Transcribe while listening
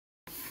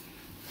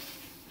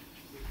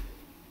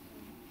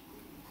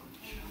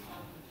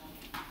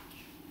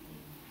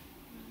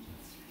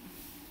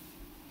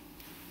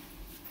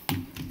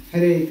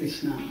Hare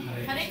Krishna.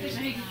 Hare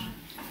Krishna.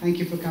 Thank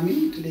you for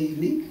coming today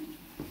evening.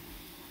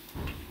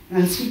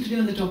 I'll speak today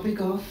on the topic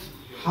of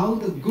how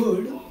the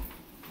good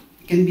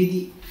can be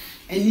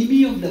the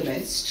enemy of the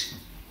best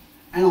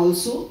and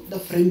also the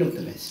friend of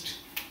the best.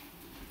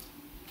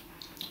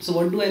 So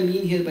what do I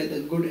mean here by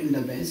the good and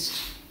the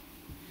best?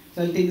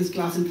 So I'll take this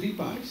class in three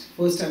parts.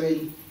 First I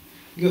will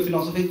give a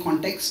philosophical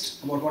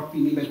context about what we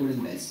mean by good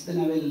and best.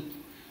 Then I will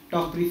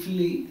talk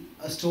briefly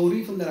a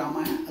story from the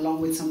Ramayana along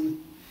with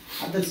some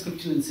other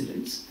scriptural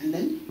incidents, and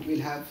then we'll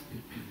have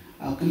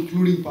a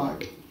concluding part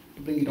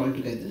to bring it all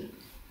together.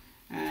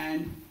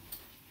 And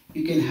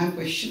you can have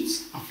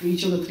questions after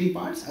each of the three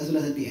parts as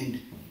well as at the end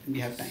when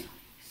we have time.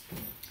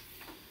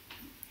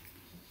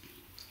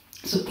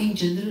 So in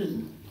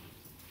general,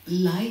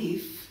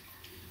 life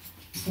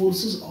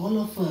forces all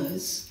of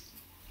us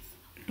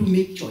to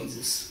make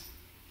choices.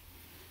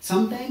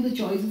 Sometimes the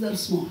choices are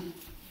small.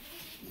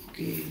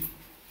 Okay,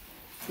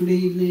 today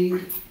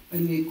evening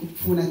when I cook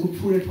food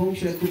at home,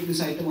 should I cook this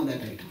item or that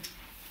item?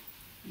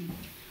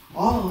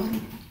 Or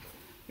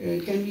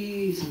it can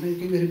be, sometimes it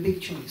can be a very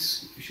big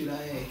choice. Should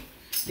I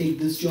take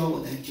this job or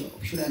that job?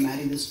 Should I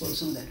marry this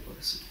person or that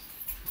person?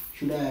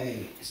 Should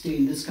I stay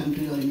in this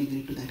country or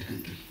immigrate to that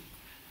country?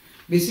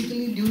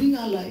 Basically, during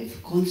our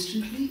life,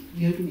 constantly,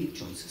 we have to make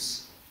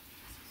choices.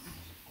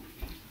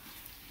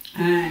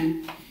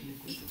 And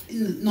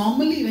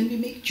normally when we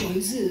make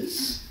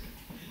choices,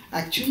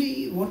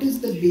 actually, what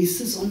is the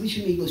basis on which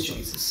we make those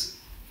choices?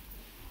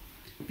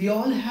 We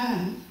all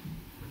have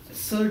a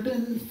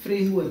certain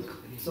framework.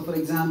 So for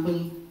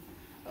example,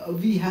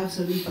 we have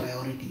certain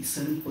priorities,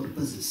 certain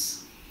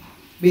purposes,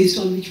 based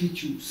on which we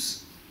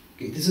choose.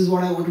 Okay, this is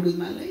what I want to do in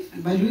my life,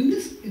 and by doing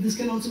this, if this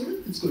can also be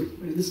done, it's good.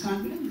 But if this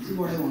can't be done, this is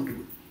what I want to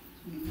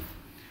do.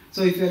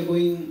 So if you are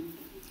going,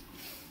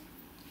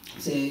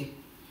 say,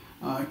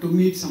 to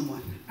meet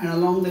someone, and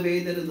along the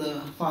way there is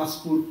a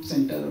fast food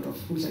center or a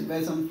food center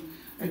where some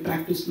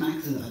attractive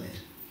snacks are there.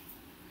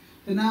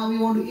 So now we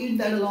want to eat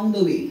that along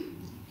the way.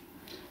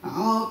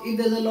 If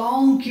there's a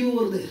long queue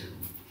over there,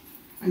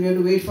 and you have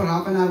to wait for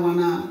half an hour, 1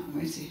 hour, you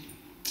might say,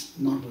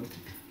 not worth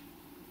it.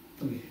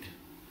 Forget it.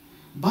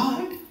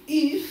 But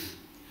if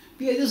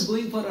we are just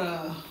going for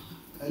a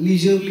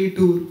leisurely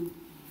tour,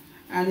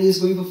 and we're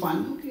just going for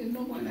fun, okay,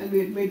 no point, I'll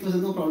wait for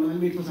some, no problem, I'll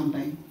wait for some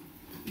time.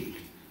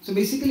 So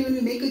basically when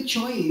we make a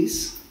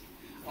choice,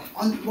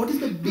 on what is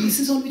the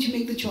basis on which we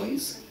make the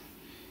choice?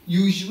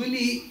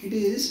 Usually it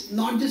is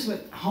not just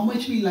how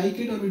much we like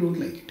it or we don't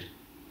like it,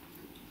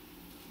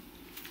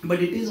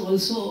 but it is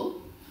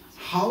also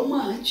how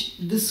much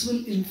this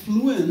will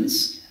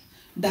influence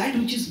that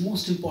which is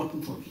most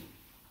important for me.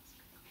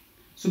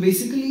 So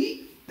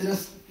basically, there are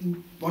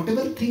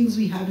whatever things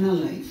we have in our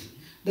life,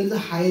 there is a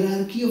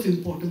hierarchy of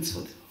importance for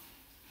them.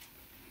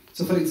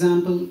 So for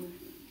example,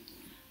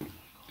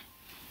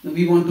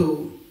 we want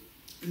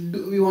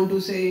to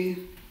say,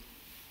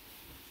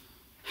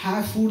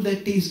 have food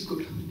that tastes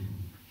good.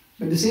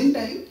 But at the same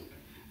time,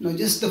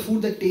 just the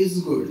food that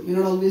tastes good may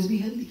not always be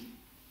healthy.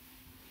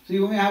 So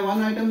you may have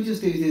one item which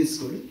just tastes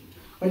good,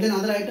 but then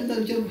other items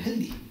which are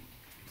healthy.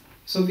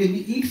 So when we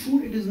eat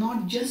food, it is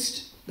not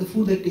just the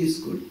food that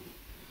tastes good.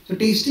 So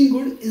tasting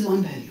good is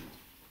one value,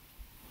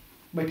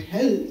 but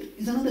health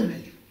is another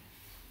value.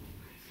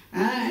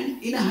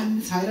 And in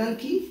this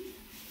hierarchy,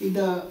 if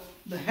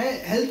the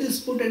health is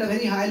put at a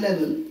very high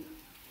level,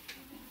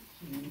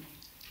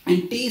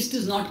 and taste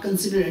is not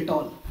considered at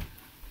all,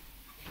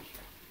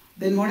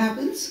 then what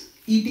happens?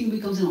 Eating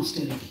becomes an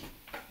austerity.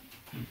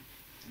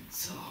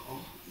 So,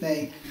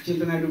 like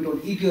children have to be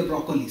told, eat your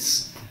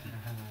broccolis.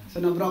 So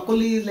now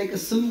broccoli is like a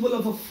symbol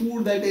of a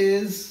food that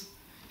is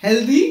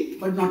healthy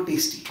but not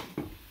tasty.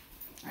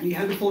 And you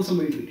have to force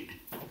somebody to eat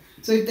it.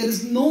 So if there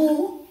is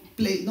no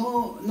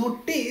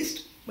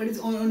taste, but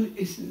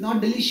it's not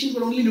delicious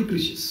but only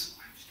nutritious,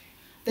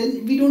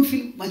 then we don't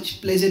feel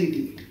much pleasure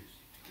eating it.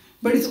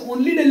 But it's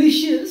only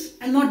delicious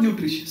and not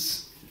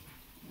nutritious.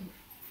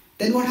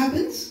 Then what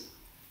happens?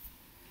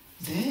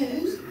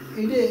 Then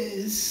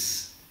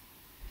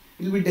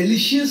it will be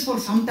delicious for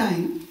some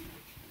time,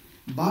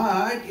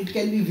 but it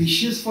can be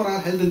vicious for our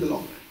health in the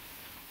long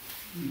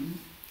run.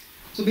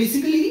 So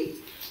basically,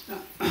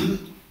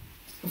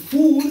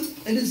 food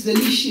that is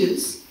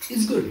delicious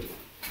is good.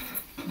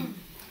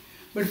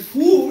 But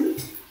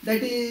food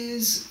that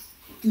is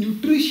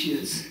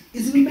nutritious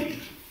is even better.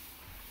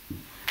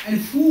 And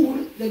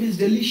food that is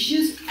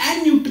delicious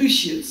and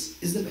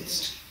nutritious is the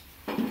best.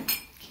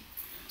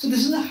 So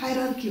this is a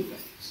hierarchy of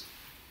values.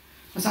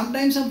 Now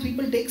sometimes some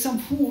people take some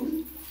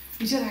food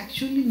which are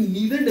actually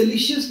neither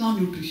delicious nor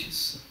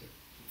nutritious.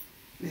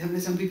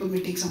 Some people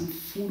may take some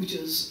food which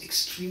is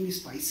extremely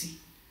spicy.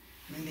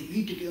 When they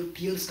eat it,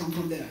 tears come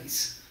from their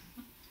eyes.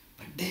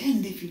 But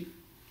then they feel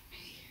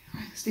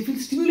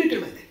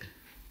stimulated by that.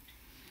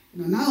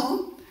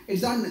 Now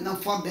it's not, now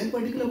for their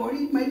particular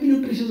body it might be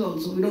nutritious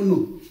also, we don't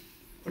know.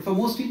 But for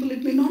most people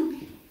it may not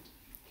be.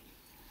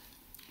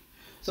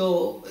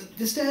 So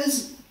just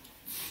as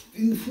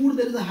in food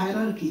there is a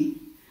hierarchy,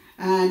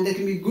 and there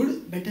can be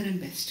good, better and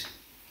best.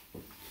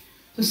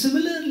 So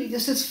similarly,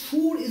 just as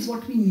food is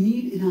what we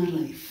need in our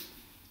life,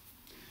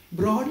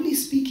 broadly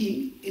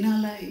speaking, in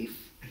our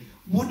life,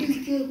 what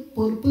is the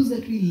purpose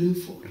that we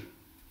live for?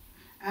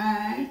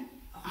 And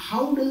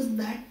how does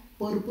that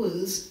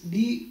purpose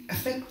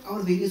affect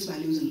our various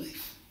values in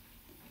life?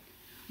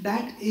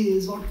 That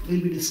is what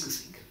we'll be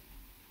discussing.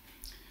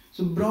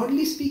 So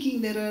broadly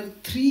speaking, there are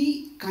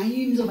three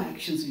kinds of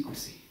actions we could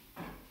say.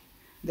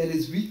 There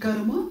is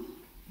vikarma,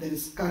 there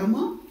is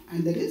karma,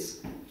 and there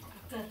is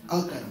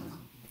akarma.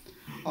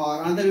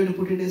 Or another way to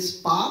put it is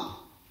pap,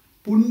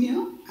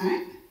 punya,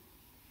 and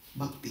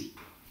bhakti.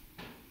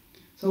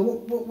 So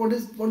what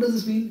does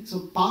this mean? So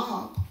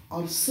pap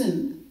or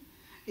sin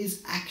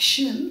is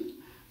action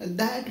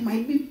that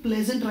might be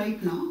pleasant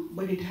right now,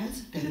 but it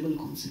has terrible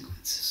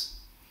consequences.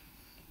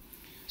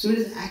 So it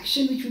is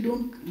action which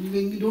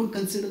when we don't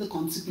consider the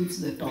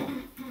consequences at all.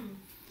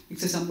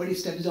 It's as somebody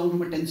steps down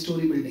from a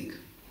 10-story building.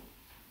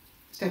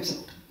 Steps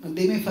out. Now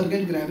they may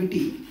forget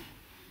gravity,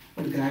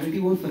 but gravity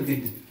won't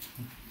forget them.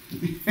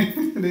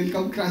 They'll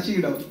come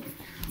crashing down.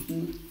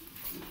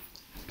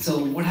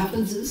 So what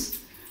happens is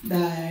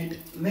that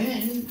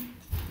when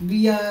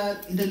we are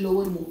in the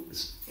lower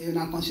modes, when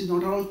our consciousness is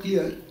not at all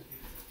clear,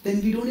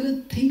 then we don't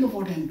even think of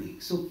what I am doing.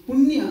 So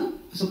punya,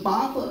 so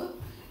papa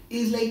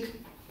is like,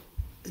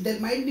 there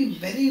might be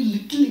very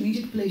little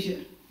immediate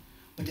pleasure,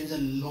 but there's a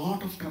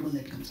lot of trouble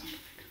that comes out of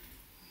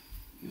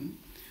it.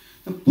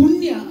 Now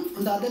punya,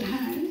 on the other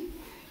hand,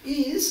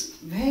 is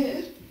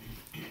where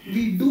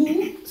we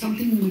do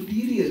something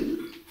material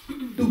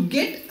to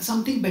get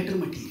something better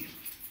material.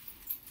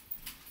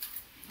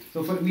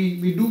 So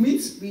we do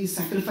means we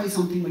sacrifice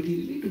something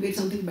materially to get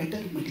something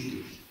better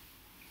materially.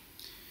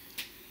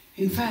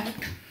 In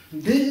fact,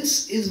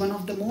 this is one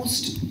of the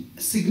most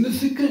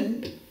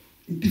significant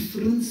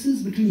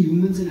differences between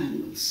humans and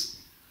animals.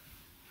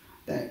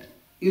 That,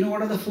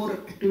 what are the 4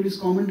 activities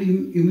common to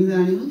humans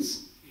and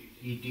animals?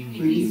 Eating,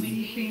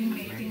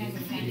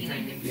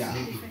 yeah,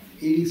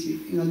 eating,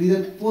 sleep. These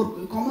are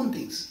 4 common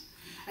things.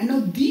 And now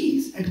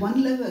these, at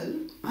one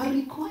level, are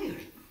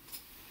required.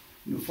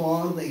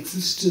 For the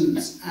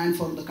existence and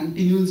for the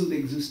continuance of the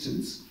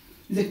existence,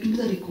 these activities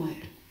are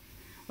required.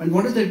 But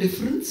what is the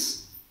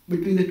difference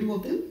between the two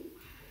of them?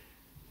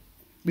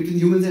 Between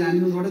humans and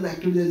animals, what are the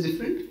activities that is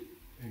different?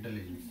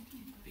 Intelligence.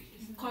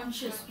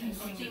 Consciousness.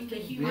 The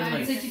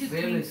Realize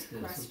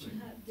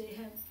they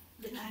have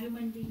the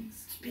human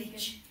beings.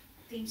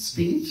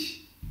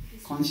 Speech,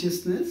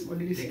 consciousness. What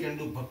did you say? They can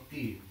do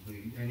bhakti.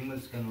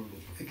 Animals cannot do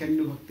bhakti. They can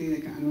do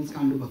bhakti. Animals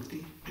can't do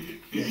bhakti.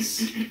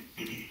 Yes.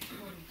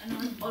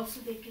 And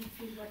also they can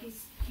feel what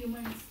is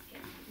human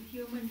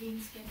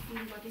beings can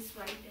feel what is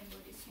right and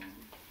what is wrong.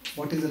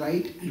 What is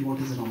right and what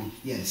is wrong?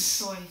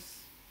 Yes.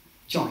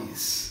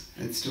 Choice.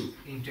 That's true.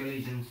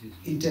 Intelligence.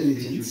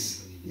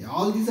 Intelligence. Yeah,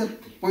 all these are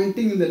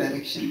pointing in the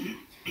direction.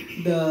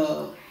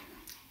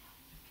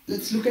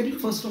 Let's look at it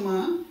first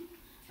from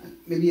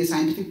maybe a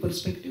scientific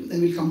perspective,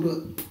 then we'll come to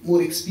a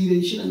more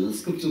experiential and a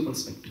scriptural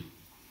perspective.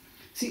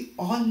 See,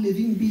 all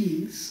living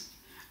beings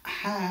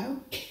have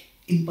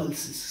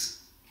impulses.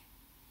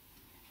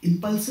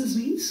 Impulses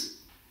means,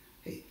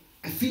 hey,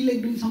 I feel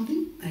like doing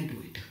something, I do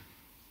it.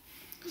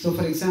 So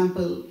for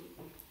example,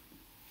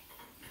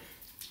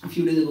 a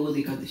few days ago was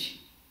Ekadashi.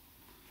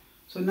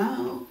 So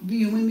now we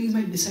human beings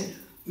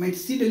might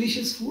see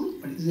delicious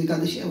food, but it's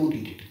Ekadashi, I won't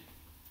eat it.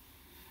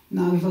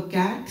 Now if a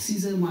cat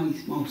sees a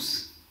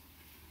mouse,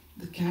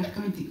 the cat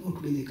can't think, oh,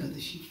 today is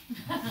Ekadashi.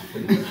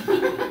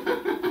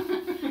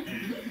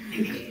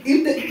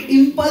 If the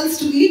impulse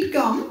to eat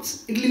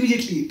comes, it will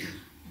immediately eat.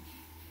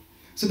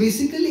 So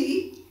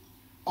basically,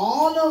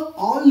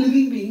 all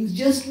living beings,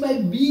 just by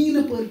being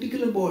in a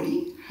particular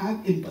body,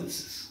 have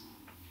impulses.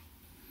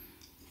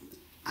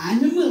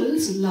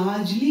 Animals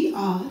largely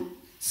are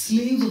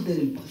slaves of their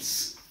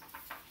impulse.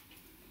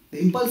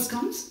 The impulse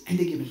comes and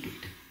they give it to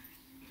it.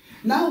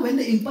 Now when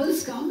the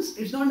impulse comes,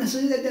 it's not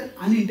necessarily that they're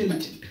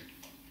unintelligent.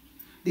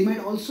 They might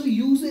also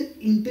use their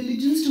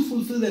intelligence to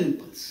fulfill their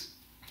impulse.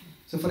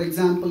 So for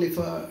example, if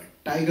a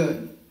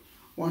tiger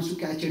wants to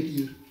catch a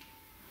deer,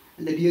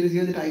 and the deer is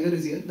here, the tiger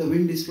is here, the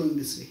wind is flowing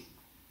this way.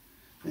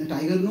 And the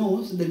tiger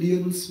knows that the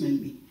deer will smell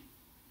me.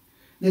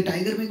 The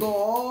tiger may go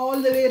all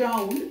the way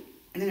around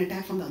and then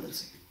attack from the other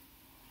side.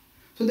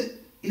 So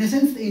in a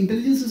sense, the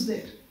intelligence is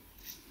there.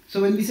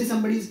 So when we say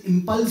somebody is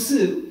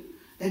impulsive,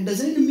 that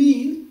doesn't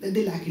mean that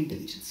they lack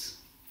intelligence.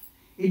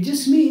 It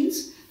just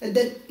means that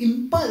their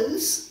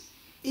impulse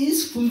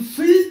is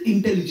fulfilled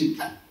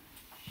intelligently.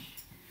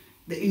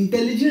 The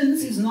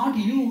intelligence is not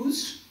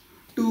used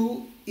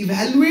to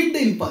evaluate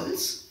the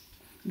impulse.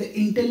 The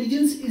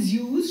intelligence is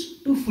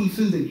used to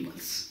fulfill the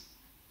impulse.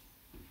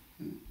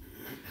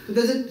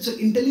 So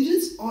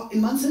intelligence,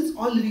 in one sense,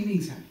 all living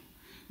beings have.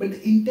 But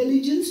the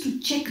intelligence to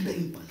check the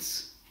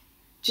impulse.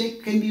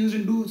 Check can be used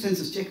in two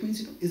senses. Check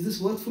means, is this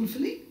worth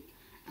fulfilling?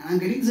 And I'm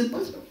getting this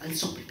impulse, but I'll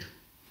stop it.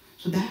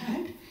 So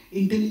that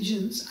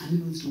intelligence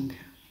animals don't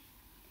have.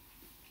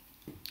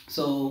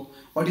 So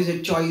what is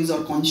a choice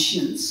or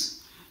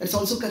conscience? That's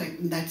also correct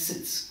in that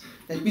sense.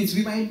 That means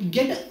we might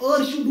get an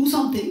urge to do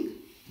something,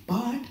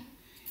 but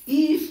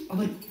if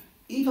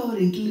our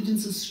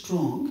intelligence is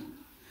strong,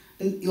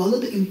 then although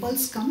the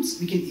impulse comes,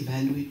 we can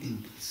evaluate the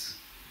impulse.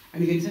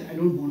 And you can say, I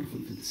don't want to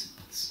fulfill this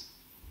impulse.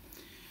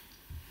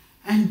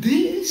 And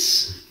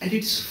this, at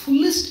its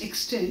fullest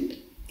extent,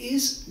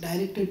 is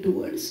directed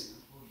towards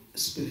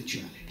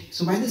spirituality.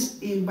 So by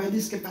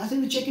this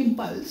capacity to check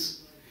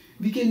impulse,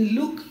 we can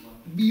look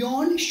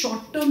beyond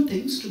short-term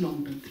things to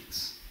long-term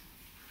things.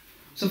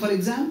 So for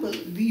example,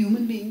 we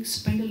human beings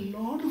spend a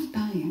lot of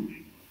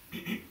time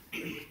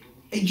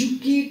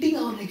educating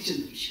our next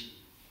generation.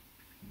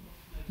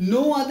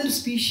 No other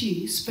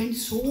species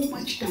spends so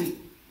much time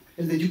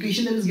as the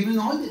education that is given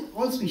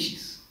all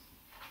species.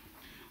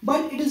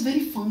 But it is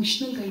very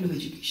functional kind of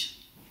education.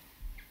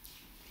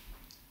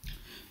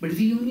 But we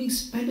human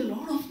beings spend a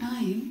lot of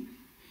time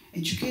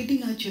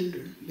educating our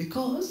children,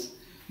 because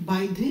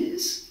by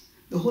this,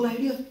 the whole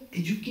idea of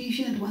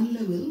education at one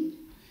level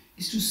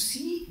is to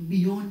see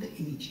beyond the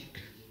immediate,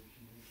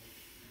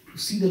 to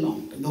see the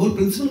long term. The whole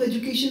principle of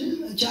education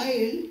is a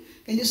child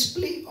can just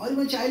play, or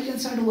even a child can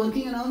start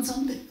working and earn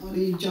something, or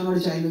a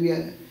child, maybe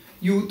a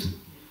youth,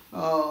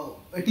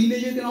 a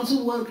teenager can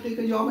also work, take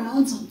a job and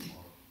earn something.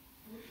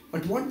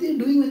 But what they are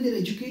doing when they are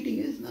educating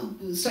is, now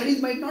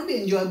studies might not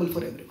be enjoyable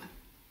for everyone,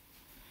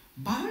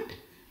 but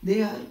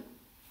they are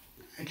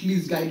at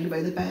least guided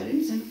by the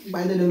parents and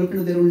by the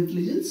development of their own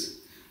intelligence.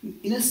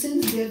 In a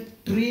sense, they are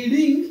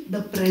trading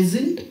the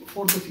present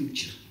for the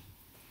future.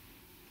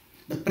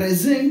 The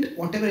present,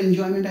 whatever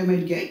enjoyment I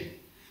might get,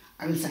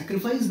 I will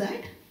sacrifice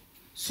that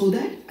so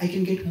that I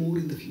can get more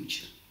in the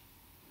future.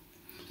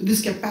 So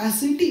this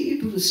capacity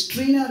to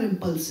restrain our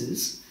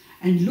impulses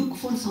and look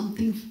for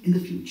something in the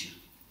future,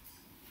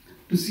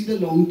 to see the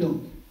long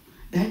term,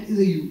 that is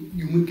a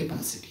human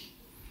capacity.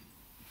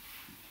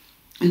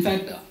 In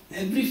fact,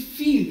 every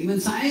field, even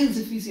science,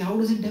 if we see how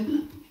does it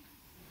develop,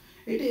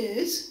 it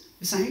is,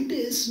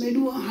 scientists may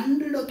do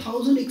 100 or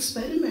 1,000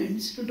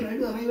 experiments to try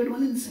to arrive at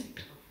one insight.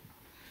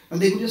 Now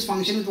they could just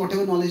function with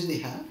whatever knowledge they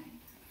have,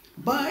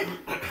 but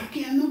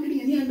okay, I'm not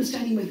getting any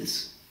understanding by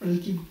this, but I'll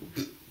keep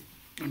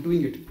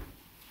doing it.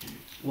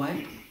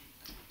 Why?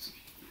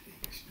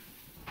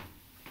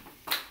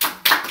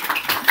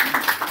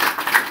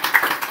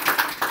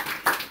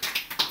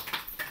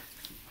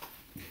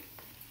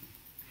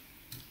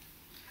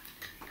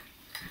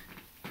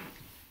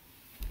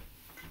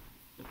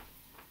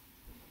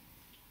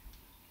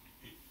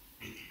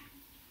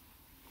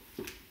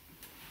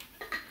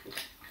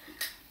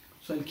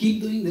 So I'll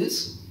keep doing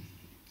this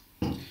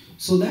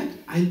so that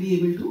I'll be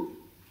able to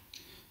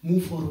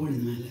move forward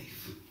in my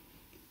life.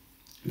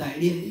 The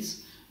idea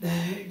is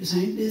that the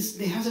scientists,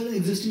 they have certain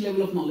existing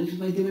level of knowledge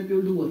why they might be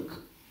able to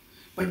work.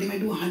 But they might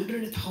do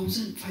 100,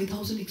 1,000,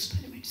 5,000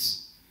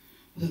 experiments.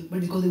 But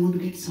because they want to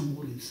get some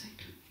more insight.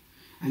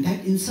 And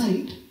that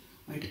insight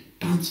might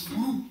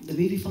transform the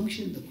way we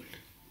function in the world.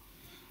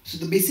 So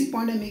the basic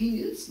point I'm making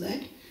is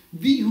that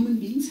we human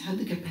beings have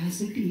the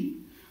capacity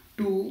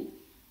to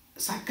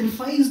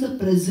sacrifice the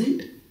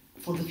present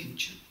for the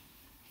future,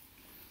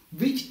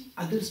 which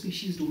other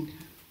species don't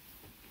have.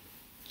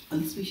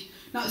 Other species.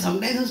 Now,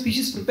 sometimes some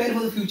species prepare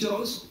for the future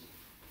also.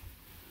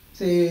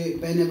 Say,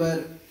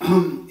 whenever,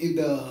 if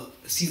the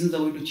seasons are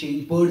going to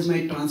change, birds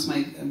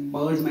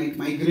might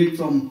migrate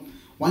from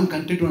one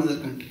country to another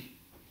country.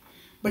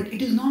 But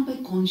it is not by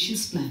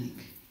conscious planning.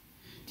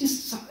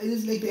 Just it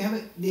is like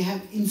they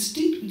have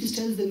instinct which just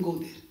tells them go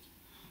there.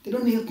 They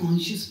don't make a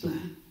conscious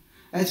plan.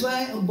 That's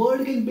why a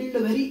bird can build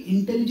a very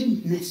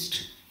intelligent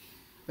nest,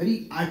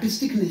 very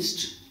artistic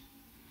nest.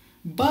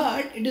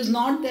 But it is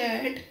not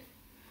that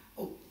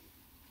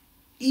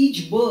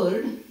each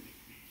bird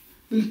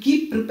will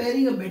keep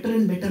preparing a better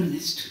and better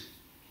nest.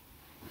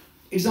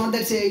 It's not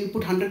that, say, you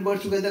put 100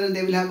 birds together and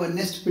they will have a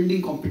nest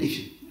building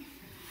competition.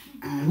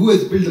 And who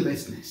has built the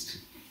best nest?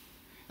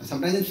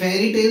 Sometimes in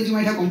fairy tales you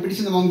might have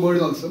competition among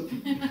birds also.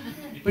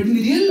 But in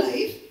real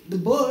life, the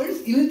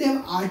birds, even if they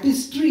have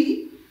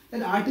artistry,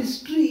 that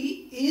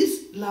artistry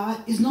is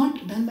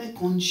not done by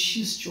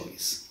conscious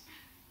choice.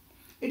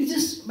 It is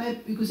just by,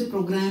 you could say,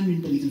 programmed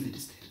intelligence that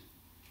is there.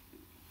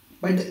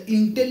 But the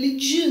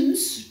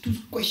intelligence to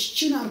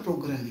question our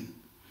programming,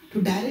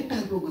 to direct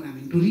our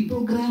programming, to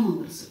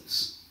reprogram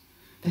ourselves,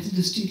 that is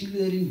distinctly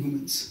there in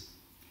humans.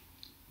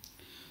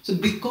 So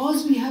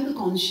because we have the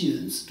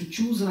conscience to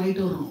choose right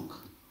or wrong,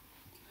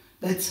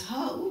 that's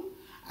how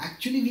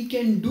actually we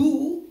can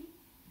do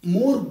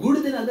more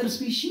good than other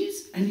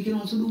species, and we can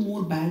also do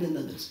more bad than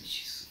other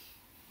species.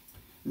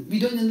 We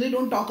generally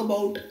don't talk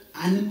about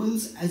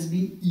animals as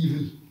being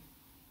evil.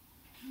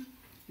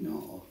 You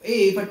know,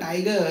 if a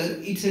tiger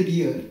eats a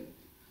deer,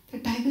 the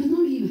tiger is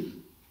not evil.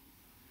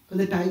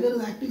 Because the tiger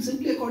is acting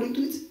simply according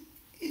to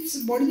its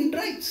bodily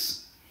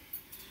drives.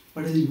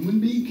 But as a human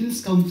being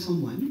kills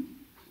someone,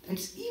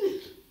 that's evil.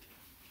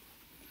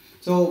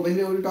 So when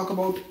we want to talk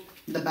about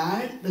the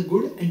bad, the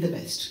good and the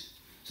best.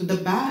 So the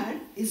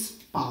bad is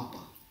papa.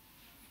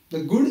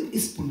 The good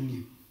is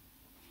punya.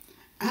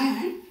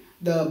 And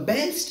the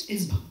best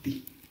is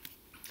bhakti.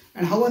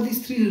 And how are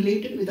these three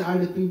related with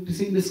our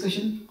preceding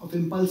discussion of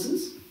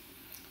impulses?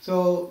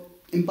 So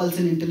impulse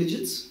and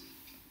intelligence.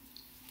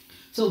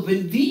 So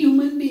when we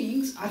human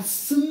beings are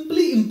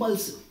simply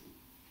impulsive,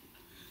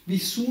 we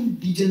soon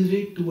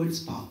degenerate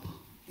towards papa.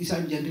 We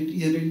start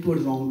degenerating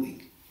towards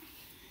wrongdoing.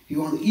 If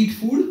you want to eat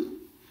food,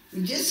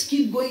 you just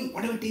keep going,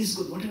 whatever tastes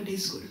good, whatever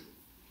tastes good.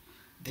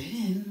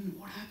 Then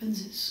what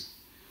happens is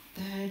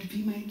that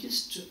we might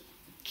just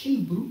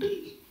kill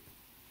brutally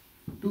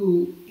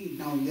to eat.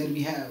 Now there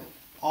we have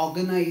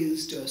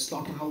organized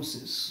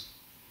slaughterhouses,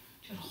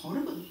 which are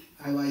horrible.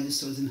 I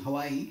just was in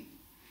Hawaii,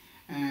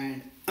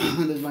 and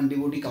there's one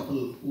devotee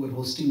couple who were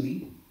hosting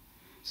me.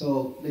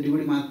 So the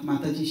devotee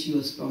Mataji, she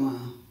was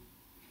from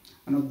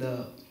one of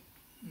the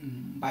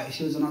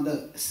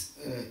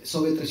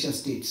Soviet Russia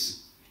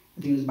states.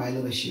 I think it was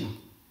Byelorusia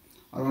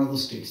or one of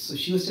those states. So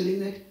she was telling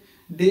that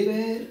they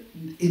were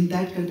in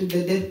that country,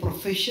 that their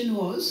profession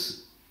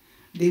was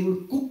they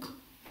would cook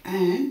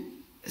and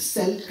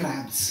sell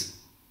crabs.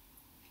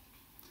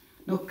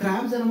 Now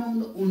crabs are among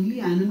the only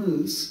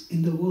animals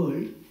in the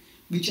world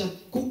which are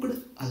cooked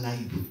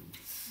alive.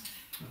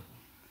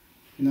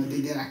 You know,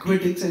 they're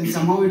aquatics, and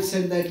somehow it's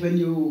said that when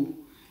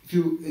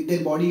if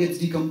their body gets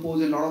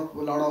decomposed and a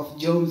lot of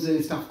germs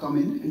and stuff come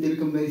in and they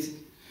become very sick.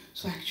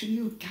 So actually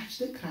you catch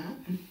the crab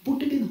and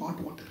put it in hot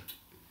water.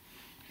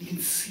 You can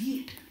see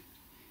it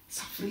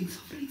suffering.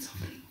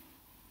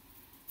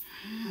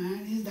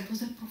 And that was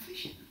their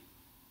profession.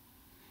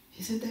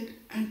 He said that,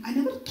 and I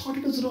never thought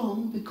it was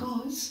wrong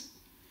because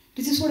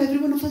this is what every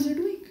one of us are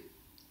doing.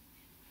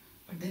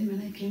 But then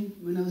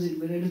when I was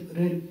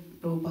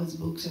read Prabhupada's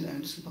books and I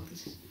understood Bhakti, I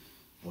said,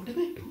 what am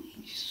I doing?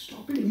 You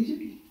stop it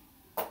immediately.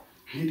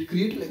 And it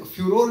created like a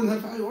furor in her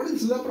family. What is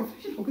this? This is our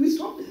profession. How can you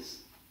stop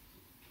this?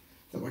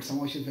 So, but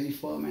somehow she was very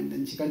firm and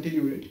then she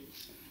continued it.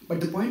 But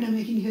the point I'm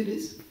making here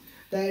is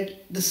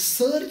that the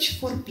search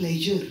for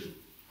pleasure,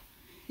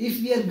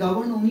 if we are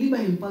governed only by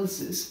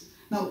impulses,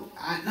 now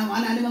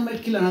one animal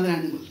might kill another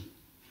animal.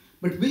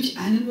 But which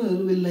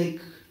animal will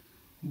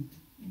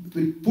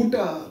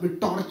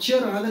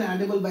torture another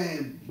animal by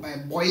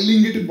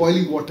boiling it in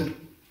boiling water?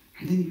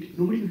 And then eat it.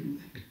 Nobody will do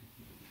that.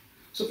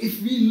 So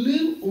if we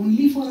live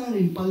only for our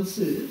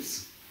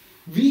impulses,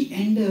 we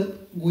end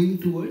up going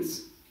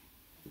towards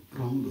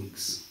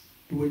wrongdoings,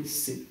 towards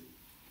sin.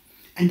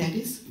 And that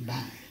is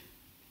bad.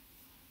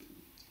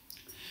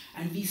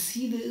 And we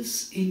see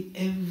this in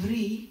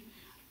every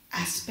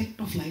aspect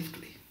of life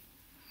today.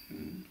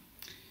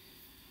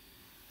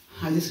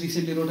 I just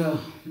recently wrote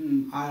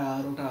an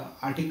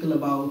article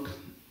about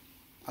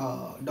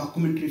a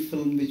documentary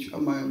film, which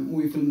my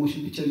movie film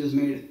motion picture just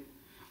made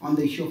on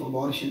the issue of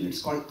abortion.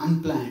 It's called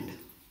Unplanned.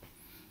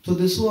 So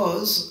this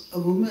was a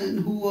woman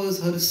who was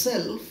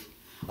herself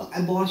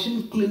an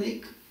abortion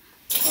clinic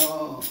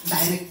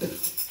director.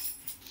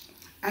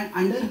 And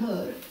under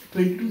her,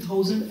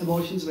 22,000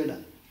 abortions were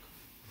done.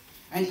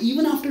 And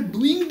even after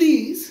doing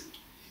these,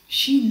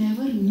 she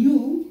never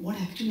knew what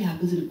actually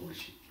happens in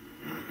abortion.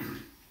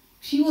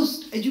 She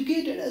was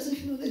educated as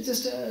if there's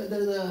just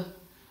there's a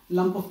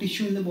lump of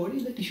tissue in the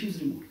body, the tissue is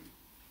removed.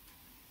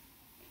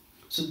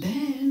 So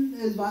then,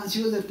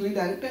 she was a clinic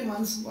director, and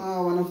once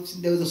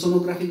there was a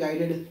sonography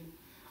guided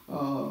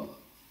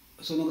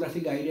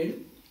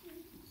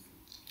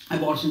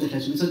abortion that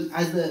has to be. So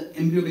as the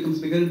embryo becomes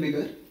bigger and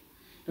bigger,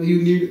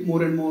 you need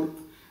more and more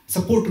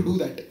support to do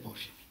that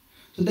abortion.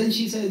 So then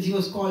she said, she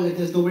was called, that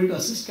there's nobody to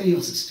assist, can you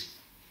assist?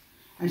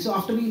 And so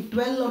after being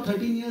 12 or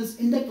 13 years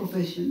in that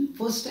profession,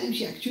 first time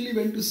she actually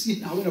went to see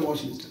how an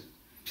abortion is done.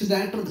 She's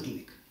director of the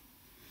clinic.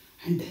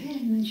 And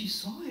then when she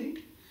saw it,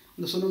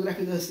 on the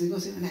sonography,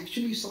 and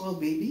actually saw a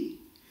baby,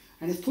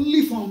 and a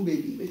fully formed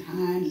baby with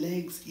hand,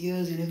 legs,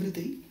 ears and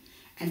everything.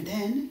 And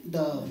then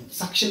the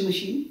suction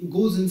machine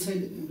goes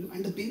inside the embryo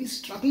and the baby is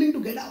struggling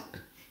to get out.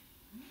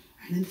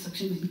 And then the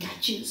suction machine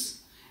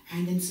catches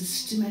and then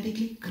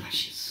systematically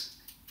crushes.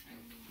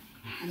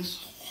 And it's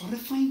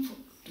horrifying for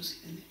her to see.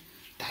 And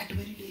that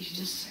very day she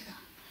just said,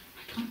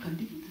 I can't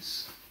continue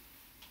this.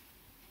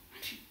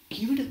 And she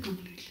gave it up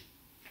completely.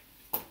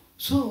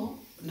 So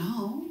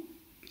now,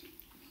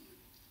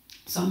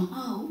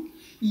 somehow,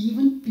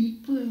 even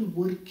people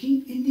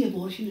working in the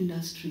abortion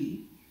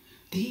industry,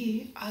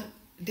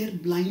 they're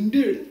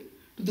blinded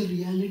to the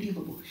reality of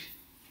abortion.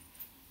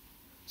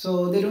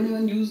 So they don't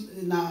even use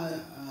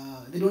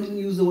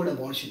the word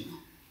abortion.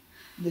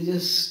 They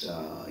just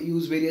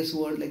use various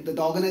words, like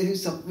the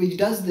organization which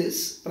does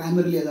this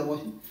primarily as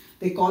abortion.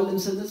 They call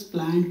themselves as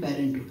Planned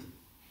Parenthood.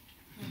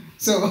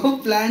 So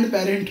Planned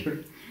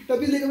Parenthood.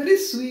 That is like a very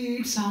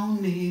sweet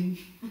sound name.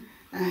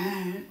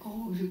 And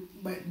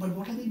but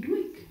what are they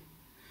doing?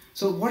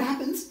 So what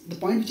happens? The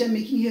point which I'm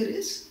making here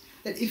is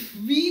that if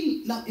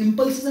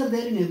impulses are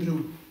there in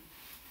everyone,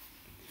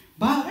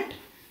 but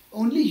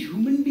only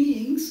human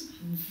beings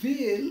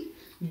will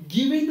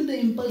give in to the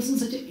impulse in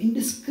such an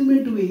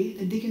indiscriminate way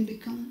that they can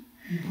become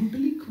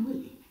brutally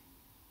cruel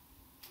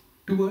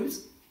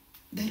towards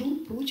their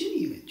own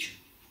progeny eventually.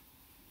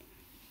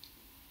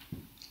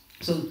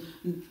 So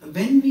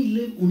when we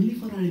live only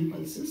for our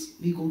impulses,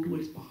 we go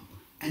towards power,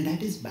 and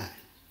that is bad.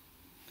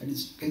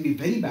 Can be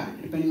very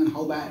bad, depending on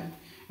how bad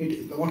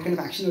what kind of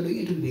action you're doing,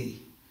 it will vary.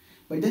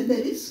 But then there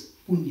is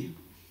punya.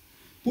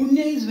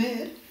 Punya is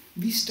where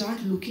we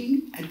start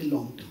looking at the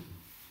long term.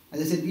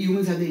 As I said, we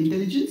humans have the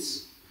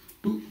intelligence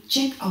to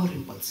check our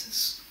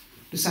impulses,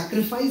 to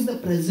sacrifice the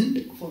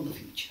present for the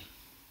future.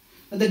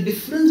 Now, the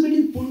difference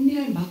between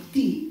punya and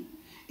bhakti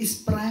is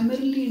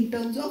primarily in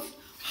terms of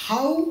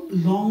how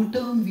long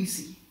term we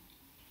see.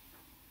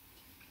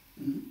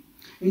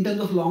 In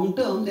terms of long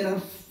term, there are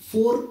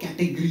 4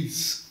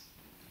 categories.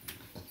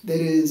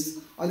 There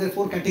are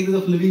 4 categories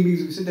of living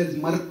beings. We said there is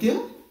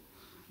Martya,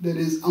 there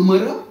is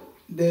Amara,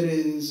 there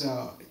is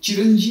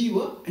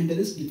Chiranjiva, and there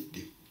is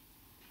Nitya.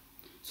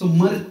 So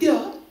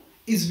Martya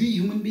is we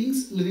human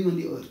beings living on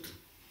the earth.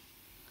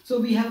 So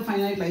we have a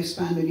finite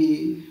lifespan,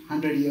 maybe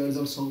 100 years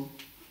or so.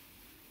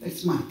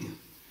 That's Martya.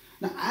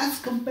 Now as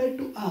compared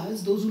to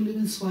us, those who live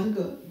in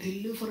Swarga,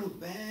 they live for a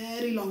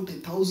very long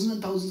time, thousands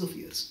and thousands of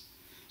years.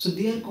 So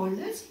they are called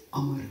as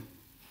Amara.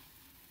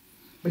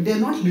 But they are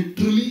not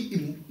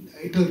literally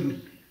eternal.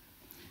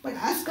 But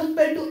as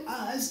compared to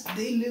us,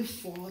 they live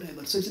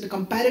forever. So it's in a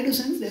comparative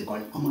sense, they are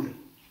called Amara.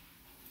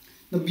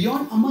 Now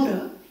beyond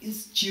Amara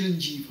is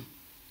Chiranjiva.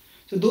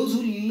 So those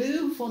who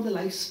live for the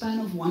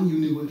lifespan of one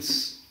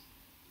universe.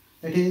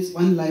 That is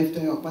one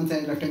lifetime of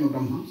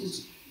Brahma,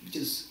 which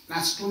is an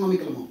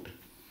astronomical amount.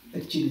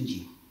 That's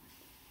Chiranjiva.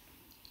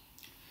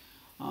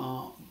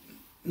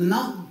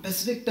 Now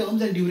specific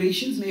terms and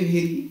durations may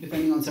vary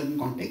depending on certain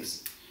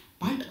contexts.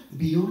 But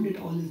beyond it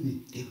all is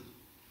Nitya.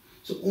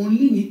 So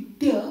only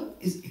Nitya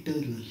is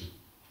eternal.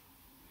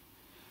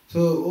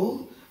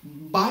 So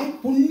by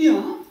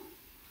punya,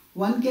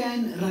 one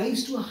can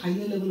rise to a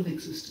higher level of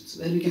existence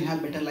where we can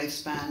have better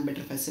lifespan,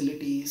 better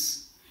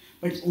facilities.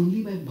 But it's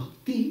only by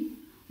bhakti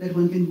that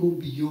one can go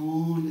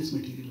beyond this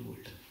material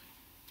world.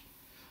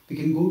 We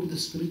can go to the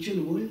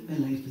spiritual world where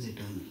life is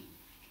eternal.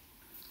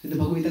 So in the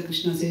Bhagavad-Gītā,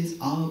 Krishna says,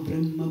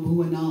 Brahma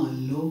bhuvana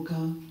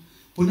loka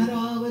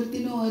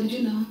punaravartino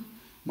arjuna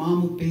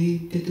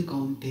Mamupetya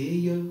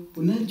kaunteya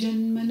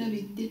punarjanmana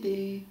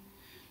vidyate.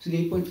 So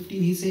in 8.15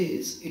 he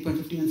says,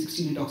 8.15 and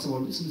 16 he talks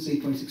about this. So this is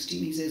 8.16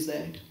 he says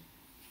that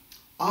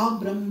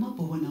Brahma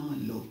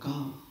bhuvana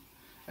loka.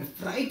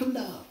 Right from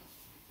the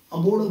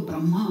abode of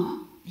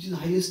Brahma, which is the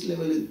highest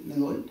level in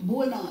the world,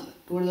 bhuvana,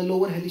 toward the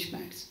lower hellish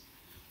planets.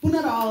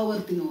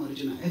 Punaravartino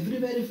Arjuna.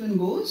 Everywhere if one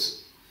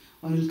goes,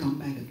 one will come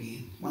back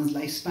again. One's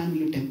lifespan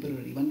will be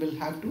temporary. One will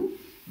have to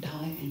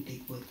die and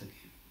take birth again.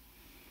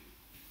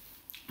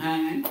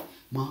 And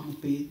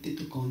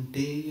Mamupetya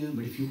kaunteya,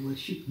 but if you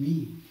worship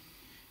me,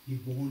 you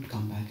won't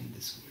come back in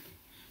this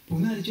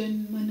world.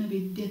 Punarjanmana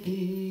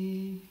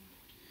vidyate.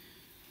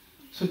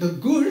 So the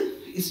good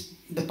is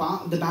the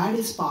bad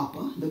is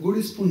papa, the good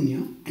is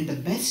punya, and the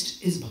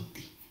best is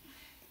bhakti.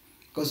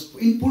 Because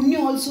in punya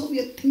also we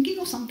are thinking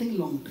of something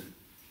long term.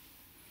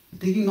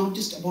 Thinking not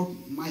just about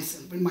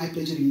myself and my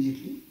pleasure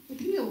immediately, we're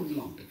thinking about the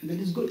long term, and that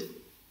is good.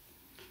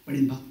 But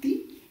in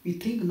bhakti, we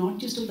think not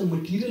just of the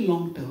material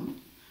long term,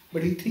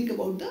 but we think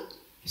about the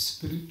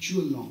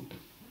spiritual long term.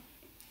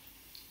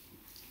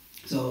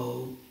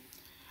 So,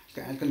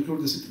 I'll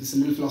conclude this is a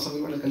little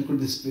philosophical, but I'll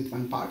conclude this with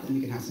one part, and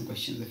we can have some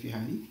questions if you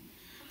have any.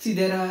 See,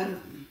 there are,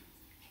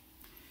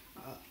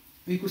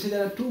 we could say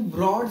there are 2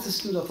 broad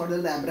systems of thought. There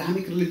are the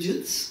Abrahamic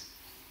religions,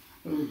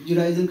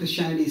 Judaism,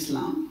 Christianity,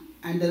 Islam,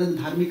 and there are the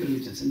Dharmic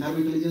religions. In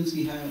Dharmic religions,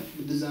 we have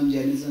Buddhism,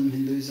 Jainism,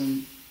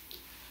 Hinduism,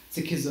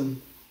 Sikhism.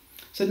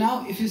 So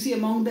now, if you see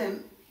among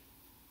them,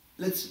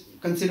 let's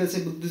consider,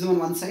 say, Buddhism on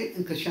one side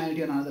and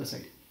Christianity on another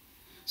side.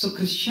 So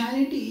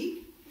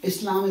Christianity,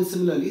 Islam is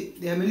similarly,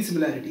 they have many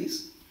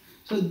similarities.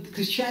 So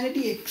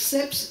Christianity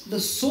accepts the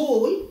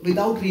soul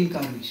without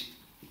reincarnation.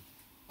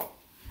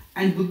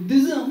 And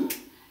Buddhism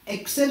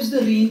accepts the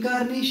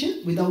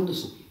reincarnation without the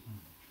soul.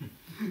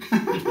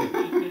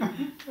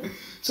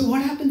 So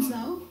what happens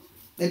now?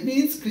 That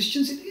means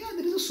Christians say, yeah,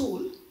 there is a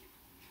soul.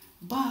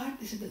 But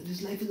they say that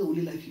this life is the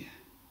only life you have.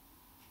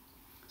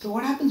 So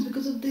what happens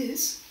because of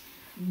this?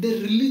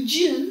 The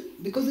religion,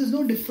 because there is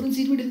no difference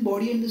between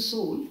body and the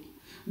soul,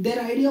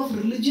 their idea of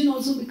religion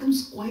also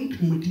becomes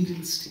quite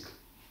materialistic.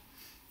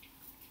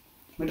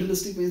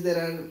 Materialistic means there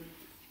are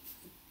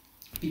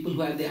people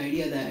who have the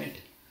idea that,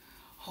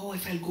 oh,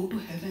 if I'll go to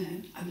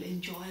heaven, I will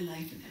enjoy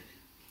life in heaven.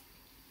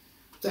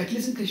 So at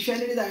least in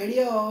Christianity, the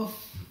idea of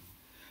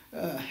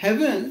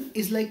heaven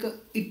is like an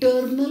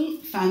eternal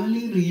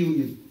family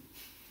reunion.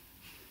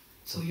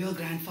 So your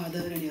grandfather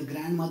and your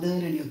grandmother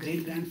and your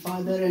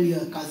great-grandfather and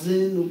your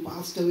cousin who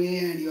passed away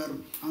and your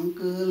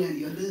uncle and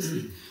your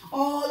this,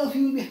 all of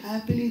you will be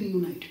happily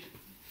reunited.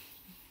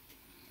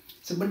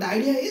 So, but the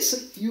idea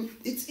is,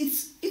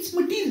 it's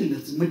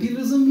materialism.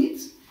 Materialism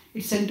means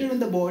it's centered on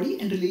the body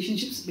and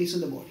relationships based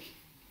on the body.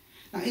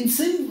 Now, in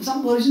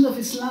some versions of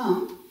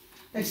Islam,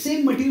 that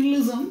same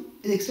materialism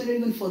is extended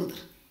even further.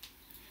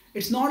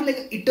 It's not like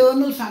an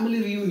eternal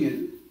family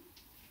reunion.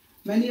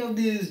 Many of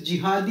these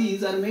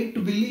jihadis are made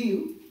to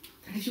believe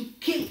that if you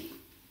kill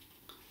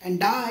and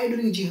die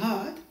during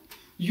jihad,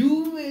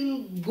 you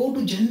will go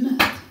to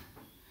Jannat.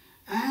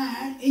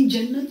 And in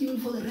Jannat, you will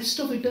for the rest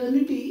of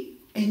eternity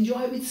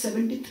enjoy with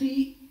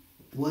 73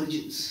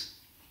 virgins.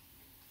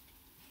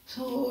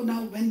 So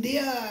now when they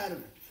are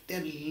they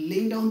are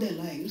laying down their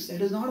lives,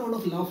 that is not out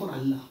of love for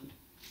Allah.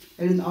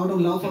 That is out of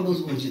love for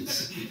those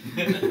virgins.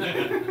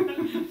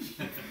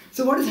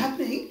 So what is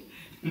happening?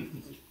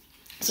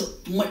 So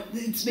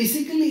it's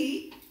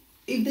basically,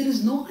 if there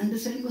is no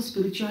understanding of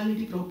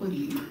spirituality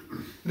properly,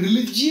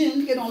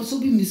 religion can also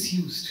be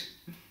misused.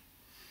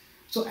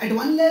 So at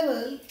one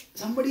level,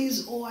 somebody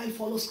is, I'll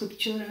follow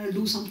scripture and I'll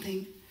do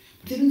something.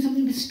 But they're doing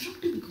something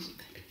destructive because of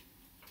that.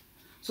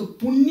 So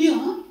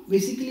punya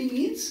basically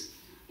means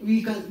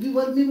we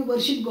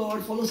worship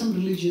God, follow some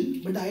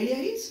religion, but the idea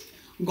is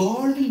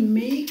God will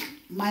make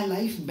my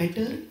life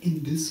better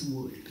in this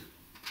world.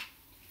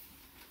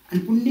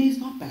 And punya is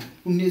not bad.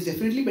 Punya is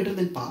definitely better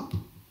than pap,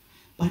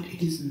 but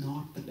it is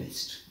not the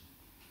best.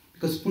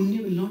 Because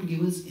punya will not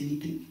give us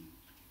anything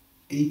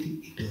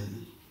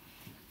eternal.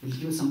 It will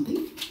give us something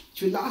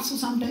which will last for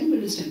some time, but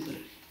it is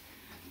temporary.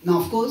 Now,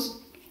 of course,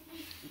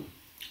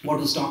 what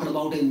was talked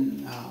about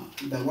in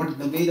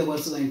the way the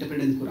verses are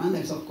interpreted in the Quran,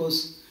 that's of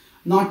course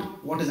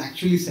not what is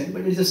actually said,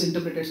 but it's just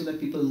interpreted so that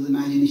people's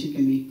imagination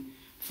can be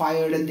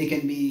fired and they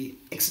can be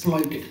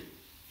exploited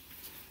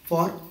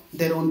for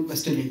their own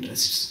vested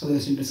interests, for the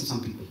vested interests of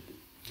some people.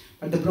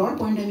 But the broad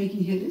point I'm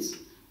making here is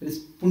there is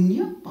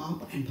punya,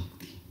 papa and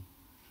bhakti.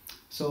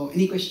 So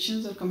any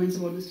questions or comments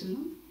about this till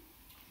now?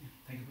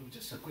 Thank you.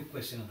 Just a quick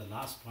question on the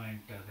last point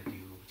that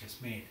you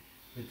just made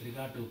with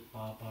regard to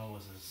papa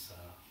versus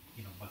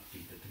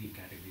bhakti, the three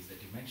categories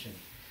that you mentioned.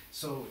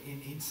 So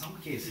in some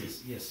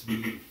cases, yes,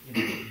 we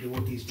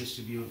devotees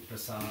distribute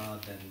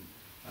prasad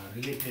and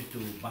related to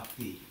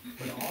bhakti,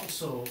 but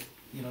also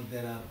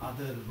there are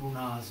other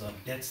runas or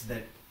debts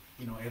that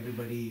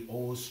everybody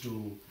owes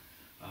to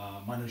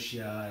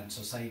Manushya and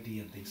society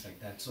and things like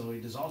that. So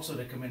it is also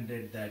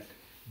recommended that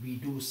we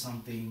do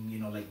something,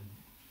 like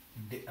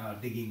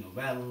digging a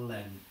well,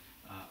 and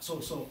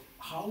so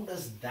how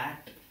does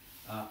that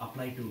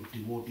apply to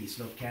devotees?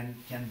 Look, can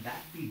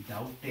that be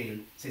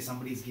dovetailed? Say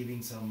somebody is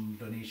giving some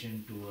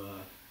donation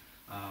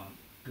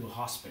to a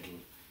hospital.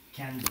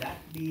 Can that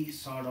be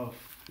sort of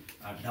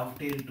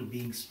dovetailed to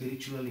being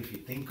spiritual if you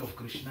think of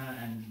Krishna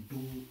and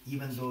do,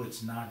 even though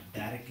it's not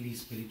directly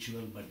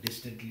spiritual but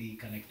distantly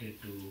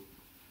connected to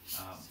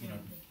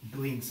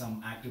doing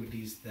some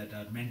activities that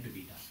are meant to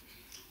be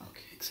done?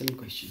 Okay, excellent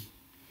question.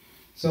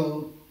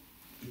 So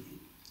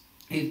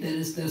if there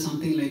is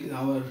something like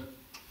our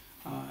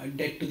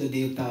debt to the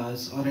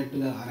devatas or debt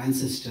to our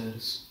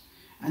ancestors,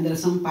 and there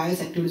are some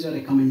pious activities are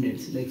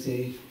recommended, like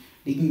say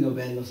digging a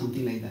well or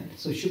something like that.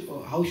 So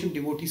how should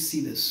devotees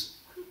see this?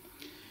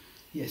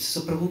 Yes,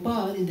 so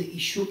Prabhupada in the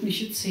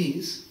Ishyopanishad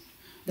says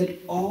that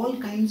all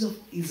kinds of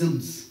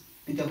isms,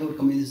 we talk about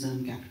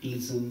communism,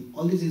 capitalism,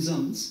 all these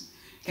isms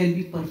can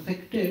be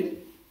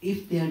perfected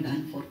if they are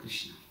done for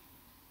Krishna.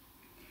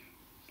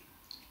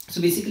 So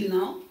basically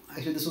now,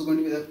 actually this was going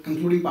to be the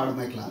concluding part of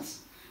my class,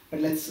 but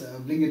let's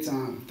bring it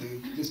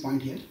to this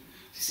point here.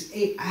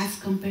 As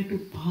compared to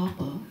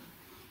papa,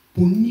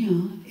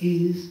 punya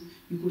is,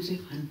 you could say,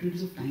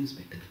 hundreds of times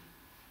better.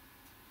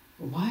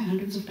 Why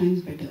hundreds of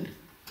times better?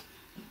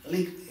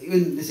 Like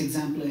even this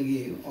example I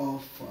gave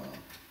of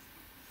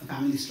a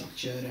family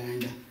structure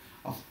and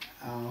of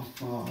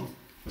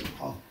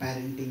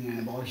parenting and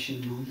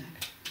abortion and all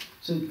that.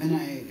 So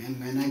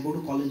when I go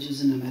to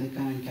colleges in America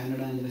and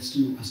Canada and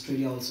Western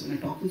Australia also, when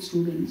I talk with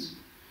students,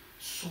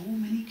 so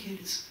many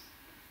kids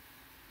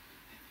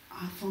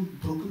are from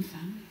broken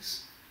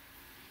families.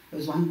 There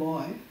was one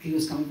boy, he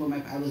was coming for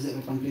I was there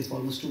at one place for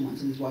almost 2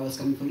 months, and this boy was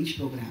coming for each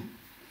program.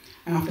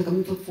 And after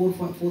coming for four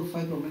or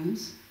five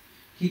programs,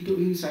 he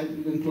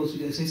started getting close to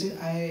this. So he said,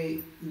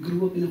 I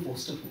grew up in a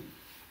foster home.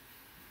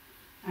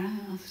 And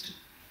I asked,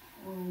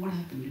 what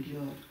happened? Did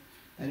your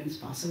parents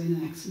pass away in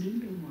an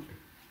accident or what?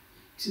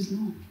 He says,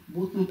 no,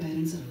 both my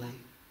parents are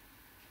alive.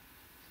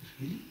 I said,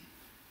 really?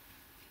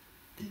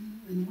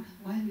 Then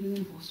why are you living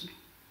in a foster home?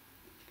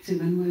 He said,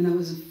 when I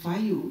was 5,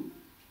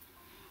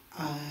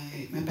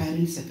 my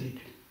parents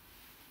separated.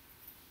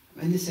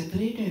 When they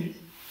separated,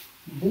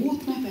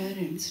 both my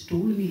parents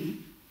told me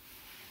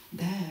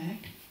that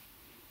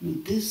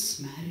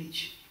this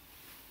marriage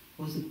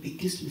was the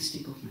biggest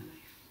mistake of my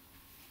life.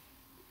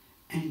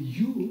 And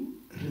you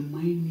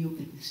remind me of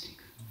that mistake.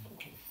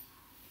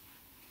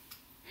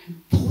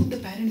 And both the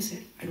parents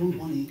said, I don't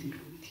want anything to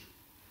do with you.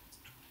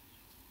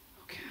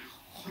 Okay, how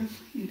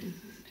horrifying it is,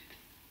 isn't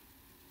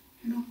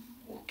it?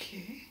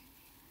 Okay,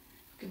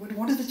 but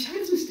what is the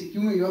child's mistake?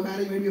 Your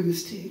marriage might be a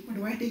mistake, but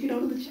why take it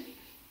out of the child?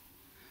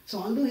 So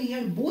although he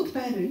had both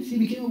parents, he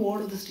became a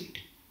ward of the state.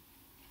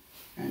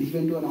 And he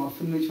went to an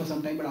orphanage for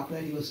some time, but after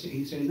that he was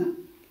in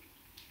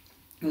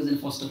a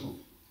foster home.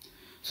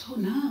 So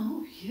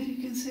now, here you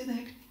can say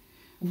that,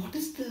 what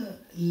is the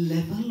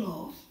level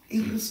of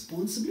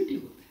irresponsibility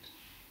over there?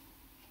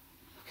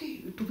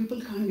 Okay, two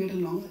people can't get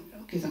along.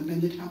 Okay,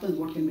 sometimes it happens,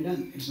 what can be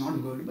done? It's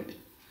not good, but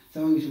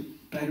sometimes we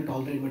should try to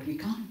tolerate, but we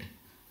can't.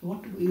 So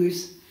what to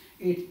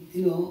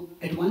do?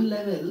 At one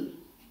level,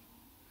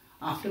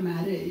 after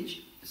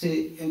marriage,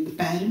 say the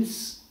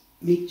parents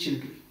make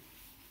children.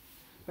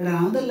 But at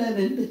another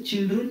level, the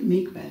children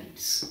make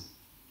parents.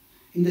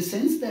 In the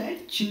sense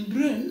that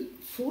children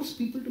force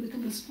people to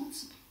become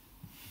responsible.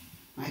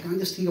 I can't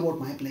just think about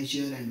my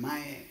pleasure and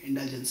my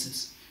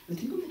indulgences. I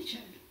think of the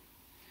child.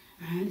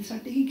 And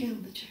start taking care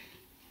of the child.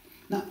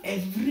 Now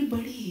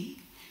everybody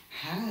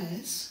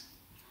has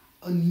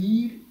a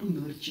need to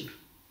nurture.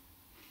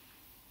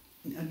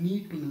 A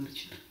need to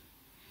nurture.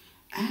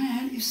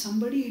 And if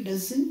somebody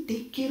doesn't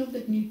take care of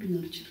that need to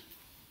nurture,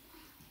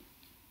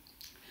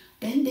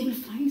 then they will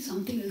find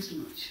something else to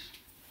nurture.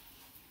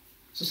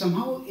 So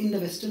somehow in the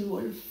Western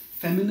world,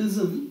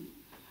 feminism,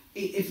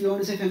 if you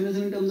want to say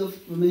feminism in terms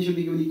of women should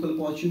be given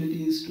equal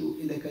opportunities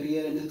in their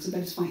career, and so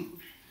that's fine.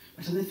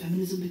 But sometimes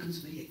feminism becomes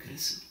very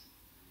aggressive.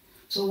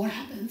 So what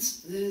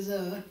happens, there is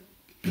a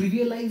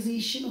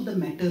trivialization of the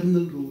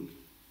maternal role.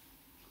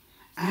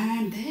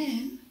 And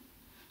then,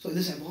 so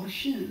this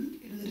abortion,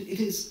 it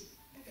is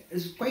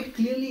quite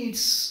clearly,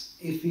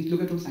 if we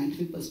look at it from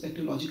scientific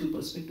perspective, logical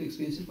perspective,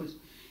 experiential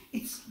perspective,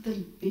 it's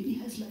the baby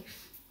has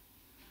life.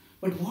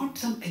 But what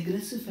some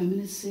aggressive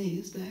feminists say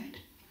is that,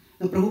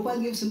 now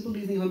Prabhupada gave simple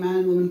reasoning: if a man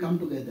and woman come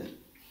together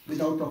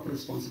without proper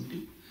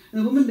responsibility,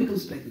 and the woman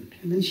becomes pregnant,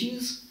 and then she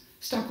is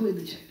stuck with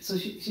the child. So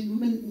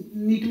women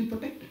need to be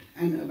protected,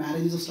 and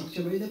marriage is a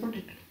structure where they're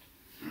protected.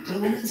 So the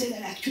women say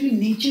that actually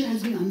nature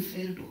has been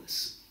unfair to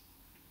us.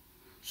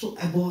 So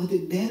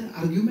their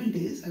argument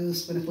is,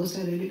 when I first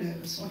read it, I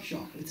was so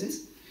shocked. It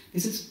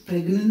says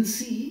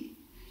pregnancy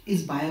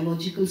is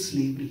biological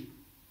slavery,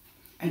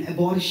 and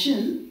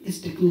abortion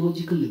is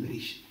technological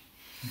liberation.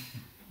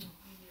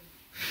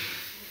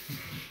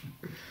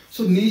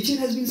 So nature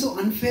has been so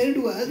unfair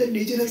to us that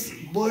nature has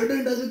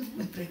burdened us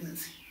with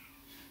pregnancy.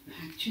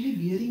 Actually,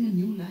 bearing a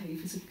new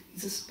life is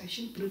a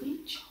special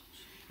privilege,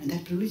 and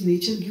that privilege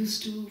nature gives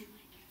to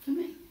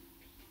women.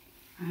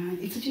 And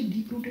it's such a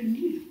deep-rooted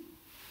need.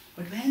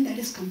 But when that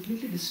is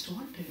completely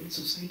distorted,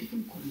 society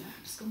can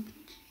collapse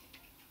completely.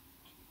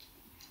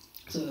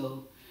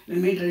 So,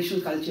 in many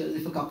traditional cultures,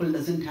 if a couple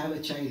doesn't have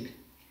a child,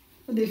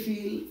 they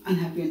feel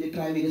unhappy and they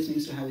try various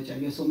means to have a child.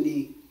 We have so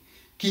many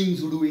kings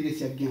who do various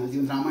yajnas.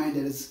 Even Ramayana,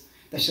 there is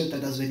Dasharatha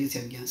does various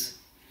yajnas.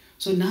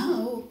 So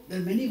now, there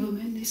are many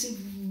women, they say,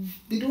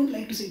 they don't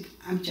like to say,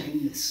 I'm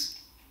childless.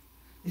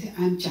 They say,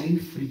 I'm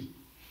child-free.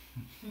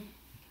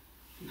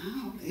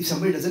 Now, if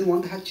somebody doesn't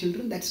want to have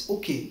children, that's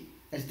okay.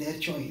 That's their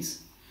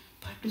choice.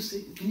 But to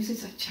say, when you say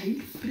it's a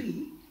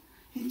child-free,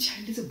 then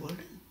child is a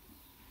burden.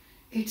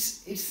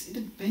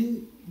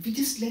 When we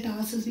just let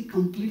ourselves be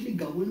completely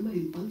governed by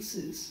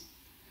impulses,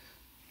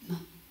 no,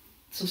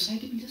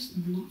 society will just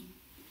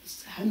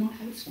not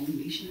have its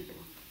foundation at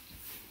all.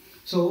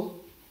 So,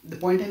 the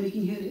point I'm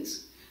making here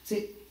is,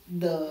 say,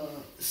 they're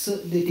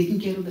taking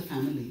care of the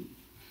family.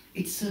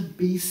 It's the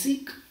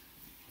basic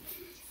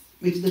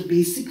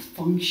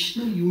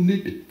functional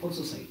unit for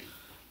society.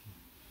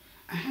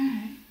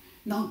 And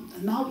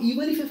now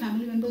even if your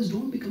family members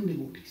don't become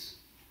devotees,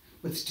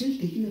 but still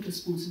taking that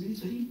responsibility is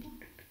very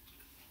important.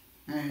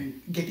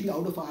 And getting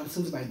out of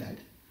ourselves by that,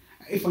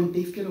 if one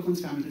takes care of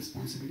one's family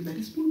responsibility, that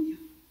is punya.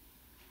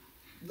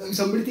 If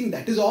somebody thinks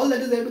that is all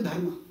that is there to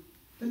dharma,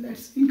 then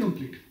that's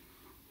incomplete.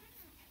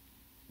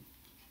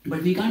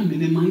 But we can't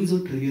minimize or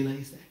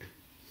trivialize that.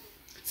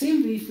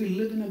 Same way, if we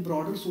live in a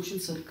broader social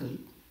circle,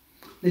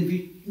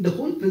 then the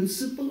whole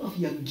principle of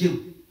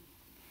yajna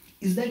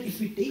is that if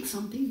we take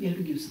something, we have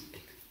to give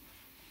something.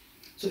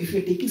 So if we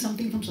are taking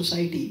something from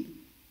society,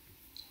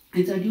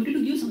 it's our duty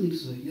to give something to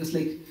society. Just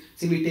like,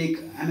 say we take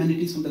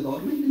amenities from the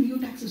government, then we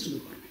give taxes to the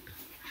government.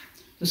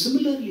 So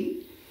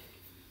similarly,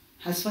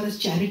 as far as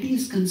charity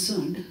is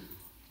concerned,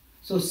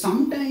 so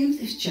sometimes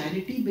if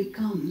charity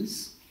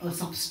becomes a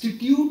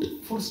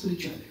substitute for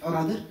spirituality, or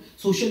rather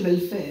social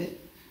welfare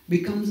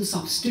becomes a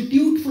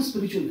substitute for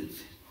spiritual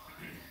welfare,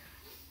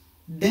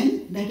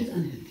 then that is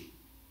unhealthy.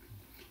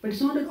 But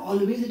it's not that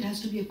always it has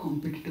to be a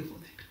competitor for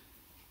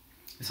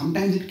that.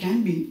 Sometimes it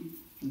can be.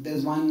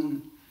 There's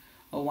one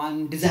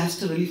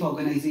disaster relief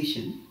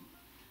organization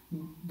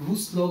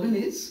whose slogan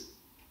is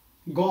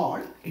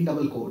God, in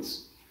double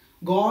quotes,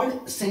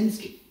 God sends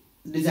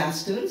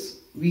disasters,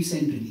 we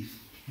send relief.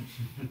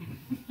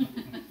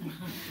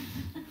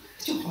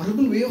 Such a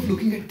horrible way of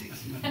looking at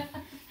things.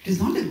 It is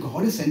not that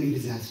God is sending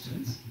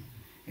disasters.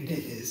 It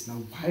is. Now,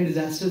 why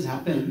disasters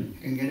happen,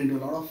 I can get into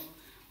a lot of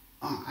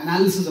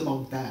analysis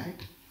about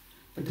that.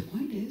 But the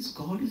point is,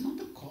 God is not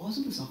the cause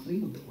of the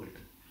suffering of the world.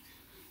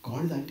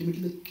 God is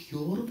ultimately the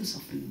cure of the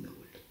suffering in the world.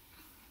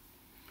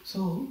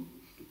 So,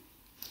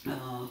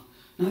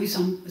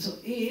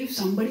 if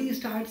somebody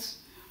starts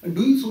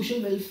doing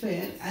social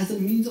welfare as a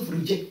means of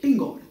rejecting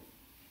God,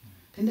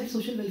 then that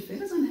social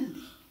welfare is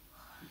unhealthy.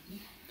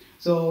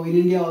 So in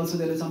India also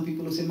there are some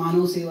people who say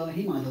Manav Seva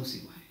hi Madhav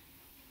Seva hai.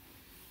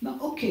 Now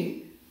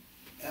okay,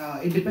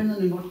 it depends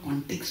on in what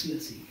context we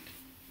are saying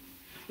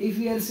it. If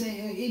we are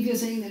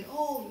saying that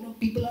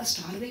people are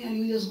starving and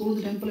you just go to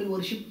the temple and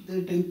worship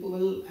the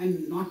temple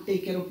and not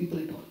take care of people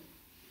at all,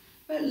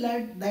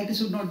 well that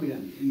should not be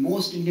done. In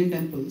most Indian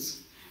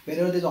temples,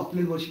 wherever there is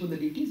opulent worship of the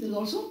deities, there is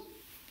also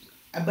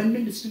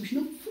abundant distribution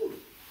of food.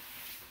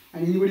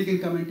 And anybody can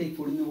come and take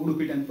food in the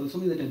Udupi temple, so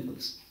many other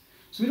temples.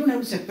 So we don't have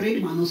to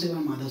separate Manav Seva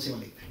and Madhav Seva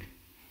like that.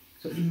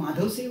 So in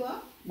Madhav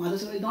Seva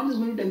is not just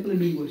going to temple and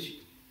doing worship.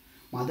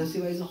 Madhav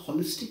Seva is a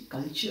holistic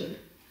culture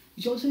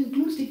which also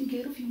includes taking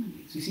care of human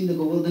beings. You see in the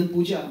Govardhan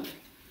Puja,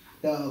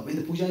 when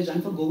the puja is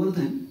done for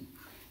Govardhan,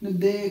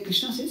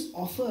 Krishna says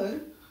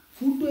offer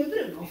food to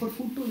everyone, offer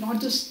food to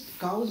not just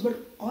cows but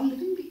all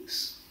living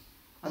beings,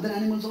 other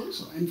animals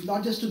also, and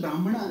not just to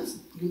Brahmanas,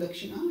 give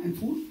dakshina and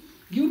food,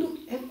 give to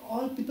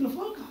all people of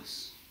all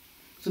castes.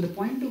 So the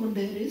point over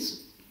there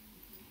is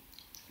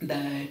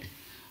that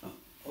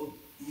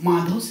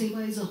Madhav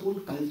Seva is a whole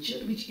culture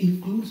which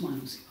includes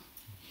Manav Seva.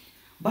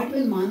 But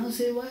when Manav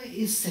Seva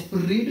is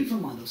separated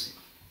from Madhav Seva,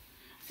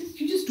 says,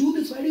 you just do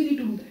this, why do you need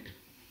to do that?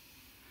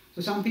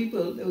 So some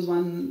people, there was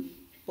one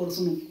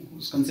person who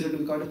was considered to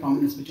be called a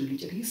prominent spiritual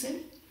teacher, he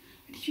said,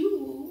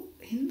 you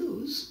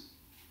Hindus,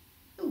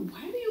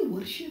 why do you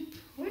worship,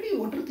 why do you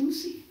water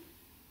Tulsi?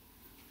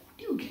 What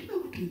do you get by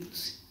watering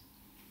Tulsi?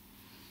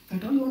 If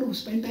at all you want to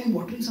spend time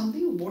watering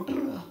something, water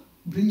a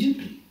brinjal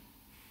tree.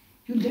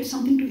 You'll get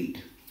something to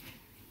eat.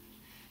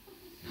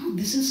 Now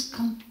this is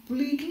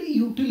completely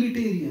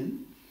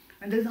utilitarian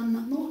and there is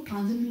no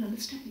transcendental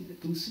understanding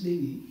that Tulsi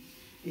Devi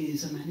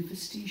is a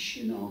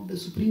manifestation of the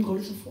supreme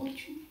goddess of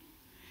fortune.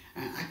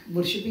 And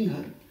worshipping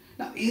her.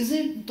 Now is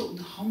it,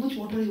 how much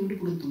water are you going to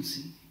put on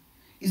Tulsi?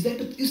 Is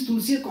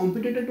Tulsi a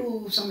competitor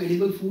to some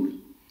edible food?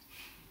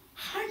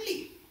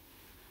 Hardly.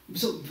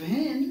 So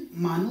when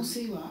Manav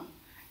Seva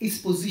is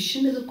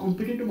positioned as a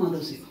competitor to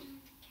Madhav Seva,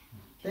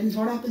 then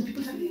what happens?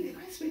 People say,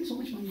 why spend so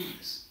much money on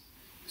this?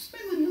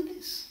 Spend money on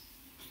this.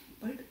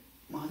 But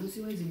Madhav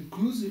Seva is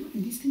inclusive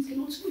and these things can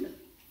also be done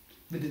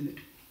within it.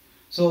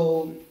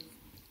 So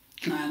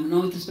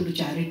now with respect to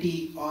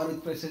charity or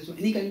with respect to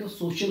any kind of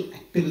social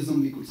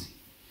activism, we could say,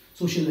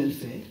 social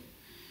welfare.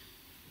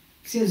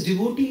 See, as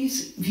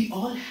devotees, we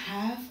all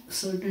have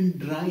certain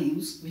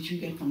drives which we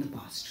get from the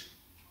past.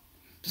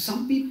 So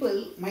some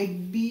people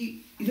might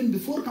be, even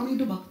before coming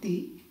to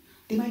bhakti,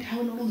 they might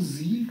have a lot of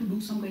zeal to do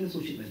some kind of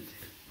social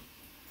welfare.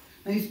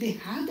 Now if they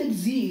have that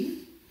zeal,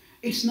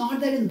 it's not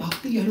that in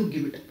bhakti you have to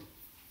give it up.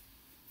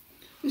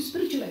 You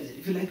spiritualize it.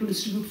 If you like to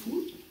distribute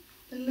food,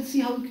 then let's see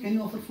how can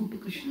you offer food to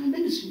Krishna and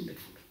then distribute that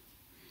food.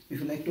 If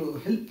you like to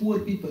help poor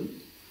people,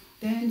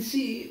 then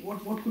see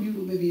what could you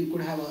do. Maybe you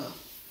could have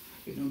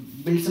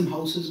build some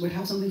houses, but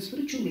have something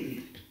spiritual within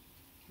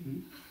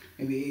it.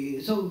 Maybe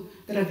so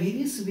there are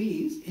various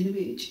ways in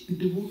which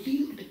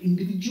devotees at an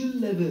individual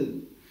level,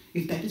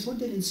 if that is what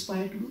they're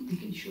inspired to do, they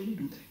can surely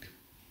do that.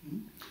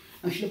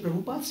 Now Srila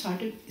Prabhupada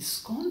started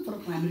ISKCON for a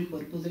primary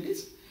purpose, that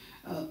is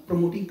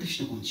promoting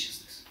Krishna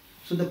consciousness.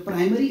 So the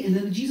primary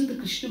energies of the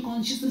Krishna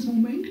consciousness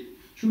movement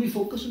should be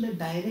focused on the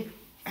direct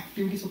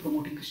activities for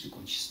promoting Krishna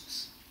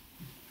consciousness.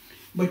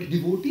 But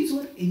devotees who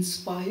are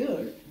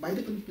inspired by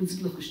the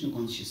principle of Krishna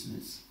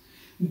consciousness,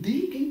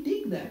 they can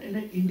take that at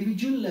an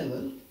individual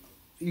level,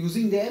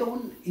 using their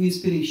own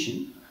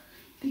inspiration,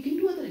 they can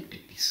do other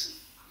activities.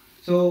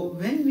 So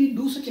when we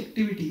do such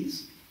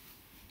activities,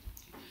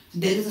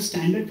 there is a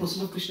standard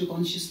process of Krishna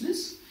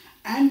consciousness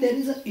and there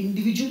is an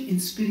individual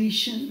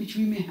inspiration which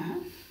we may have,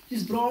 which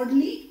is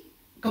broadly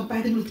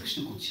compatible with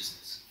Krishna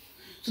consciousness.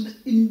 So the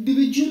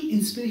individual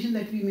inspiration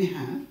that we may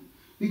have,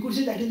 we could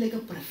say that is like a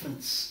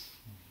preference.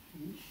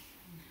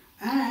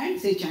 And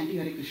say chanting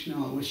Hare Krishna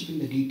or worshipping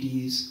the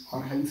deities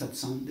or having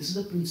satsang, this is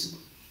a principle.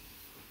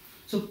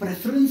 So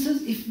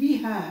preferences if we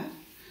have,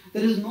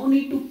 there is no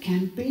need to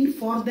campaign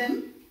for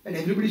them that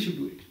everybody should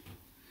do it.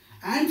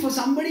 And for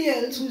somebody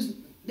else who is,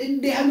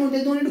 then there's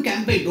no need to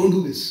campaign, don't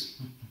do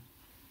this.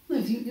 No,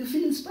 if you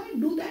feel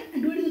inspired, do that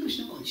and do it in the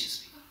Krishna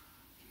conscious way.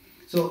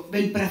 So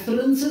when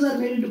preferences are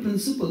made into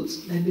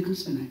principles, that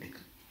becomes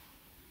fanatical.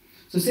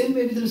 So same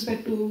way with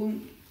respect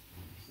to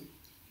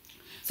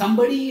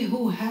somebody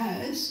who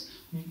has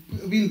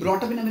been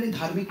brought up in a very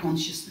dharmic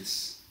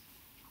consciousness,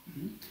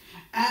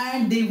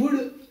 and they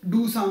would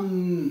do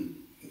some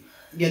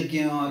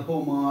yajna or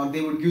homa, or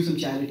they would give some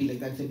charity like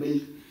that, say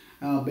build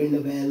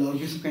a well or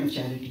give some kind of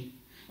charity.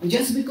 And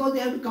just because they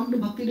have to come to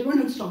bhakti, they don't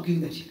have to stop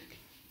giving that charity.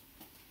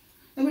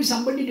 Now if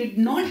somebody did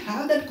not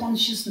have that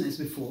consciousness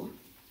before,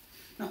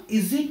 now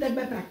is it that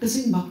by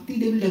practicing bhakti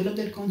they will develop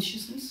that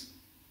consciousness?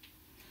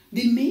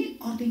 They may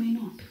or they may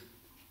not.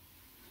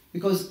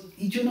 Because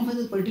each one of us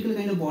has a particular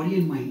kind of body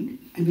and mind,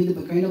 and with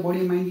the kind of body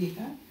and mind we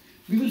have,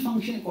 we will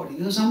function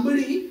accordingly. So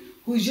somebody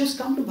who has just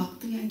come to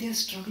bhakti and they are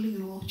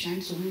struggling,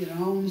 chant so many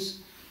rounds,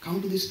 come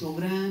to these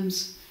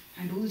programs,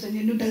 and do this, and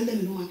then you tell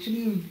them, actually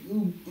you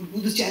do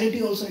this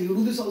charity also, you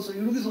do this also,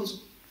 you do this also.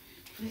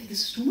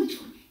 This is too much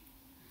for me.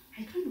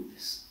 I can't do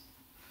this.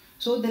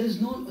 So there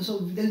is no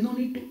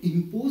need to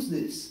impose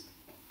this,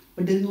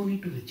 but there is no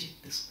need to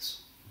reject this also.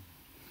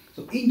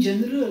 So in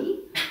general,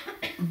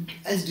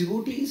 as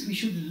devotees, we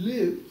should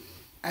live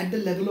at the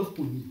level of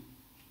punya.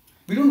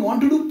 We don't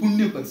want to do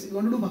punya per se, we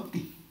want to do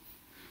bhakti.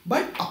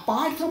 But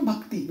apart from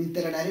bhakti,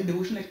 there are direct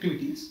devotional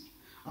activities.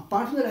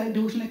 Apart from the direct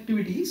devotional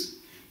activities,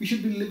 we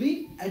should be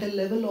living at a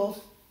level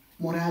of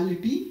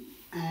morality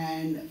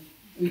and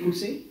we could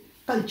say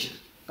culture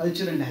and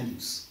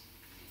values.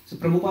 So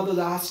Prabhupada was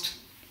asked,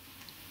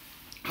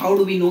 how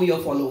do we know your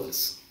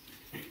followers?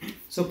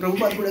 So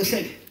Prabhupada could have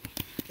said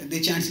that they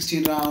chant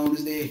 16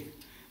 rounds, they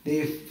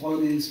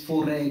follow these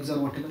 4 regs or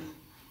whatever.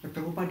 But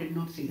Prabhupada did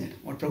not say that.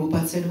 What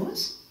Prabhupada said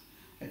was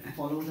that my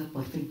followers are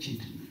perfect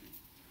gentlemen,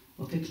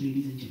 perfect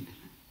ladies and gentlemen.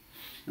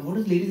 Now what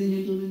does ladies and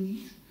gentlemen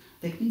mean?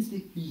 That means they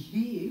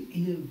behave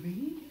in a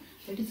way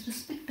that is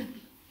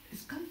respectable,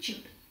 is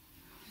cultured.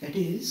 That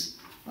is,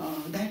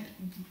 that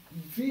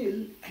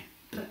will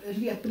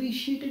be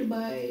appreciated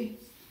by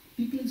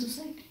people in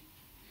society.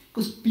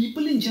 Because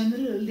people in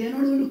general, they are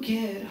not going to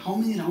care how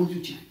many rounds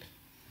you chant.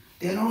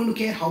 They are not going to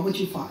care how much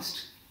you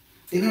fast.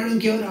 They are not going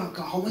to care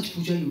how much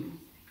puja you do.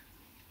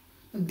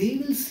 They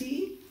will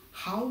see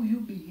how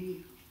you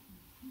behave.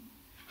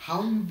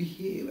 How you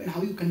behave and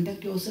how you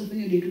conduct yourself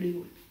in your day-to-day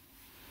world.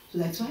 So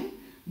that's why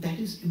that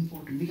is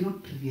important. We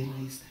cannot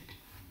trivialize that.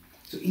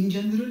 So in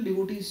general,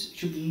 devotees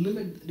should live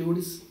at,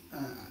 devotees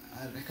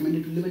are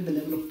recommended to live at the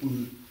level of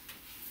punya.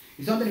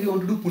 It's not that we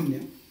want to do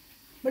punya,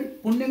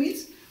 but punya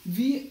means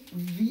we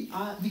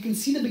can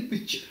see the big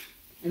picture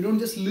and don't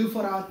just live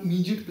for our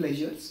immediate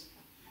pleasures.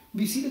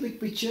 We see the big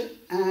picture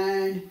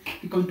and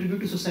we contribute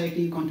to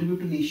society, we contribute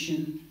to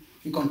nation,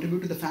 we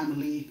contribute to the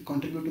family, we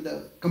contribute to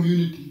the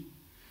community,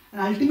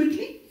 and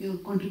ultimately you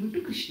contribute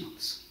to Krishna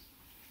also.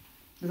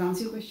 Does that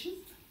answer your question?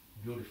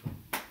 Beautiful.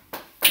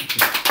 Okay.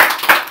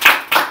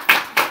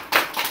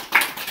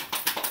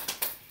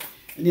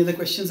 Any other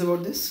questions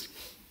about this?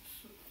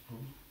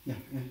 Yeah.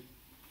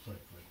 Sorry.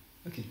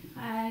 Okay.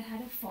 I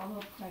had a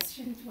follow-up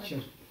question to what Sure.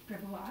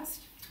 Prabhu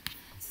asked.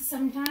 So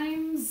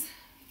sometimes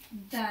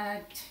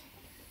that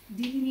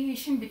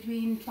delineation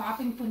between pap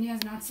and punya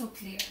is not so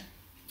clear.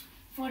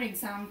 For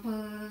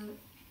example,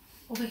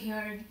 over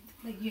here,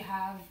 like you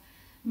have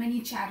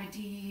many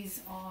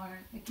charities, or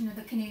like, you know,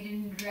 the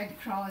Canadian Red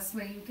Cross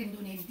where you can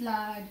donate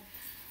blood.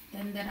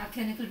 Then there are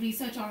clinical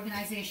research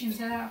organizations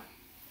that are,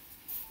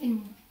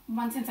 in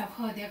one sense I've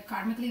heard, they're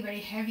karmically very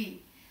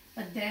heavy,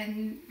 but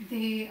then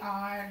they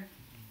are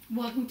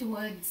working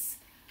towards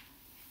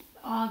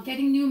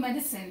getting new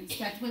medicines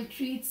that will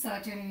treat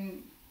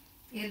certain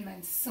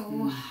ailments.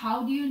 So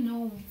how do you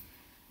know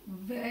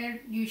where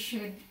you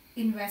should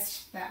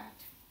invest that?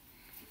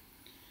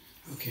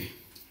 Okay.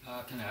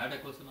 Can I add a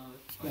question on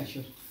that? Yeah,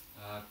 sure.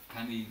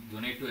 Can we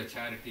donate to a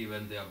charity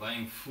when they are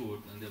buying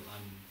food and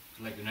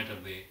like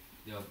United Way,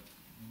 they are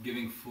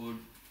giving food,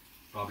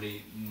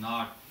 probably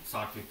not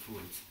sattvic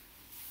foods,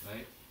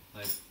 right?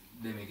 Like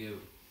they may give,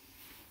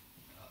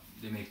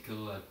 they may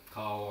kill a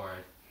cow or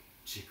a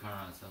chicken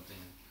or something,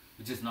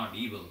 which is not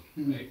evil,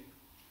 right?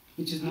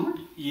 Which is not?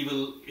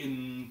 Evil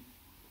in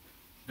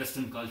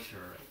Western culture,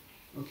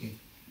 right? Okay.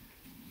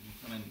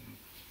 I mean,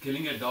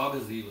 killing a dog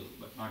is evil,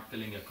 but not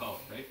killing a cow,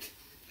 right?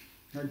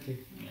 Okay.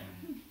 Yeah,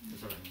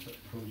 that's what I mean.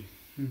 Probably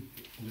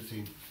in the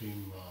same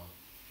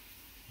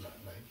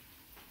line.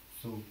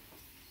 So,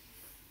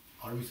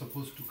 are we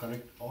supposed to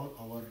connect all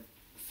our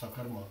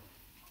sakarma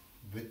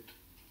with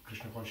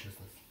Krishna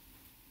consciousness?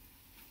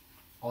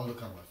 All the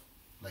karmas.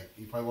 Like,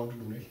 if I want to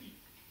donate,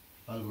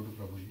 I'll go to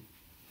Prabhuji.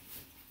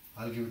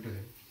 I'll give it to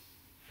him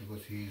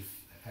because he is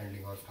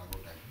handling our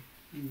Scarborough temple.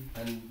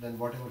 And then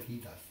whatever he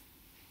does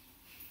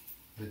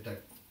with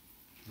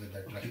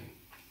that tracking.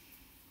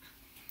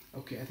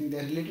 Okay, I think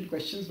they're related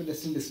questions, but they're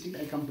still distinct.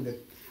 I'll come to them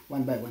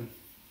one by one.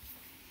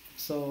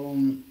 So,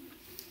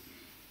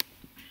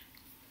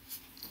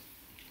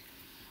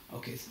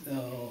 okay,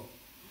 so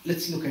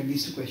let's look at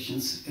these two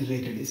questions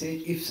related. They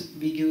say,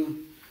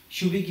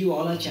 should we give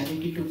all our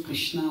charity to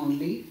Krishna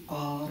only,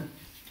 or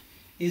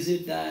is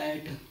it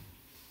that,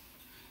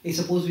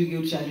 suppose we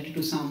give charity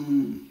to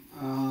some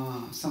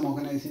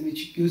organization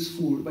which gives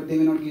food, but they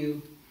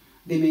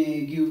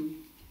may give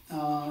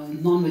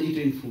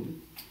non-vegetarian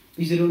food,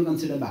 which they don't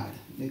consider bad.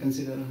 They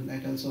consider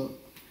that also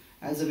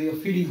as a way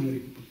of feeding hungry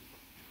people.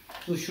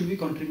 So should we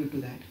contribute to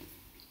that?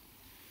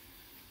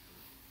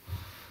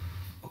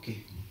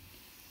 Okay.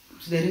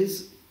 So there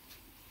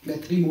are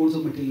 3 modes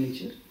of material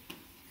nature.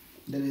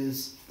 There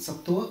is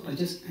sattva,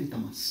 rajas and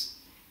tamas.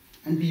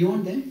 And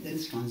beyond them, there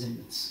is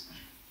transcendence.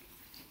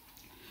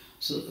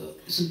 So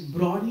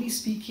broadly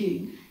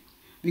speaking,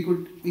 we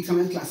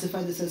sometimes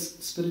classify this as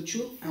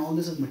spiritual and all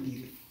this as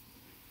material.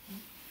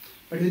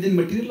 But within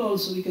material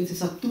also, we can say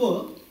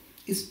sattva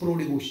is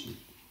pro-devotional.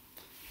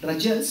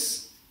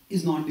 Rajas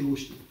is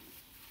non-devotional.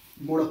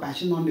 Mode of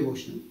passion,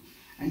 non-devotional.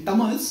 And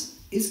tamas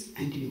is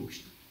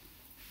anti-devotional.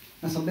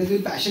 Now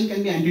sometimes passion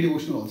can be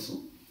anti-devotional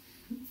also.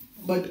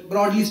 But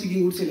broadly speaking,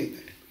 we would say like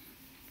that.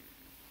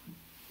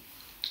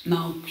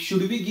 Now,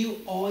 should we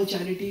give all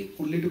charity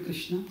only to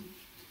Krishna?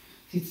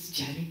 Since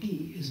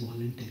charity is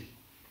voluntary.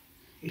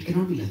 It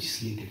cannot be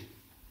legislated.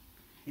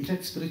 In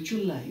fact,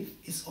 spiritual life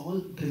is all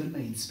driven by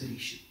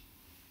inspiration.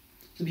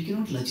 So we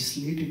cannot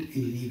legislate it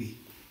in any way.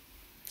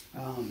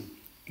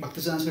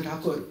 Bhaktisiddhanta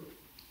Thakur,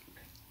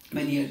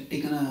 when he had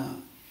taken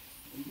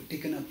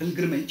a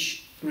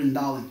pilgrimage to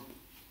Vrindavan.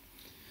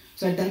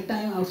 So at that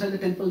time, outside the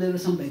temple, there were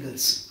some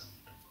beggars.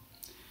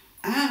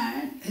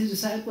 And his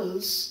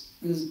disciples,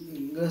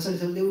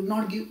 they would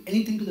not give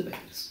anything to the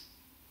beggars.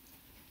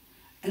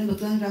 And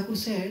Bhaktisiddhanta Thakur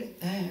said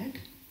that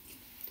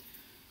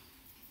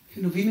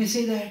We may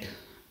say that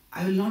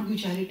I will not give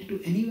charity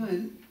to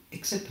anyone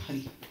except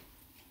Hari.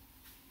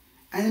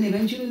 And then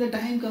eventually the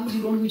time comes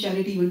you don't give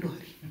charity even to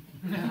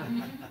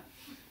Hari.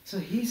 So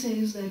he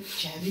says that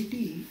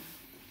charity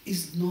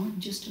is not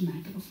just a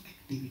matter of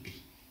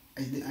activity.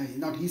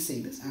 Not he's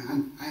saying this,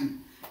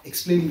 I'm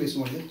explaining this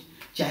more.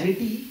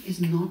 Charity is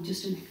not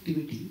just an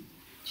activity,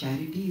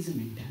 charity is a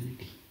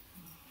mentality.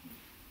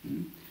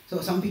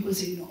 So some people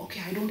say,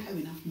 okay, I don't have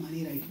enough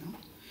money right now.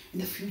 In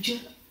the future,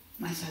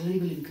 my salary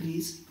will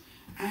increase,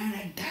 and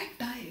at that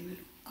time,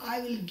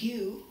 I will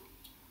give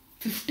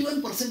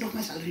 51% of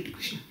my salary to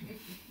Krishna.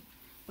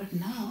 But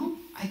now,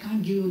 I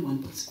can't give even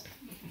 1%.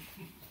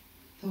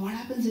 So what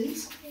happens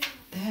is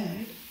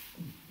that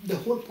the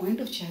whole point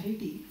of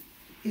charity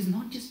is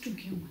not just to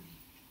give money.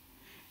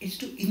 It's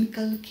to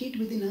inculcate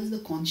within us the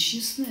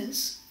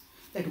consciousness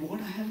that what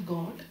I have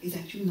got is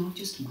actually not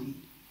just mine.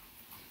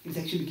 It's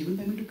actually given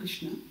by me to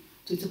Krishna.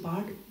 So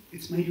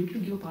it's my duty to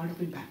give a part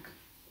of it back.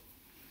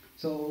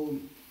 So,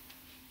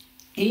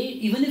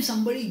 even if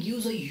somebody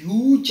gives a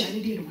huge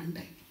charity at one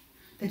time,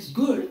 that's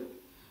good,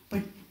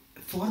 but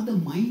for the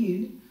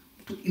mind,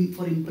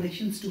 for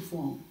impressions to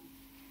form,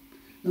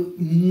 now,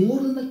 more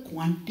than the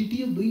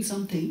quantity of doing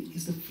something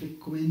is the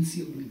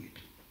frequency of doing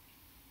it.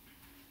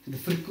 So the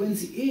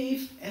frequency,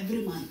 if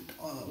every month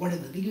or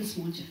whatever, they give a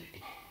small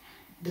charity,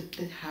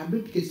 the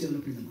habit gets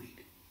developed in the mind.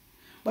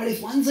 But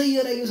if once a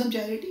year I give some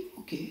charity,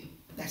 okay,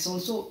 that's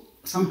also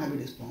some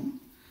habit is formed.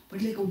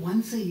 But like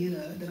once a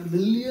year, there are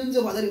millions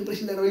of other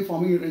impressions that are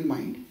forming in your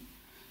mind.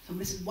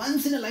 Somebody says,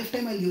 once in a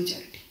lifetime I'll give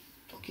charity.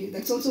 Okay,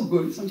 that's also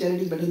good. Some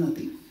charity is better than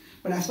nothing.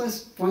 But as far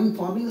as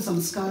forming the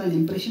samskara and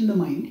impression in the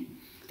mind,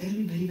 that will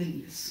be very,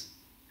 very less.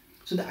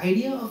 So the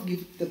idea of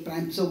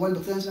so what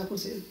Bhaktivedanta Thakur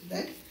says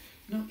that,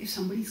 if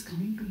somebody is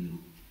coming to you,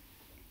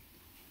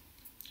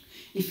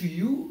 if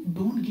you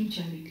don't give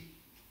charity,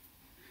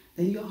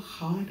 then your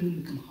heart will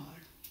become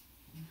hard.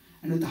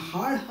 And with a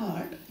hard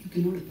heart, you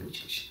cannot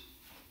approach Krishna.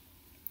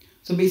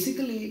 So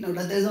basically, now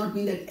that does not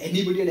mean that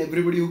anybody and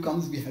everybody who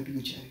comes, we have to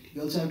give charity.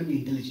 We also have to be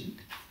intelligent.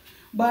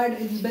 But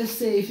it's best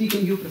say if we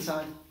can give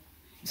prasad.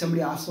 If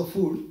somebody asks for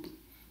food,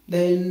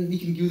 then we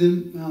can give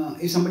them,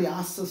 if somebody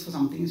asks us for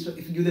something, so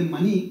if we give them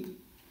money,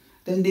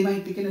 then they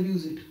can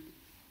abuse it.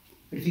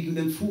 But if you give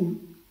them food,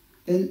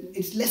 then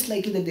it's less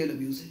likely that they'll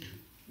abuse it.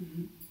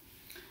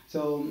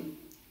 So,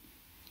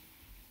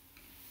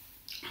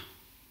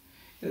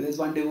 there's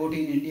one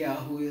devotee in India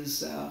who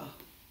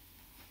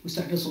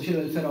started a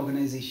social welfare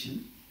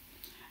organization,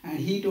 and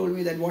he told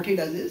me that what he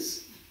does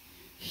is,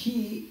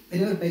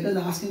 whenever beggars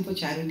ask him for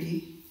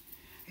charity,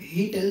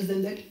 he tells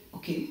them that,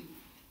 okay,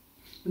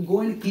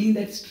 go and clean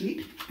that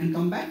street and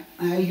come back,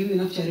 and I'll give you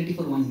enough charity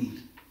for one meal.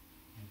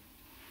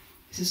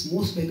 He says,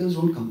 most beggars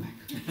don't come back.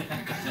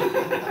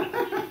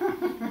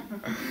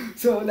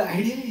 So the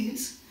idea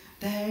is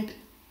that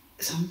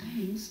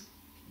sometimes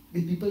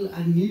when people are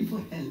in need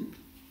for help,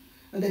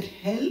 that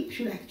help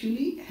should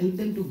actually help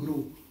them to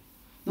grow,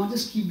 not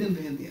just keep them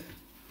where they are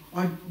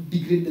or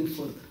degrade them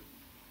further.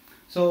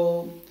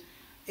 So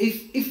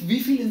if we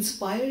feel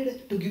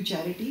inspired to give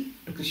charity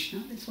to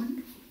Krishna, that's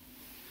wonderful.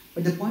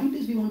 But the point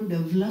is we want to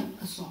develop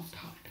a soft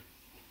heart.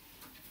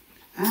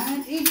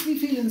 And if we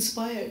feel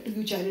inspired to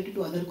give charity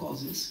to other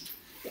causes,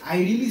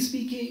 ideally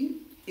speaking,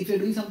 if you're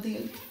doing something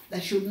else,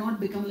 that should not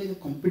become like a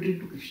competitor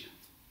to Krishna.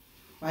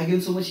 I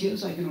give so much here,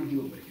 so I cannot give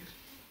over here.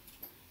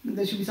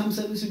 There should be some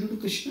service you do to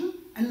Krishna.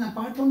 And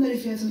apart from that,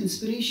 if you have some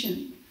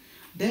inspiration,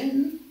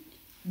 then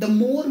the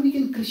more we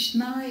can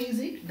Krishnaize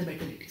it, the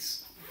better it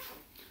is.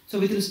 So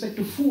with respect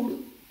to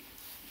food,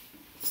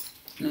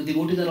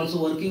 devotees are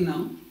also working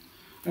now.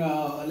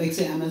 Like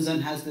say Amazon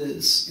has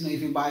this,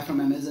 if you buy from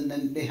Amazon,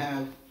 then they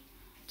have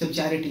some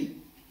charity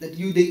that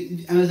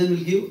Amazon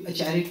will give a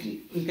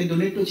charity, you can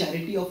donate to a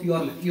charity of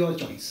your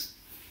choice.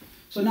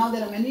 So now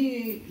there are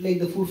many, like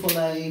the Food for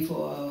Life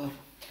or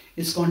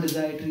ISKCON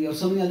Dietary or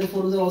so many other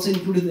forums are also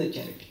included in that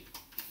charity.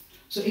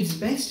 So it's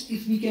best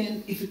if we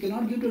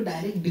cannot give to a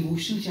direct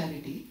devotional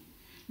charity,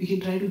 we can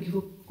try to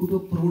go to a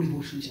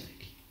pro-devotional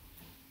charity.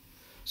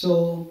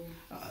 So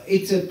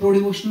it's a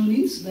pro-devotional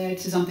means that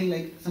say something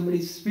like somebody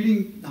is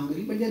feeding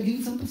hungry, but they are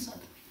giving some prasad.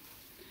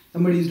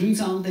 Somebody is doing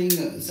something,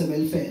 it's a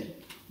welfare,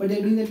 but they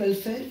are doing that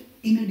welfare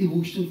in a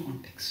devotional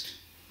context.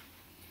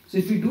 So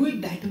if we do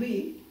it that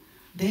way,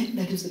 then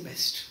that is the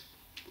best.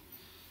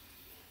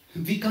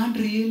 We can't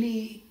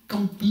really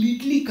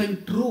completely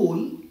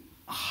control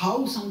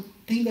how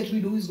something that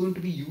we do is going to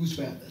be used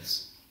by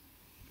others.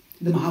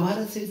 The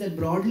Mahabharata says that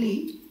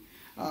broadly,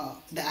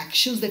 the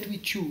actions that we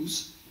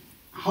choose,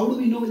 how do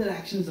we know whether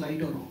action is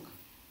right or wrong?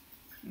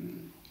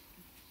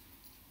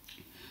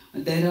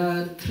 There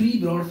are three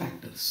broad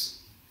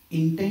factors: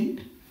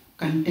 intent,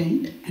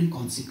 content, and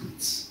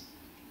consequence.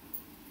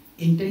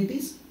 Intent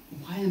is,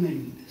 why am I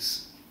doing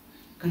this?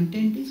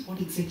 Content is, what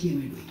exactly am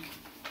I doing?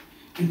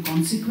 And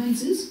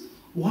consequence is,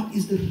 what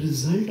is the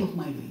result of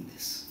my doing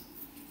this?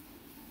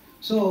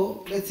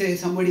 So let's say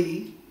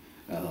somebody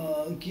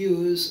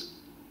gives,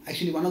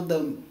 actually one of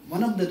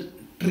the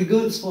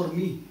triggers for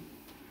me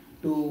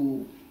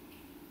to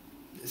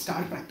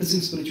start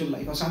practicing spiritual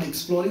life or start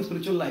exploring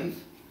spiritual life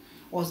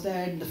was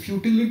that the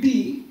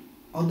futility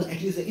or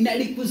at least the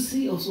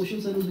inadequacy of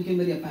social service became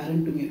very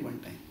apparent to me at one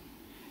time.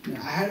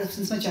 I had,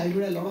 since my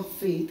childhood, a lot of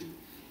faith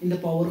in the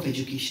power of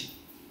education.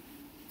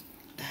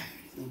 That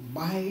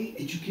by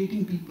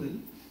educating people,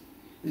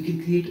 we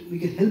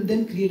can help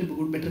them create a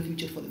better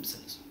future for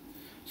themselves.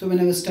 So when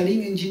I was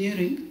studying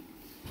engineering,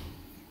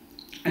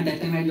 at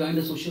that time I joined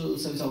a social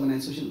service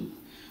organization,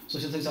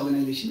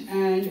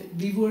 and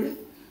we would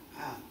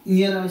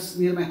near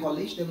my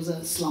college there was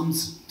a slum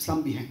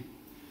behind.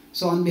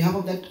 So on behalf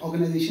of that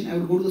organization, I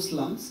would go to the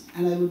slums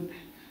and I would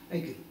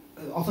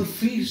offer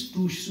free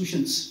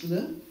tuitions to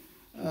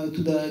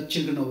the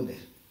children over there.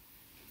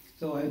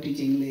 So I would teach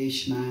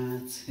English,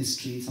 maths,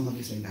 history, some of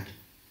this like that.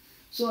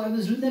 So I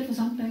was doing that for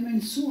some time,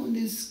 and soon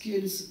these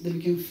kids, they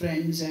became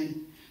friends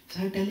and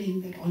started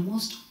telling that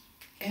almost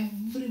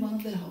every one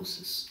of their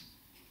houses,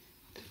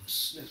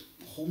 their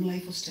home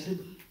life was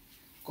terrible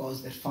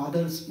because their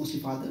fathers, mostly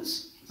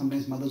fathers,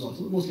 sometimes mothers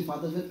also, but mostly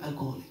fathers were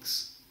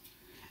alcoholics.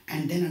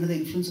 And then under the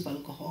influence of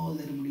alcohol,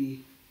 there would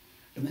be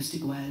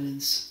domestic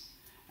violence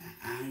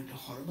and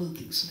horrible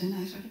things. So then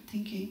I started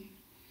thinking,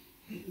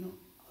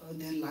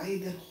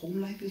 their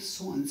home life is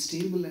so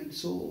unstable and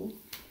so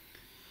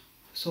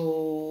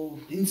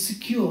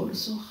insecure.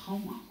 So how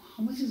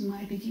much is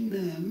my teaching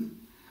them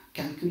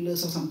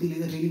calculus or something like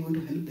that really going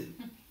to help them?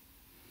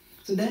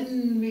 So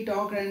then we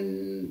talked,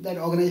 and that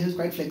organization is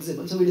quite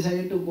flexible. So we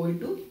decided to go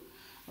into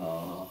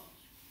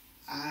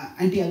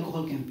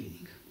anti-alcohol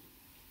campaigning.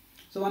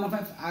 So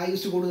I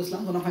used to go to the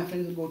slums, one of my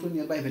friends would go to a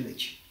nearby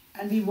village.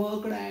 And we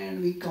worked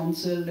and we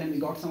counseled and we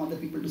got some other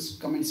people to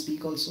come and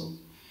speak also.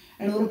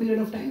 And over a period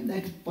of time,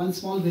 that one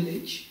small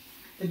village,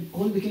 it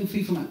all became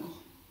free from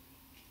alcohol.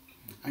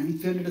 And we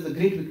felt it was a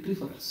great victory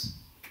for us.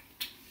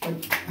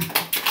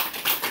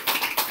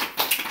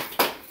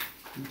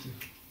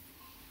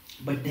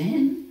 But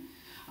then,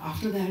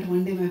 after that,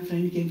 one day my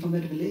friend came from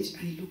that village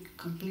and he looked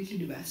completely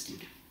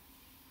devastated.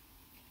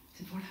 I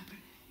said, what happened?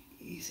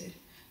 He said,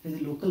 the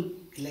local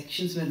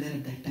elections were there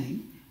at that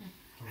time,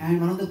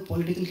 and one of the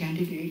political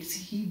candidates,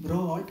 he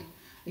brought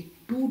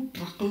 2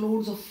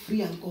 truckloads of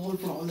free alcohol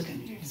for all the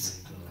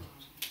candidates.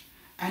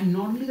 And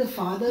not only the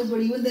fathers, but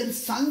even their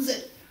sons,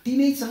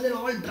 teenage sons, are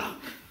all drunk.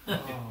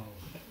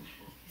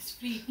 It's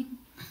free.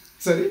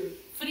 Sorry?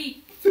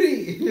 Free.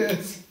 Free,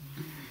 yes.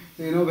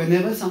 So,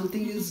 whenever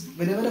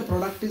a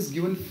product is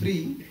given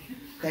free,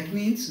 that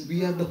means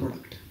we are the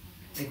product.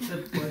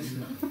 Except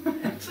poison.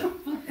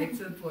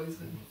 Except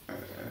poison.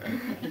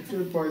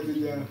 Except poison,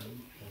 yeah.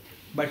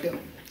 But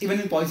even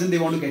in poison, they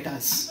want to get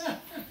us,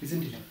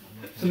 isn't it?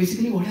 So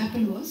basically, what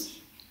happened was,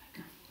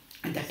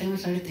 at that time I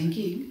started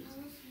thinking,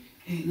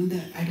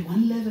 that at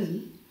one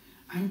level,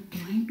 I'm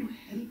trying to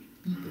help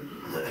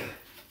people,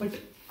 but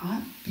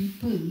are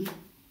people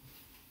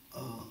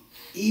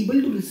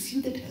able to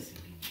receive that help?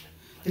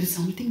 There is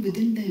something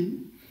within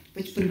them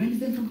which prevents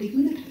them from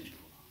taking that help.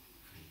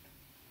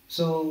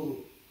 So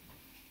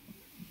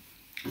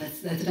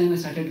that's the time I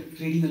started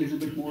reading a little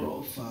bit more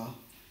of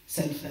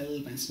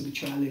self-help and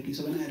spirituality.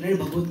 So when I read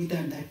Bhagavad-Gītā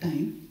at that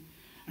time,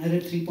 I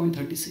read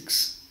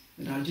 3.36,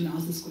 where Arjuna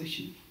asked this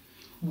question: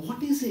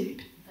 what is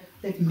it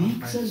that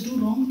makes us do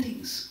wrong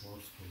things?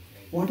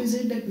 What is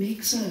it that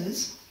makes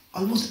us,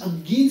 almost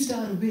against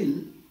our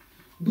will,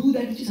 do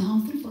that which is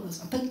harmful for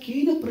us? Ata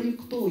kena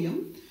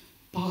prayuktoyam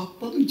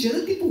papam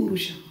jarati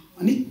purusha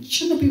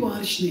anichanapi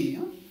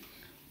varshneya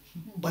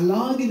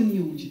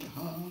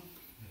baladivinyojitaha.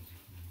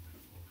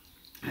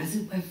 As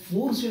if by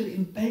force we are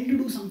impelled to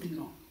do something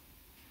wrong.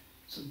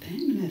 So then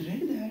when I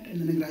read that,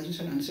 and then I gradually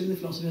started understanding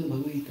the philosophy of the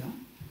Bhagavad-Gītā,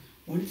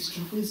 what it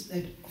struck is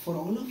that for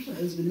all of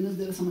us, within us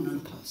there are some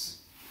anarthas.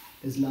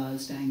 There's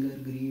lust, anger,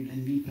 greed,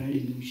 envy, pride,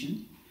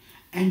 illusion.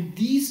 And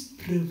these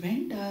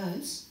prevent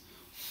us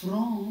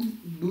from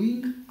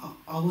doing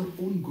our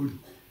own good,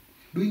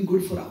 doing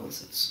good for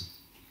ourselves.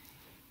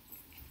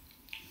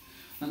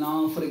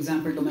 Now, for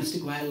example,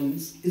 domestic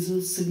violence is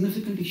a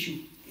significant issue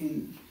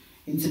in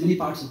so many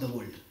parts of the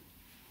world.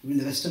 In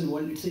the Western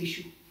world, it's an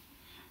issue.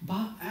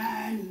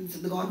 And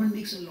the government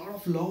makes a lot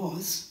of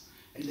laws.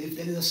 And if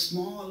there is a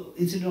small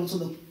incident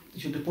also, you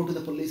should report to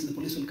the police, and the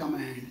police will come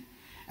and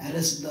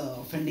arrest the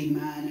offending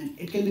man. And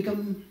it can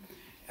become,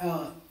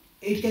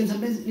 it can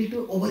sometimes lead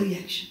to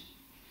overreaction.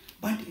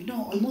 But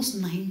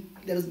almost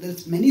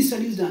there's many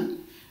studies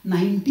done.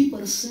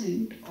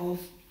 90% of,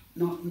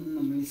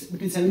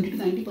 between 70 to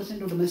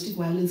 90% of domestic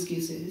violence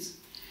cases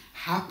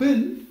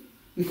happen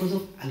because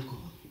of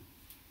alcohol.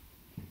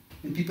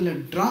 When people are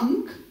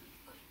drunk,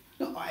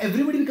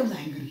 everybody becomes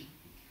angry.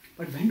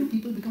 But when do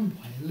people become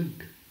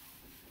violent?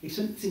 It's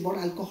when, what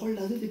alcohol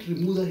does is it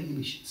removes our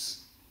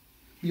inhibitions.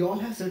 We all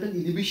have certain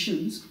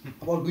inhibitions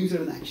about doing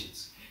certain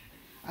actions.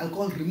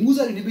 Alcohol removes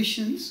our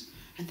inhibitions,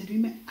 and then we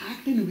may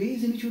act in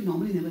ways in which we would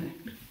normally never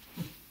act.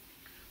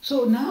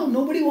 So now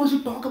nobody wants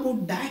to talk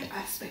about that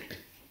aspect.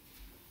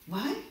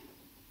 Why?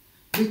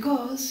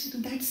 Because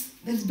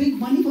there's big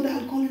money for the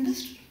alcohol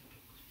industry.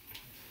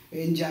 I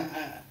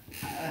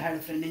had a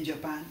friend in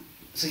Japan.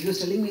 So he was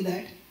telling me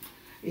that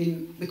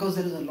because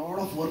there is a lot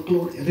of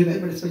workload everywhere,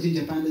 but especially in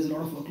Japan, there's a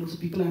lot of workload, so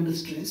people are under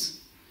stress,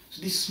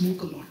 so they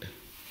smoke a lot.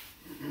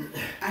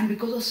 And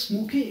because of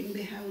smoking,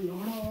 they have a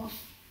lot of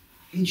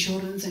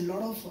insurance and a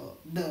lot of,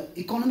 the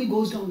economy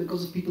goes down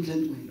because of people's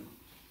health going down.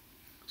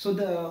 So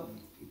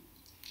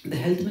the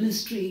health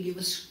ministry gave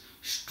us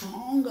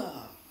strong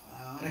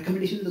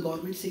recommendation to the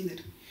government saying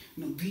that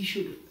we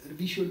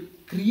should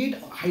create a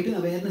heightened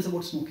awareness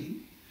about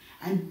smoking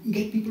and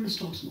get people to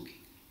stop smoking.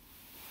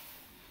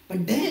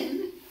 But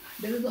then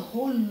there is the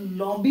whole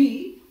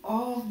lobby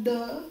of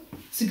the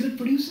cigarette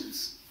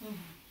producers.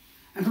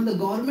 And from the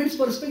government's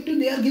perspective,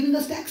 they are giving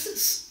us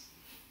taxes.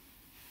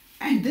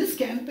 And this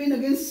campaign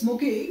against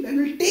smoking, that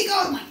will take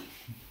our money.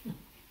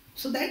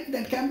 So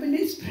that campaign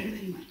didn't spread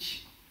very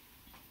much.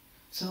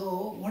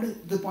 So what is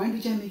the point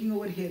which I am making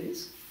over here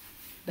is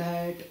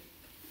that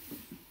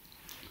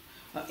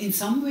in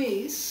some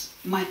ways,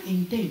 my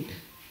intent,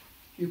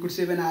 you could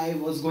say when I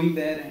was going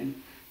there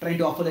and trying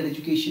to offer that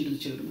education to the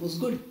children was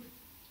good.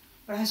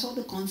 But I saw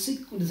the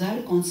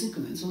desired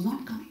consequence was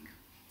not coming.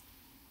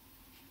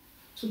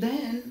 So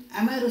then,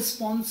 am I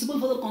responsible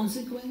for the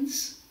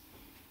consequence?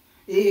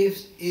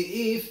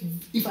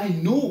 If I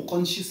know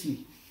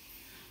consciously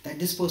that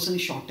this person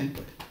is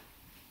short-tempered,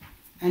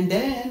 and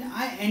then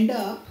I end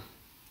up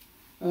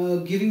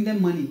giving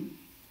them money,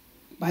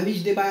 by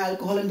which they buy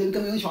alcohol and they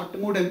become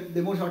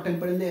even more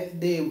short-tempered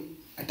and they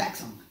attack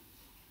someone.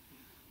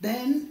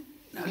 Then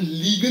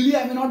legally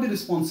I may not be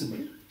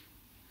responsible,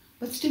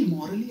 but still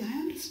morally I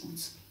am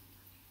responsible.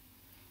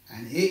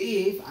 And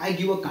if I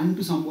give a gun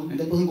to someone and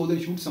that person goes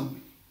and shoots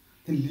someone,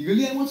 then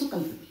legally I am also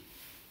culpable.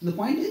 So the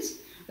point is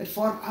that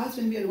for us,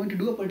 when we are going to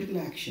do a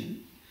particular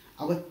action,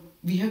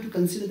 we have to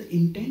consider the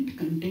intent,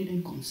 content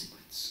and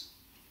consequence.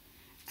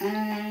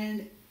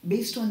 And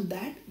based on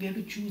that, we have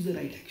to choose the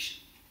right action.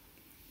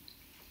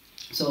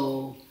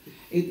 So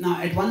now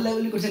at one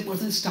level you could say a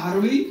person is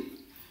starving,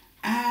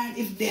 and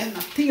if they have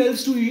nothing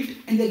else to eat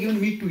and they are given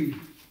meat to eat,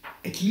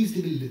 at least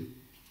they will live.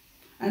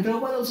 And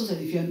Prabhupada also said,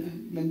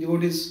 when the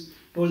devotees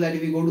told that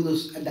if you go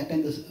to at that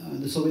time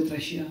the Soviet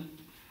Russia,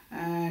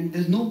 and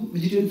there is no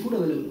vegetarian food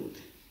available over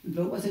there. And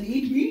Prabhupada said,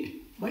 eat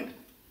meat, but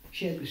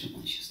share Krishna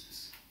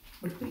consciousness,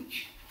 but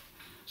preach.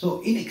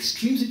 So in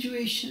extreme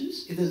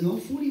situations, if there is no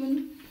food,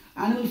 even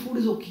animal food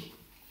is okay.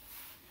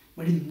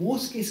 But in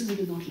most cases, it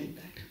is not like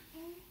that.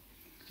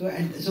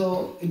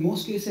 So in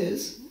most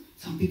cases,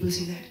 some people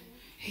say that,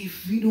 hey,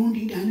 if we don't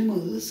eat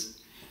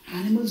animals,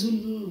 animals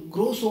will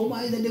grow so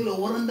much that they will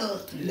overrun the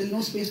earth. There is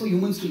no space for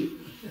humans to live.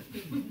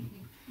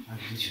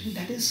 Actually,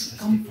 that is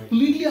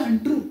completely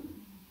untrue.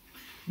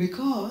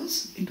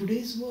 Because in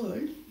today's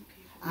world,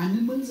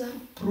 animals are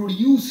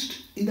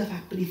produced in the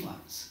factory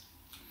farms.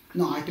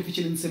 Now,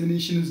 artificial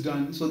insemination is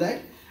done so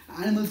that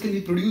animals can be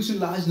produced in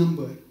large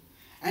number,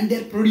 and they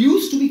are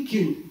produced to be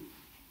killed.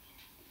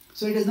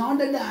 So it is not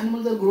that the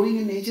animals are growing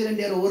in nature and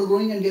they are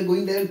overgrowing and we are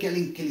going there and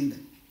killing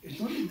them. It's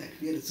not like that.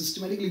 We are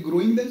systematically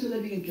growing them so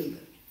that we can kill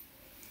them.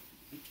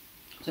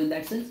 So in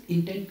that sense,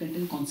 intent,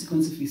 content,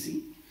 consequence if we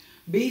see,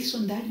 based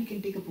on that we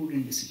can take a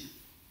prudent decision.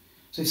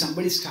 So if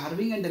somebody is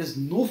starving and there is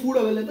no food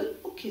available,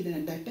 okay, then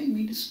at that time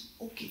meat is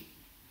okay.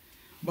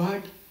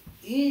 But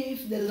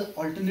if there is an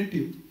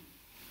alternative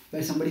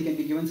where somebody can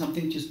be given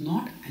something which is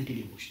not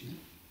anti-devotional,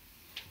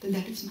 then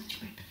that is much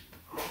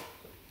better.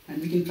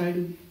 And we can try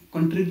to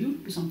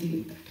contribute to something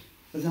like that.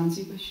 Does that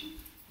answer your question?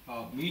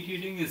 Meat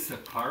eating is a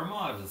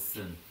karma or a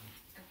sin?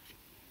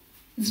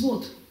 It's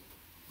both.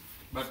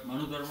 But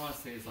Manu Dharma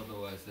says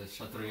otherwise. The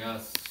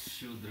Kshatriyas,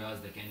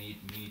 Shudras, they can eat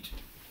meat.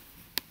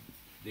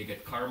 They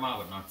get karma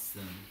but not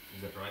sin.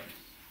 Is that right?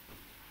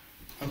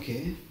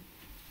 Okay.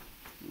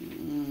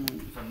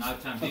 If I'm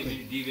not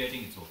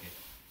deviating, it's okay.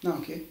 No,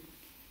 okay.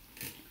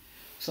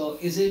 So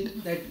is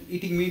it that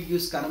eating meat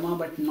gives karma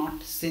but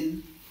not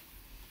sin?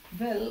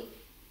 Well,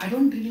 I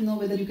don't really know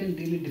whether you can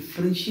really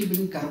differentiate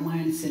between karma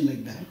and sin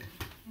like that.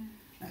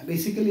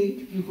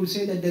 Basically, you could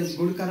say that there is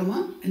good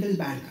karma and there is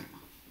bad karma.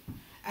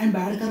 And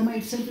bad karma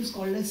itself is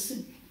called as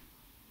sin.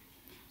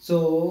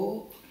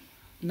 So,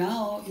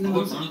 now...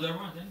 About Manu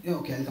Dharma then? Yeah,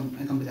 okay, I'll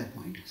come to that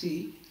point.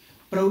 See,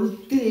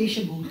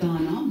 pravrittiresha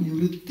bhutanam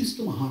nivrittistu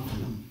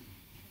mahaphalam.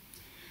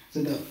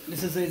 So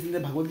this is in the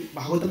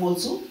Bhagavatam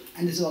also,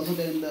 and this is also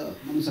there in the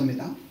Manu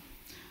Samhita.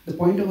 The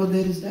point over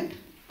there is that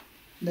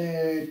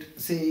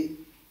say,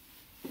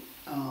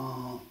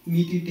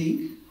 meat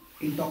eating,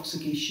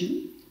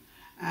 intoxication,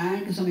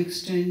 and to some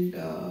extent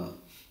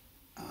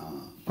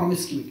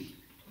promiscuity,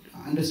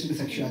 unrestricted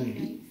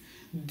sexuality.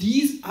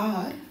 These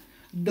are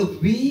the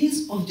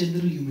ways of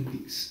general human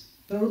beings.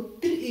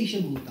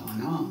 Pravrittiresha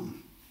bhutanam.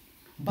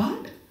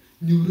 But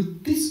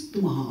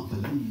nivrittistu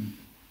mahaphalam.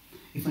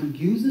 If one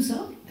gives this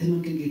up, then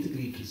one can get a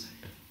great result.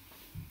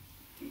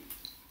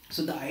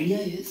 So the idea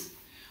is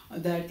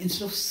that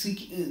instead of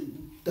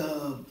seeking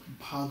the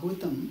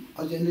Bhagavatam,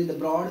 or generally the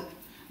broad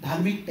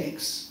dharmic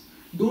texts,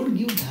 don't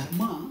give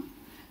dharma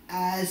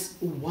as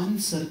one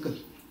circle.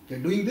 If you are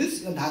doing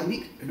this, you are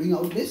dharmic. If you are doing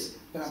out this,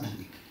 you are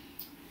adharmic.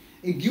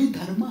 You give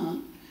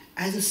dharma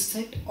as a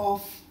set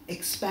of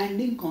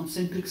expanding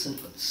concentric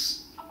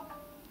circles.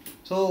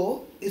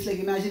 So it's like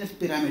imagine a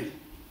pyramid.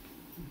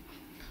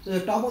 So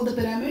the top of the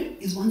pyramid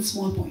is one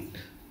small point.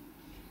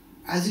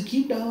 As you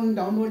keep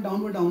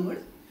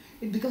downward,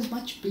 it becomes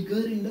much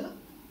bigger in the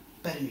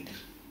perimeter,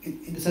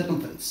 in the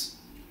circumference.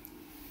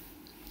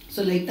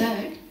 So like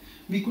that,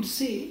 we could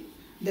say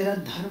there are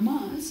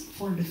dharmas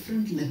for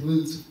different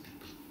levels of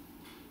people.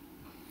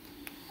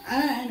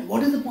 And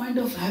what is the point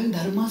of having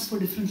dharmas for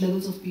different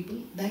levels of people?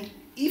 That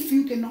if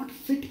you cannot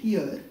fit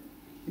here,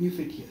 then you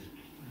fit here.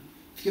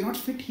 If you cannot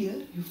fit here,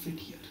 you fit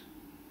here.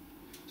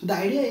 So the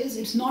idea is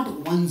it's not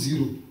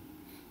 1-0.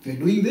 If you are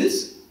doing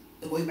this,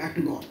 you're going back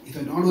to God. If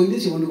you are not doing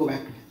this, you want to go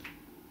back to Him.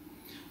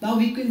 Now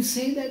we can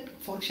say that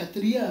for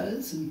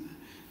Kshatriyas,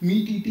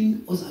 meat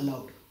eating was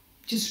allowed,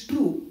 which is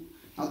true.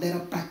 Now there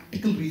are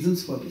practical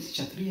reasons for this.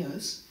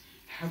 Kshatriyas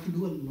have to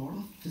do a lot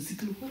of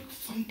physical work,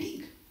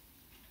 fighting.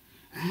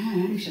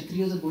 And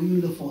Kshatriyas are going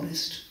into the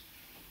forest.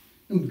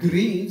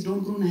 Grains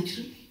don't grow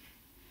naturally.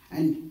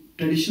 And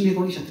traditionally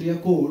according to Kshatriya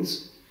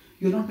codes,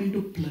 you're not meant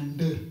to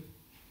plunder.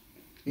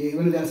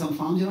 Even if there are some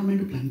farms, you're not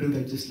meant to plunder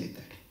that just like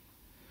that.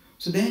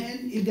 So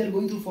then, if they are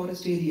going through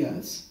forest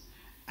areas,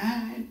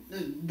 and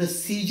the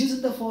sages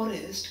in the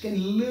forest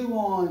can live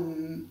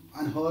on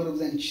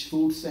herbs and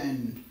fruits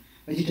and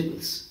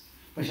vegetables.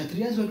 But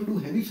Kshatriyas who have to do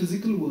heavy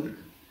physical work,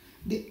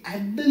 they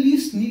at the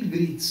least need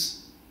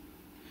grains.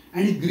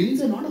 And if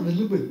grains are not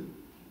available,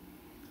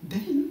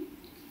 then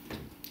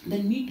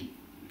meat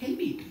can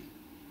be eaten.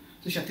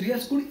 So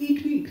Kshatriyas could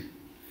eat meat.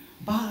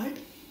 But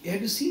you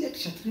have to see that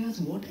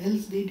Kshatriyas, what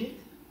else they did?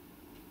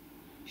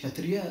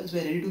 Kshatriyas were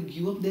ready to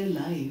give up their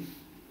life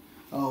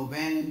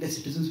when the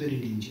citizens were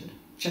in danger.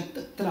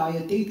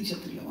 Kshatrayate iti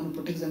Kshatriya, one who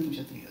protects them from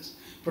Kshatriyas,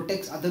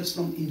 protects others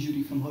from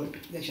injury, from hurt,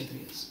 they are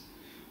Kshatriyas.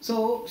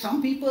 So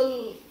some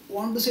people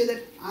want to say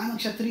that I am a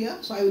Kshatriya,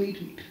 so I will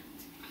eat meat.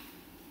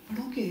 But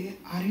okay,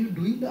 are you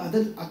doing the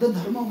other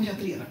dharma of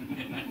Kshatriya?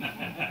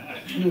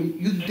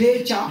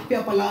 Yuddhe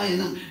chapya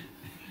palayana.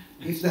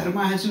 If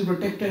dharma has to be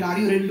protected, are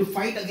you ready to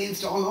fight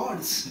against all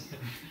odds?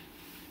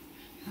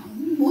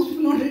 Most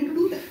people are not ready to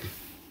do that.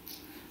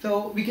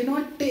 So we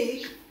cannot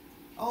take,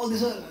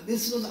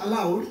 this was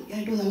allowed, yeah,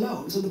 it was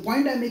allowed. So the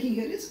point I am making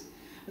here is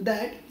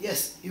that,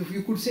 yes, if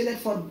you could say that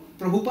for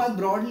Prabhupada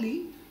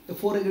broadly, the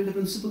four regulative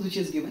principles which he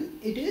has given,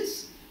 it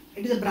is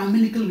a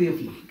Brahminical way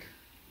of living.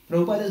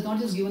 Prabhupada has not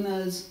just given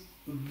us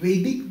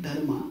Vedic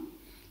Dharma,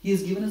 he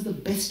has given us the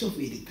best of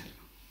Vedic Dharma.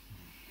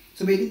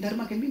 So Vedic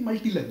Dharma can be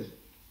multi-level.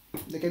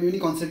 There can be many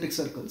concentric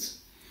circles.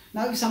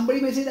 Now if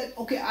somebody may say that,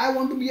 okay, I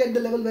want to be at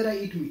the level where I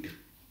eat meat.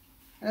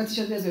 And that's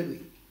what Kshatriyas are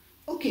doing.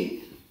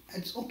 Okay,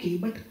 that's okay,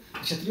 but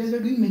Kshatriyas are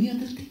doing many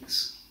other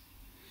things.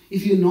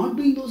 If you're not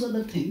doing those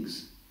other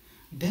things,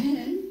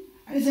 then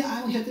I say,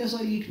 I'm a Kshatriya, so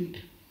I eat meat.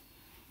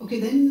 Okay,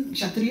 then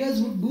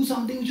Kshatriyas would do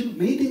something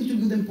many things to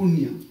give them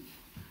punya.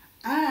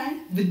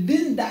 And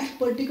within that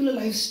particular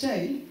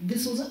lifestyle,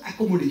 this was an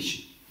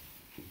accommodation.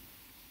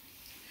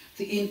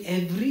 See, in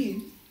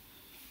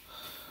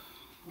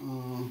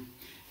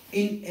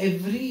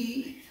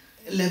every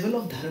level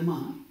of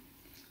dharma,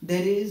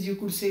 there is, you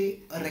could say,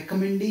 a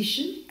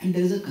recommendation and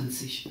there is a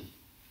concession.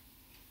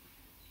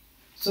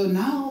 So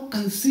now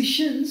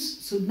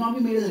concessions should not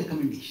be made as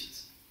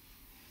recommendations.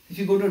 If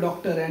you go to a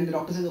doctor and the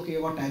doctor says, okay,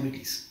 you got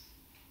diabetes.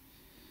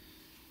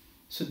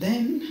 So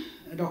then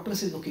the doctor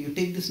says, okay, you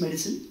take this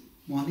medicine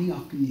morning,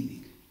 afternoon,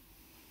 evening.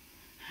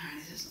 And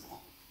he says,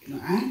 no,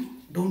 and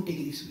don't take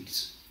any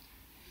sweets.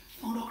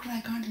 No, doctor,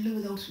 I can't live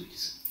without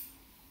sweets.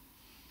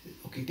 Says,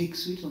 okay, take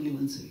sweets only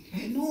once a week.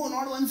 Hey, no,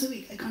 not once a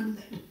week, I can't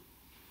do that.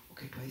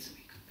 Okay, twice a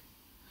week.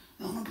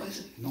 No, not twice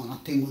a week. No,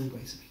 nothing more than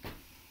twice a week.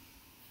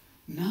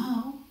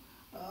 Now,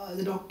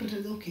 the doctor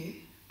says, okay,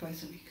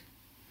 twice a week.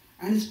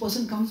 And this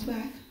person comes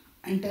back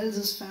and tells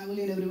his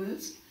family and everyone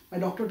else, my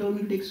doctor told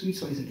me to take sweets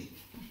twice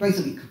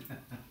a week.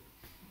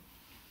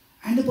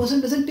 And the person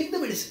doesn't take the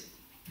medicine.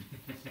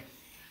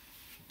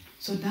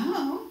 So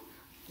now,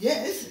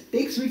 yes,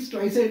 take sweets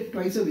twice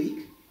a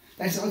week.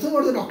 That's also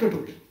what the doctor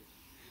told.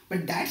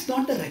 But that's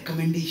not the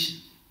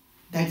recommendation.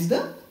 That's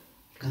the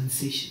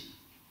concession.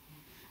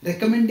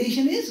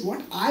 Recommendation is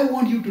what I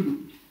want you to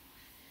do.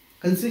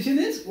 Concession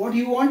is what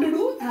you want to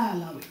do and I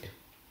allow it.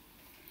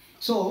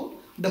 So,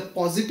 the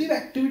positive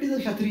activities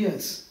of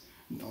Kshatriyas,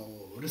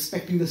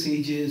 respecting the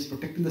sages,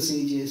 protecting the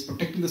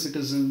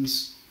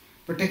citizens,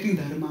 protecting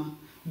dharma,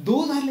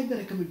 those are like the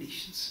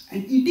recommendations.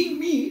 And eating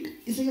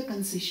meat is like a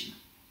concession.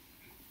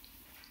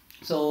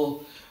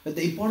 So,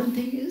 the important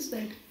thing is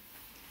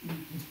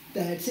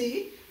that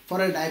say,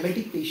 for a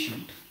diabetic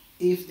patient,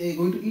 if they are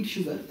going to eat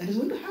sugar, that is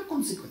going to have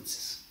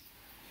consequences.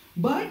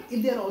 But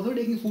if they are also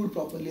taking food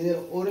properly, they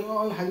are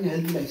overall having a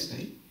healthy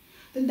lifestyle,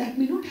 then that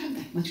may not have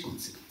that much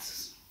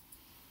consequences.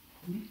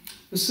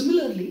 So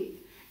similarly,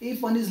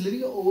 if one is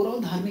living an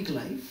overall dharmic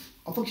life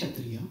of a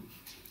Kshatriya,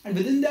 and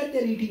within that they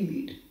are eating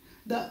meat,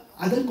 the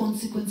other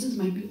consequences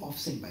might be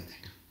offset by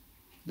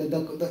that.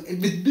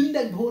 Within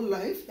that whole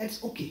life,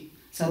 that's okay.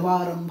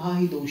 Sarvarambha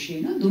hi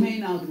doshena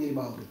dhumena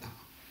agnirvavrita.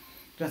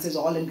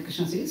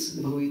 Krishna says,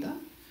 the Bhagavad-Gītā,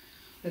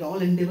 that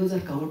all endeavors are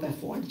covered by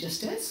fault,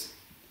 just as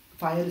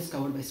fire is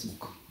covered by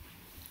smoke.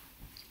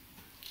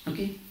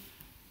 Okay?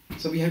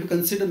 So we have to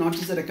consider not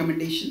just the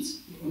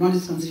recommendations, not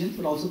just concessions,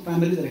 but also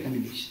primarily the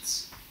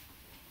recommendations.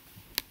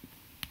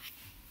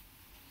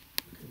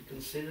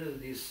 Consider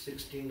these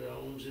 16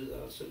 rounds is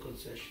also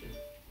concession.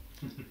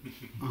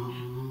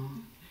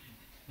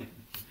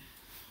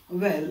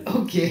 Well,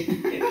 okay.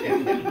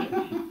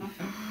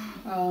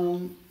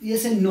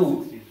 Yes and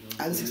no.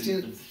 Are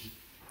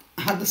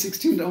the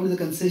 16 rounds a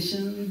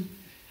concession?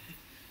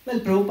 Well,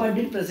 Prabhupada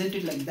did present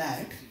it like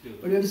that,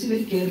 but you have to see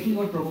very carefully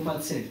what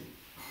Prabhupada said.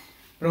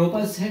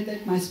 Prabhupada said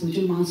that my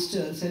spiritual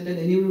master said that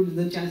anyone who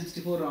doesn't chant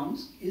 64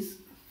 rounds is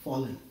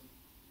fallen.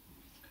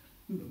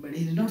 But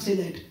he did not say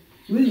that.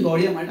 Even in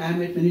Gaudiya Math, I have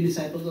met many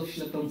disciples of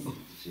Srila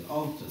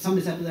Prabhupada, some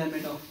disciples I have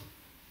met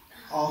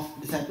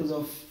of disciples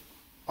of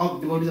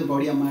devotees of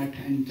Gaudiya Math,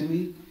 and tell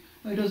me,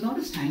 it was not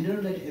a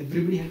standard that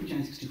everybody had to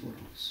chant 64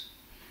 rounds.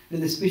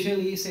 And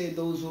especially, say,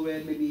 those who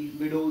were maybe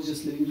widows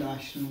just living in the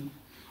ashram,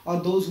 or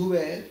those who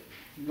were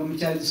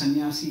brahmacharis,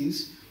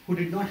 sannyasis, who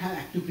did not have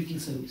active preaching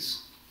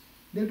service.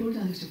 They were told to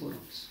chant 64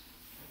 rounds.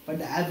 But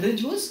the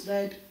average was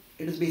that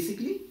it was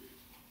basically,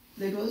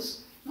 that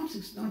was not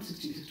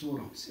 64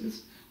 rounds. It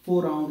was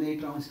 4 rounds,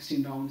 8 rounds,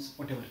 16 rounds,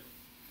 whatever.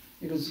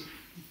 It was,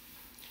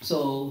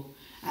 so,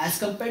 as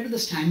compared to the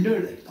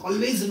standard,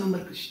 always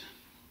remember Krishna.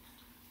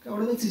 Okay,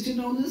 whatever 16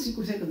 rounds is, you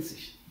could say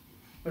concession.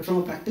 But from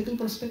a practical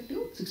perspective,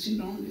 16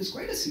 rounds is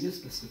quite a serious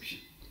prescription.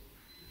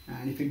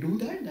 And if you do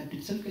that, that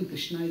itself can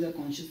Krishnaize our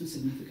consciousness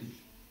significantly.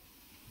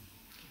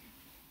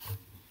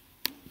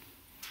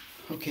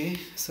 Okay,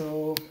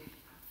 so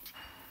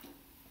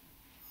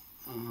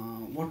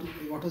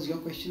what was your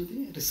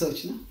question?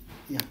 Research, no?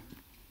 Yeah.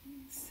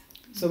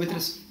 So with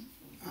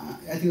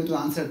I think it was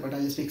answered, but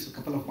I'll just make a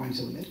couple of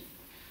points over there.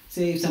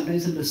 Say if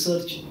sometimes some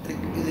research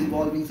is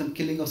involving some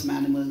killing of some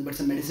animals, but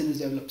some medicine is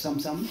developed, some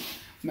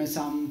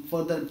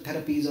further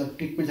therapies or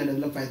treatments are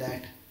developed by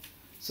that.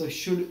 So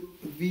should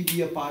we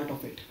be a part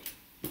of it?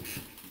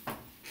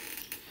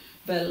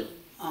 Well,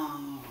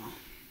 I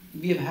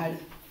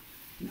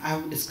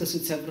have discussed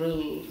with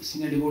several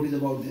senior devotees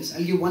about this.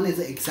 I'll give one as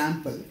an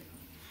example.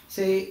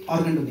 Say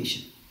organ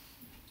donation.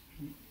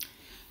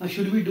 Now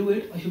should we do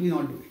it or should we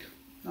not do it?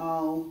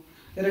 Now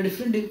there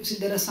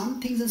are some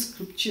things in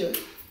scripture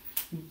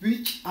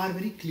which are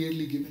very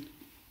clearly given.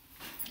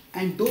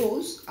 And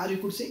those are, you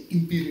could say,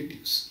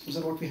 imperatives. Those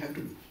are what we have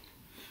to do.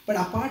 But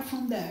apart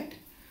from that,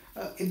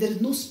 if there is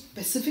no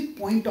specific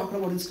point talked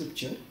about in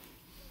scripture,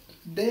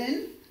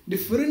 then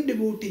different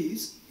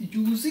devotees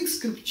using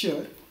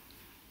scriptural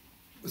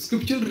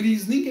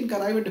reasoning can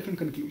arrive at different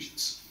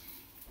conclusions.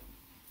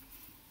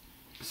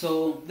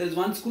 So there is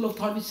one school of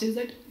thought which says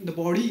that the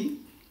body,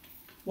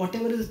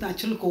 whatever is its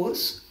natural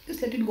course,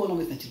 just let it go along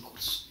with natural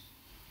course.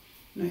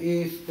 Now,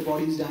 if the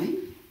body is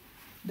dying,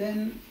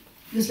 then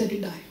just let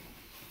it die.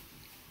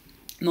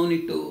 No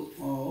need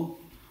to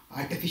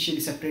artificially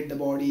separate the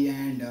body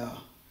and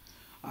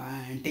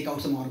take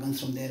out some organs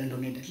from there and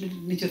donate it. Let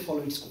nature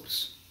follow its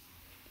course.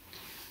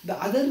 The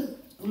other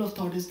school of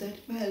thought is that,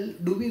 well,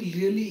 do we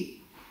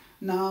really,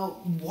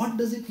 now what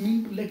does it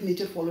mean to let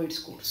nature follow its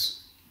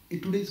course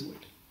in today's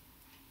world?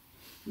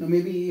 Now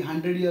maybe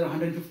 100 years,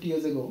 150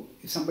 years ago,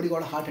 if somebody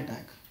got a heart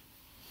attack,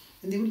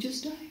 then they would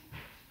just die.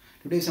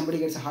 Today if somebody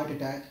gets a heart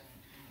attack,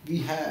 we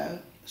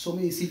have so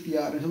many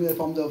CPR and so many other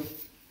forms of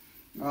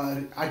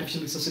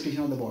artificial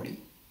resuscitation of the body.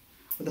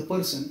 But the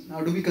person,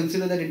 now do we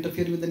consider that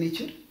interfering with the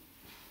nature?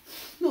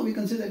 No, we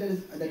consider that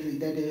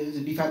is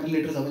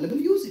defibrillators available,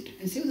 use it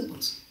and save the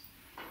person.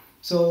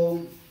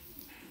 So,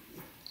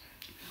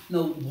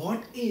 now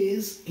what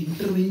is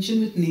intervention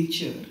with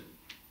nature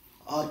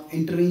or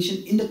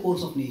intervention in the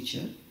course of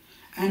nature,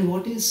 and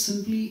what is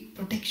simply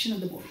protection of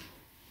the body?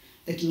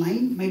 That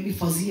line might be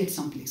fuzzy at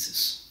some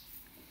places.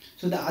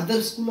 So the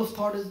other school of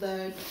thought is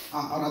that,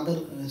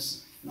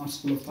 not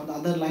school of thought, the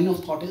other line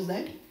of thought is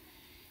that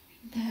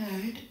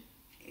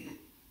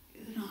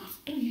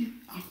after you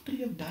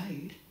have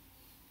died,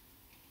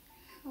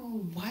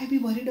 why be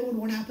worried about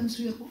what happens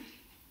to your body?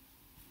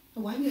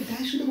 Why be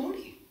attached to the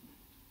body?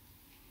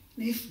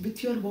 If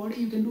with your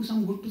body you can do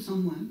some good to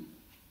someone,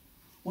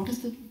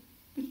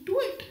 do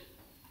it.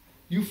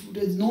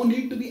 There's no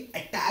need to be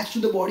attached to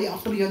the body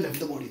after you have left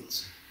the body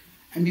also,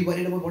 and be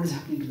worried about what is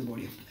happening to the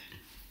body after that.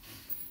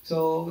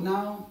 So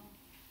now,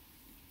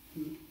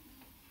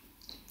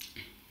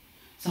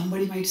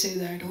 somebody might say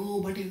that,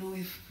 but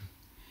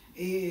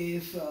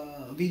if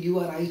we give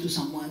our eyes to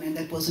someone and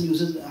that person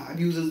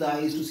abuses the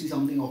eyes to see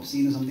something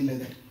obscene or something like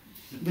that,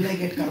 will I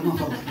get karma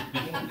for that?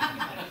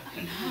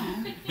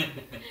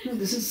 No,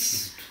 this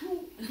is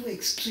too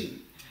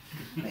extreme.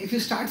 If you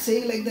start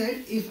saying like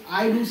that, if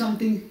I do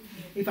something,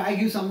 if I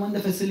give someone the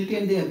facility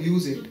and they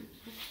abuse it,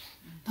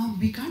 now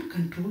we can't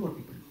control what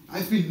people do.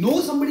 If we know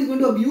somebody is going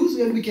to abuse,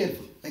 we have to be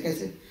careful. Like I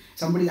said,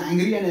 somebody is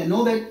angry and I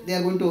know that they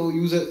are going to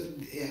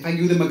if I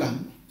give them a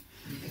gun,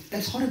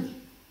 that's horrible.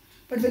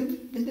 But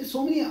when there's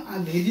so many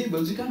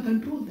variables, you can't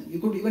control them. You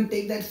could even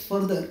take that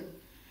further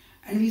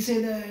and we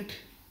say that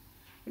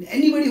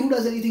anybody who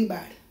does anything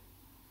bad,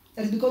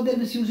 that is because they're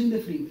misusing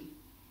their free will.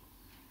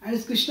 And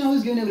it's Krishna who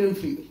has given everyone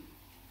free will.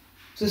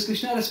 So is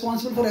Krishna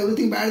responsible for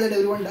everything bad that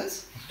everyone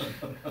does?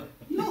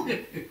 No.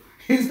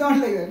 It's not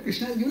like that.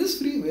 Krishna has given us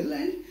free will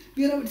and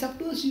it's up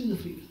to us to use the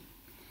free will.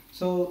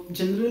 So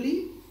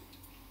generally,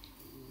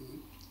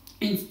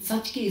 in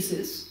such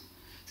cases,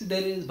 so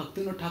there is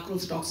Bhaktivinoda Thakur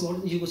also talks about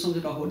it, Jiva Goswami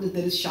also talks about it,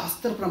 there is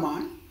Shastra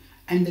Praman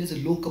and there is a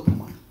Loka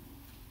Praman.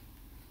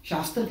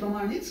 Shastra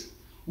Praman is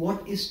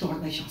what is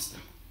taught by Shastra.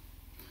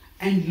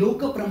 And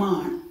Loka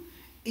Praman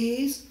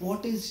is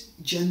what is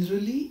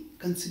generally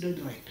considered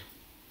right.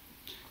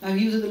 Now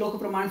we use the Loka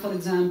Praman for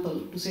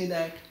example to say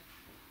that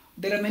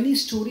there are many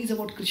stories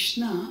about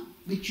Krishna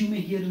which you may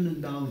hear in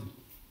Vrindavan.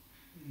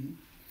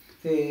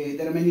 Say,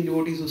 there are many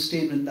devotees who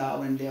stay in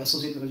Vrindavan, they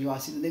associate with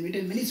Rajvasis, and they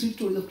tell many sweet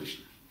stories of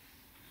Krishna.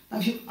 Now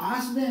if you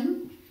ask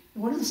them,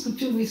 what is the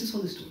scriptural basis for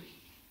this story?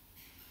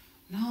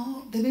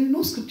 Now, there may be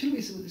no scriptural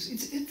basis for this.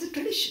 It's a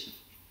tradition.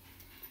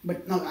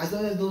 But now, as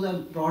long as those are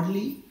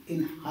broadly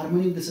in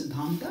harmony with the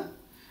Siddhanta,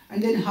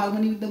 and they're in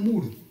harmony with the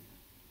mood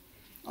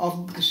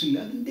of Krishna,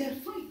 then they are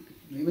fine.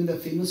 Even the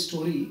famous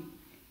story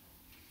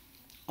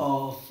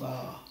of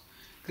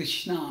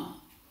Krishna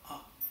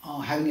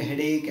having a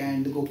headache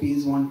and the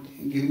gopis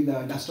giving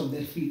the dust of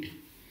their feet.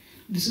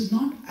 This is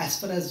not, as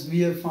far as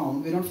we have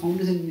found, we are not found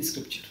this in any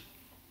scripture.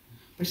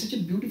 But it's such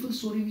a beautiful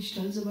story which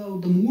tells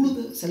about the mood of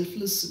the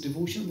selfless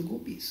devotion of the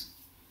gopis.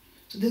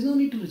 So there's no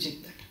need to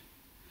reject that.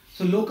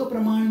 So Loka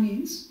Praman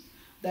means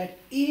that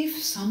if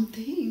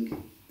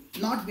something,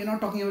 we're not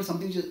talking about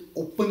something which is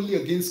openly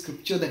against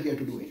scripture that we have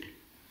to do it,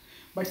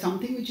 but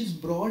something which is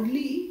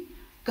broadly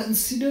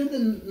considered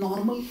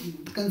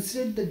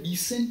the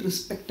decent,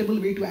 respectable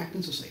way to act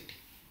in society.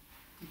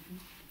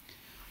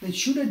 Then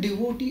should a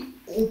devotee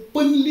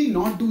openly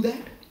not do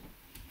that?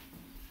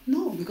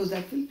 No, because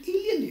that will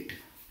alienate.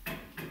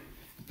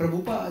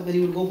 Prabhupada, when he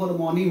would go for the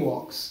morning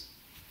walks,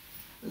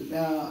 there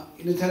are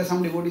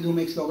some devotees who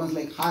make slogans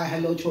like, hi,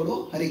 hello,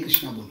 chodo, Hare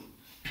Krishna bolo.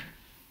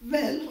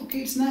 Well, okay,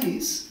 it's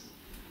nice,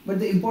 but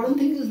the important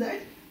thing is that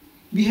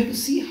we have to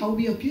see how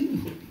we appear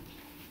before people.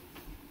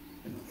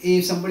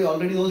 If somebody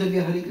already knows that we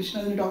are Hare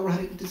Krishna, then you talk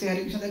about to say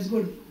Hare Krishna, that's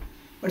good.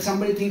 But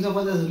somebody thinks of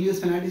us as religious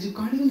fanatics, you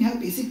can't even have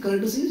basic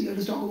courtesies, you have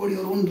to talk about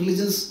your own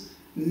religious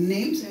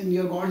names and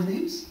your God's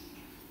names.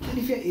 Then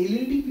if you are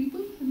alienating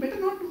people, then better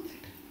not do that.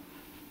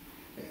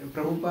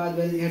 Prabhupada,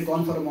 when he had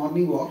gone for a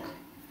morning walk,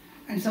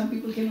 and some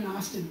people came and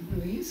asked him,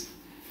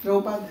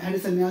 Prabhupada had a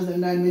sannyas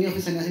danda and many of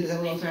his sannyasi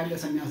disciples also had their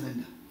sannyas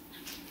danda.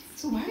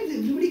 So why is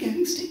everybody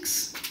carrying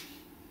sticks?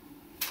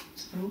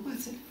 So Prabhupada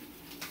said,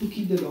 to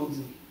keep the dogs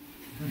away.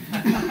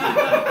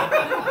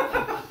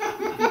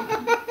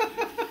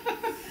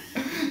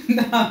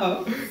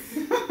 Now,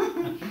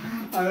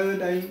 another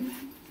time,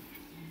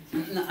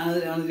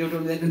 another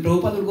told me that when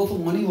Prabhupada would go for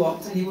morning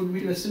walks and he would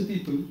meet Western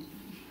people,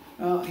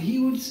 he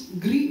would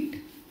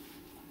greet,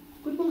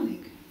 good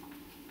morning.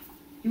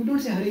 He would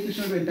not say Hare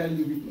Krishna to entirely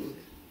new people over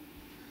there.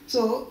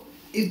 So,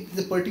 if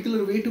the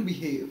particular way to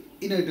behave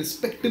in a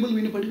respectable way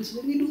in a particular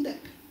society, we do that.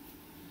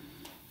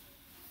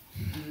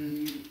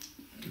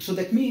 So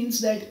that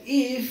means that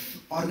if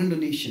organ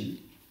donation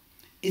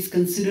is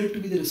considered to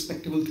be the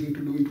respectable thing to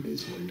do in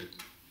today's world,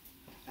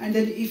 and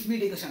then if we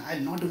take a stand, I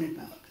will not donate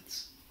my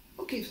organs.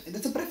 Okay,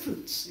 that's a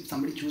preference. If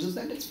somebody chooses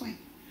that, that's fine.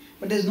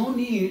 But there's no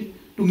need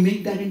to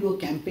make that into a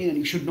campaign and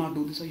you should not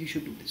do this or you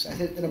should do this. I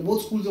said there are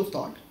both schools of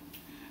thought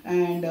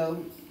and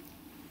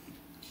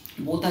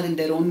both are in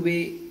their own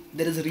way,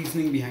 there is a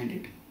reasoning behind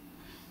it.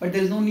 But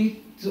there's no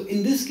need, so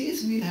in this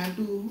case we have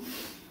to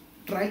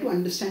try to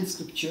understand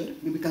scripture,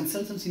 maybe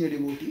consult some senior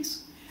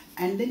devotees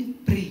and then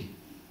pray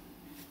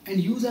and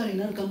use our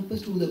inner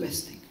compass to do the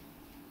best thing.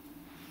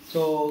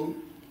 So,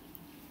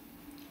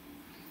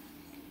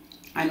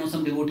 I know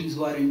some devotees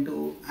who are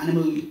into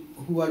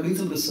who are doing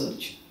some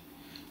research,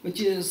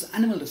 which is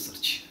animal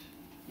research.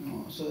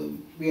 So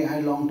we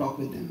had a long talk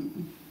with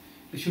them.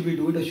 Should we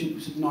do it or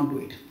should we not do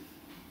it?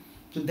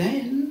 So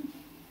then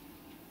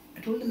I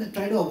told them that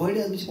try to avoid it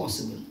as much as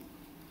possible.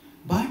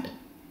 But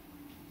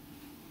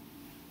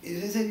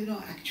as I said,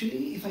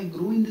 actually if I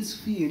grow in this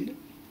field,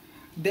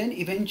 then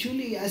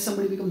eventually as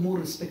somebody becomes more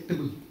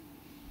respectable,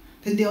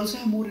 then they also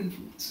have more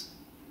influence.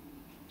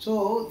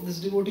 So this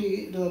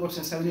devotee, it was about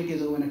 7-8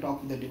 years ago when I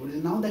talked with that devotee,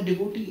 now that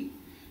devotee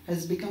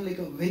has become like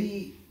a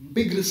very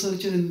big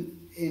researcher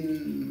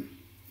in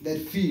their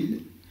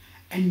field,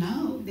 and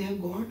now they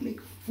have got like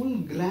full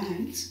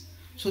grants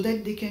so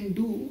that they can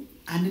do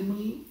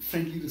animal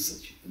friendly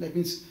research. That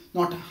means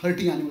not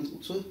hurting animals.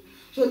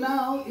 So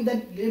now if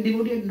that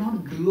devotee had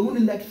not grown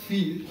in that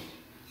field,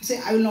 he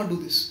say, I will not do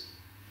this.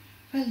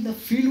 Well, the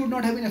field would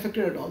not have been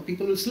affected at all.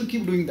 People will still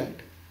keep doing that.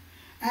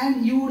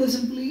 And you would have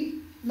simply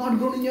not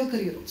grown in your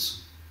career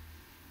also.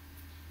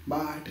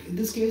 But in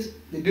this case,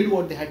 they did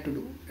what they had to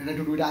do. They had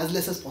to do it as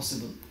less as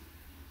possible.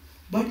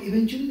 But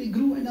eventually they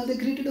grew and now they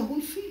created a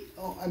whole field.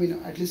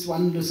 At least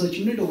one research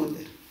unit over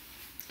there.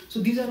 So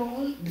these are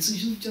all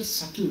decisions which are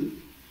subtle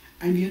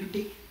and we have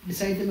to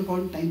decide them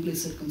according to time,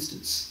 place,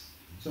 circumstance.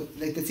 So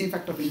like the same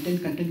factor of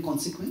intent, content,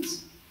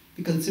 consequence,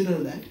 we consider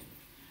that.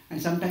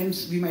 And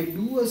sometimes we might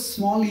do a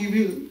small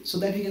evil so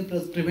that we can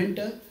prevent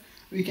a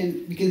we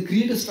can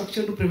create a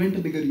structure to prevent a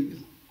bigger evil.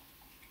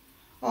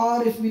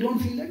 Or if we don't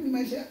feel that, we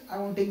might say, I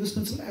won't take this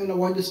principle, I will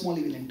avoid the small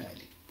evil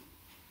entirely.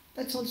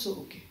 That's also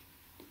okay.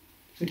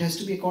 So it has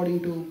to be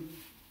according to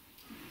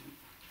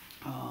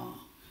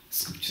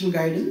scriptural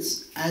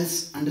guidance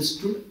as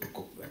understood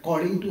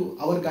according to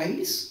our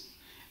guides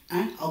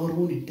and our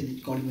own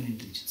God-given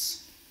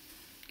intelligence.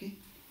 Okay?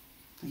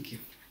 Thank you.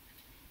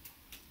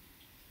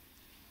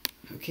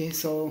 Okay,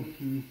 so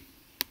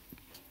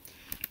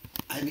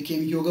I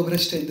became yoga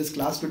brashta in this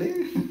class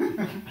today.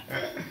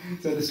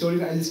 So the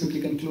story, I'll just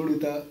quickly conclude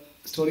with a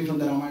story from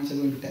the Ramayana which I'm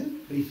going to tell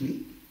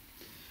briefly.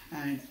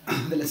 And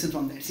the lesson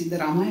from that. See, the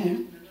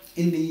Ramayana,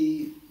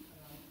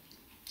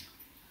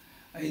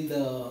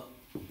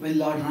 when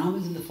Lord Ram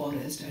is in the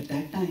forest, at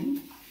that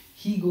time,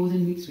 he goes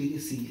and meets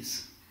various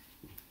sages.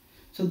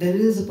 So there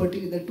is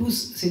the two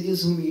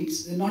sages who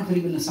meets, they're not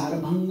very well known,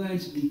 Sarabhanga and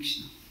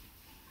Sudikshna.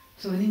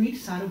 So when he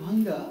meets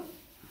Sarabhanga,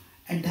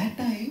 at that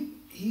time,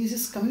 he is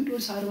just coming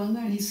towards Sarabhanga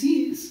and he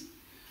sees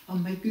a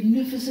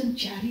magnificent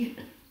chariot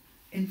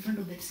in front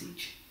of that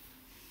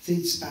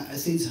sage's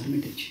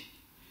hermitage.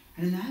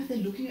 And as they're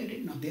looking at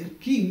it, now they're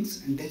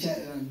kings and they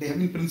have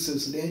been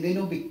princes, so they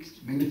know big,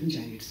 magnificent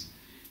chariots.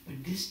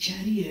 But this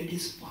chariot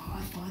is far,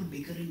 far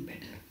bigger and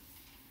better.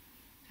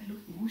 And look,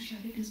 whose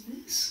chariot is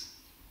this?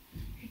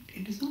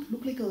 It does not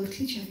look like an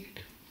earthly chariot.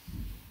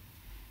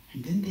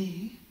 And then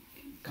they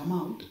come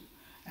out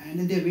and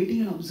then they're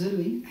waiting and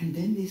observing, and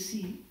then they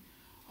see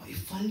a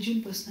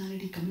effulgent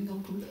personality coming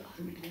out from the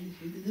hermitage.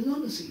 This is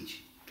not the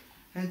sage.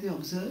 As they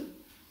observe,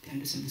 they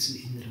understand this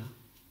is Indra.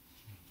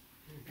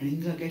 And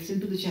Indra gets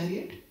into the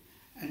chariot,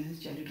 and his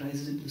chariot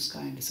rises into the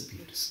sky and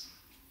disappears.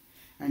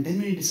 And then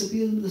when it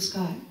disappears into the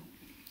sky,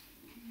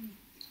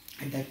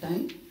 at that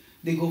time,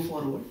 they go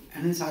forward,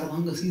 and then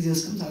Sarabhanga sees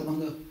this comes.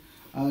 Sarabhanga,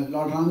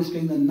 Lord Ram is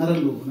playing the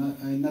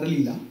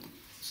Naralila,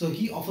 so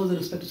he offers the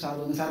respect to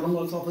Sarabhanga. Sarabhanga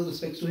also offers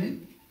respect to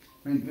him.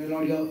 When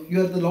Lord, you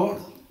are the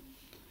Lord.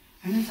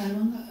 And then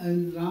Sarabhanga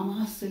and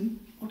Ram asks him,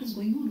 what is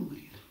going on over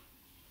here?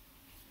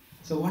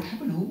 So what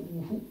happened?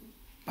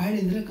 Why did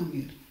Indra come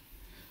here?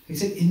 He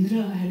said,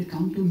 Indra had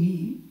come to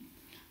me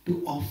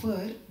to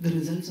offer the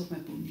results of my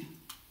punya.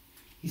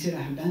 He said,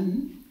 I have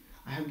done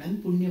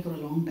punya for a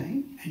long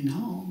time, and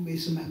now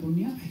based on my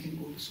punya, I can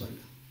go to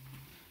Swarga.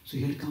 So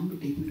he had come to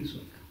take me to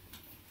Swarga.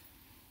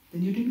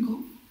 Then you didn't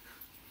go?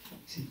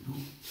 He said, no.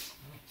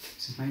 He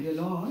said, my dear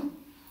Lord,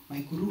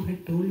 my Guru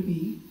had told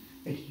me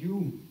that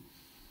you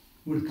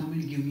would come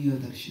and give me your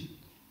darshan.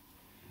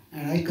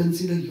 And I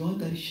consider your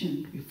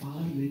darshan to be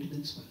far greater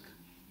than Swarga.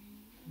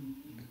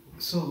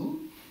 So,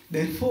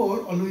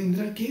 therefore, although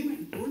Indra came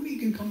and told me you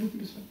can come with me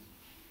to Swarga,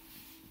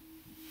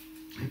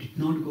 I did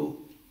not go.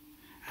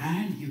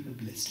 And you have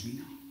blessed me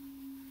now.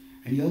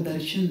 And your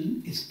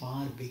darshan is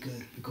far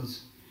bigger,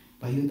 because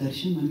by your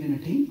darshan one can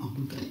attain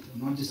amrutatva,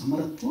 not just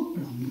amaratva,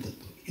 but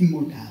amrutatva,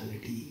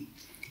 immortality.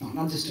 No,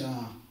 not just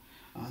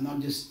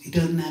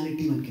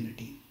eternality one can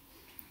attain.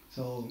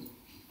 So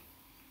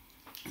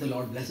the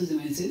Lord blesses him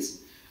and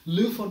says,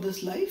 live for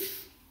this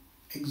life,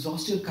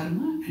 exhaust your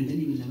karma, and then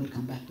you will never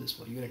come back to this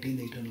world. You will attain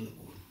the eternal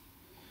abode.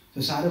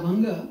 So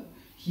Sarabhanga,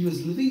 he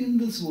was living in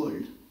this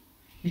world.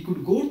 He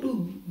could go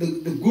to,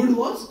 the good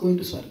was going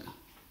to Swarga.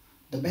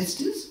 The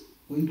best is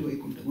going to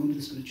Vaikuntha, going to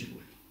the spiritual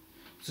world.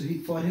 So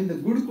for him, the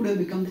good could have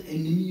become the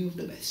enemy of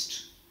the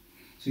best.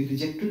 So he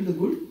rejected the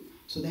good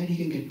so that he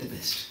can get the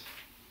best.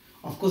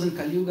 Of course, in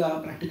Kali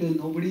Yuga, practically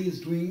nobody is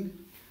doing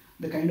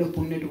the kind of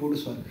punya to go to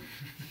Swarga.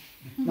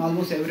 Now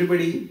almost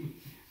everybody's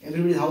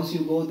house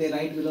you go, they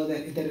write below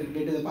that if they're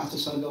related to the pastor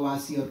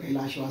Swargavasi or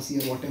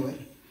Kailashvasi or whatever.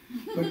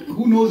 But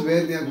who knows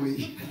where they are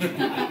going?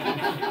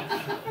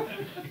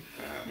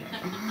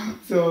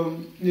 So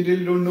you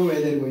really don't know where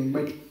they are going.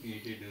 But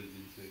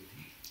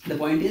the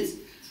point is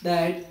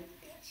that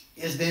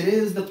yes, there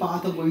is the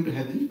path of going to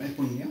heaven by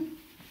punya.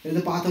 There is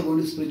the path of going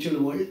to the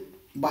spiritual world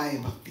by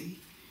bhakti.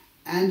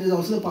 And there is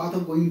also the path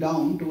of going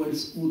down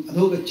towards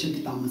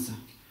adhogachanti tamasa,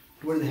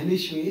 towards the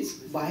hellish ways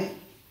by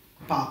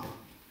papa.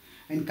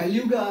 In Kali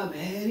Yuga,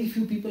 very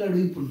few people are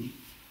doing punya.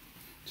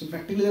 So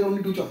practically there are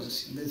only two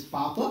choices. There is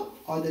papa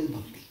or there is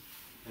bhakti.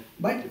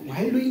 But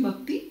while doing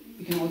bhakti,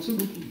 we can also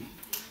do punya.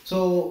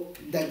 So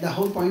that the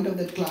whole point of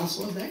that class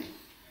was that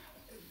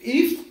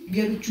if we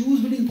have to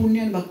choose between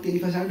punya and bhakti,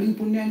 if I start doing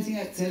punya and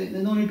saying,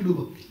 there's no need to do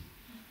bhakti.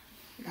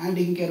 I'm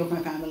taking care of my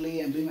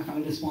family, I'm doing my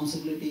family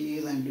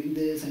responsibilities, I'm doing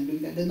this, I'm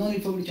doing that. There's no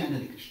need for me to chant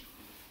Hare Krishna.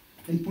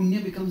 Then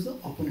punya becomes the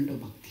opponent of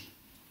bhakti.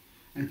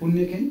 And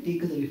punya can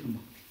take us away from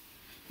bhakti.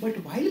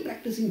 But while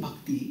practicing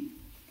bhakti,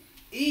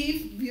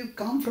 if we have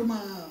come from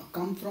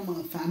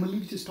a family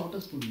which has taught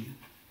us punya,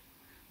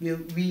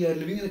 we are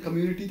living in a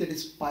community that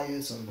is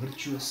pious or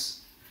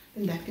virtuous,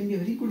 then that can be a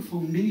very good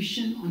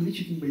foundation on which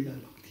you can build our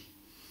bhakti.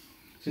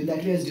 So in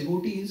that way, as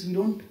devotees,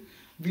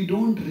 we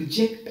don't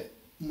reject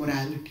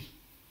morality,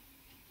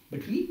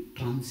 but we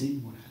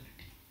transcend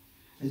morality.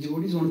 As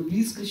devotees, we want to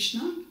please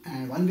Krishna,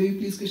 and one way we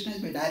please Krishna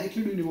is by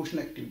directly doing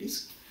devotional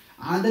activities.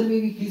 Another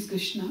way we please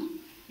Krishna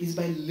is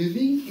by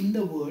living in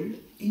the world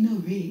in a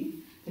way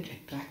that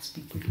attracts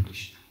people to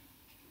Krishna.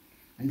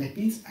 And that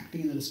means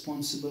acting in a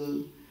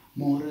responsible,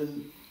 moral,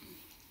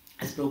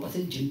 as Prabhupada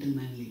said,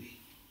 gentlemanly way.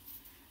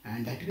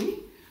 And that way,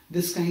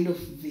 this kind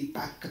of the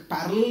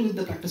parallel with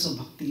the practice of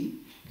bhakti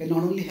can not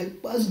only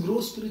help us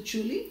grow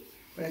spiritually,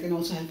 but it can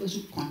also help us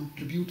to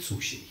contribute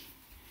socially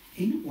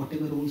in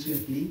whatever roles we are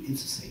playing in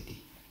society.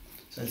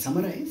 So I'll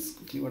summarize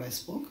quickly what I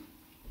spoke.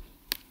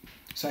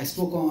 So I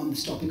spoke on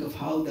this topic of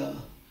how the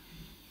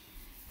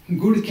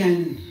good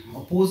can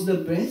oppose the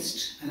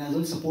best and as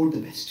well support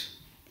the best.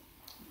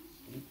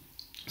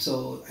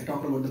 So I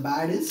talked about the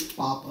bad is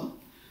papa,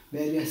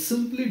 where we are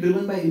simply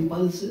driven by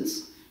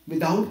impulses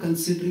without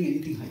considering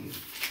anything higher.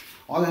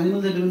 All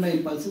animals are driven by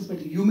impulses, but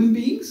human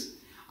beings,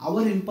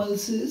 our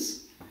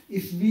impulses,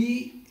 if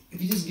we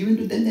just give in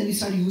to them, then we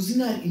start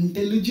using our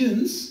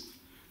intelligence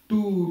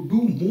to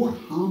do more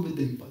harm with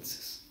the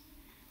impulses.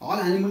 All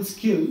animals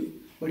kill,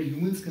 but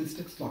humans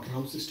construct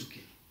slaughterhouses to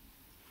kill.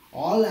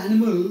 All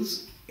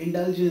animals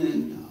indulge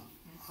in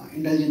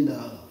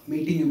the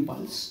mating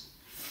impulse,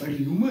 but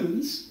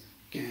humans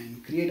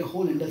can create a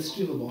whole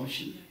industry of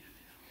abortion.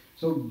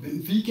 So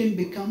when we can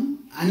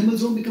become,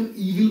 animals don't become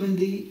evil when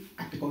they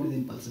act according to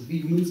the impulses. We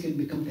humans can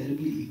become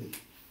terribly evil.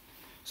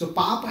 So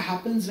papa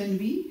happens when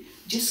we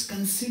just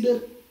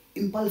consider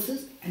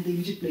impulses and the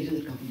immediate pleasure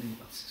that comes from the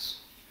impulses.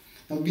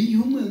 Now we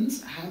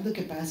humans have the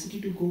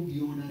capacity to go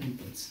beyond our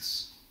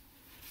impulses.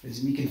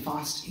 Because we can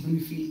fast even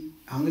if we feel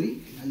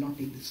hungry, I'll not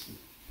take this food.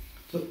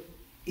 So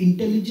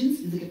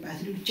intelligence is the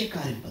capacity to check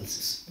our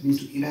impulses. It means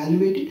to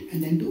evaluate it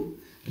and then to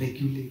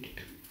regulate it.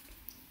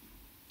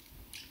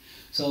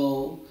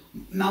 So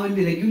now when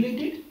we regulate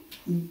it,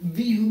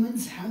 we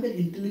humans have the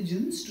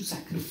intelligence to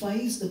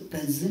sacrifice the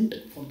present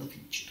for the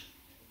future.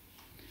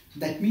 So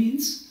that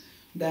means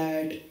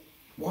that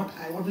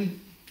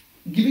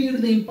giving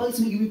into the impulse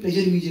may give me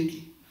pleasure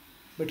immediately,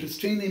 but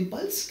restraining the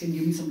impulse can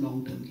give me some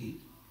long-term gain.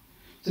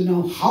 So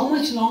now how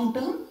much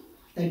long-term?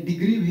 That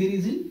degree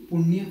varies in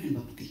punya and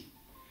bhakti.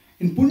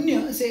 In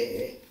punya,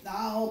 say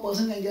now a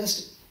person can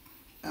just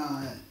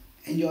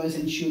enjoy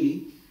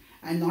sensually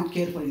and not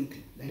care for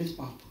anything. That is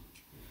papa.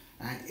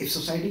 And if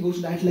society goes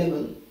to that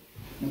level,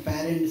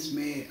 parents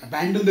may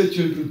abandon their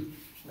children,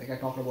 like I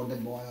talked about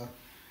that boy,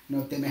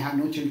 or they may have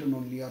no children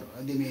only, or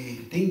they may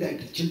think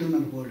that children are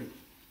burden.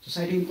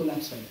 Society will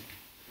collapse by that.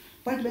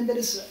 But when there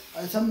is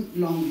some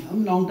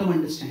long-term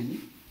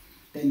understanding,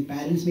 then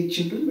parents make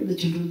children, but the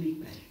children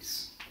make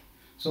parents.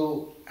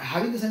 So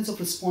having a sense of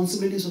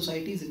responsibility in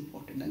society is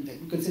important, and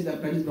you can say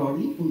that is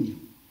broadly punya.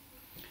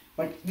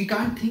 But we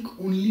can't think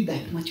only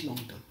that much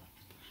long-term,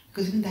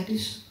 because even that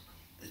is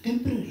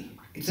temporary.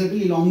 It's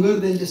certainly longer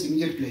than just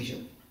immediate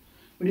pleasure.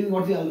 But even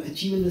what we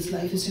achieve in this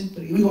life is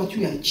temporary. Even what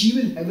we achieve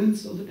in heaven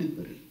is also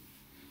temporary.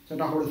 So I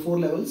talk about the 4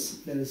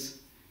 levels. There is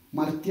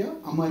Martya,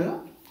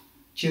 Amara,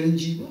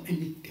 Chiranjiva and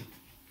Nitya.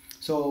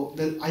 So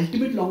the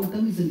ultimate long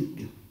term is the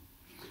Nitya.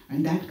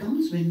 And that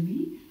comes when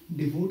we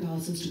devote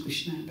ourselves to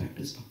Krishna and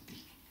practice bhakti.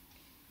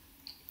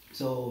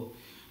 So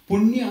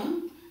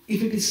punya,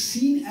 if it is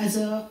seen as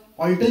an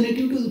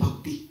alternative to the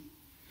bhakti,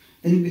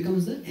 then it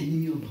becomes the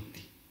enemy of bhakti.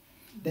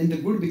 Then the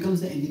good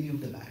becomes the enemy of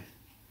the bad.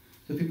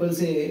 So people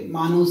say,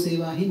 Manav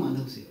Seva hi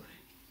Madhav Seva.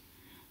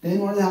 Then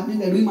what is happening?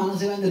 They are doing Manav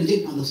Seva and they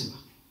reject Madhav Seva.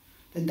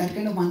 Then that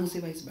kind of Manav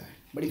Seva is bad.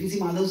 But if you see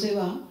Madhav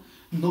Seva,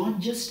 not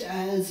just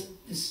as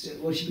just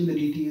worshipping the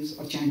deities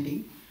or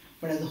chanting,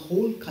 but as a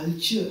whole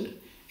culture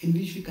in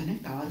which we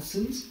connect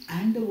ourselves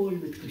and the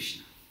world with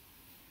Krishna.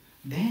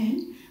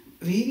 Then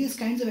various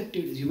kinds of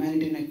activities,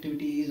 humanitarian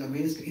activities or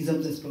various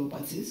isms as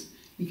Prabhupada says,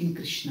 we can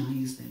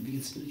Krishnaize them, we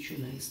can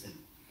spiritualize them.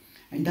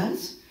 And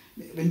thus,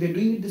 when we are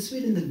doing it this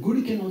way, then the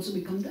good can also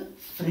become the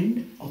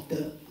friend of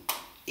the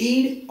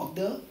aid of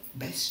the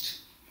best.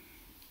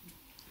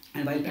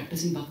 And while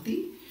practicing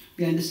bhakti,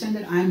 we understand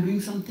that I am doing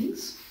some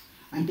things,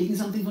 I am taking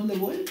something from the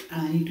world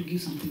and I need to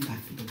give something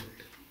back to the world.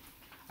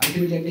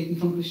 Ultimately I am taking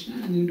from Krishna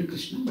and I am giving to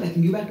Krishna, but I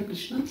can give back to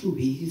Krishna through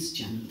various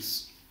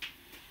channels.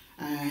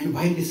 And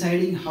while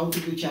deciding how to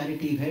give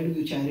charity, where to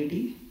give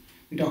charity,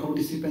 we talk about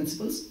these 3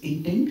 principles: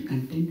 intent,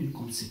 content and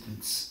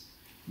consequence.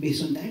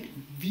 Based on that,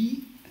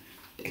 we,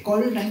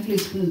 according to time,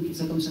 place,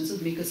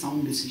 circumstances, make a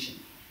sound decision.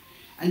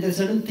 And there are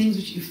certain things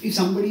which, if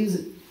somebody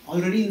is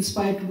already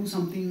inspired to do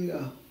something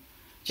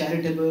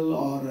charitable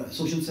or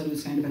social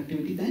service kind of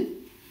activity, then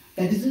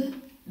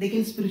they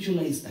can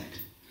spiritualize that.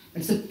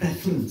 That's a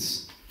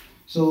preference.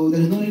 So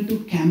there is no need to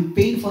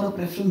campaign for a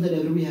preference that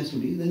everybody has to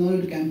do. There is no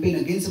need to campaign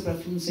against a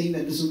preference, saying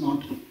that this is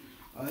not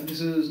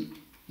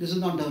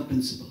the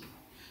principle.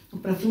 So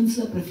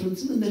preferences are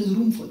preferences, and there is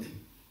room for them.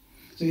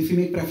 So if you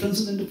make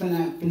preferences into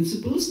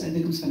principles, that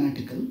becomes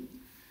fanatical.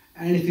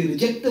 And if you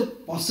reject the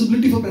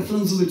possibility for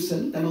preferences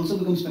itself, that also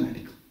becomes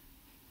fanatical.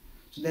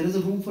 So there is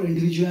a room for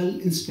individual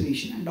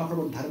inspiration. And talk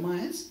about dharma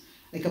as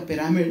like a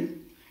pyramid.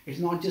 It's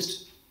not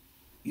just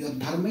you're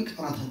dharmic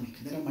or adharmic.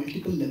 There are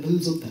multiple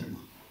levels of dharma.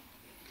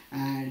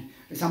 And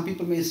some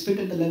people may fit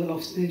at the level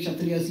of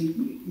Kshatriyas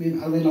eat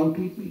meat, are allowed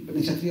to eat meat, but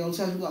the Kshatriya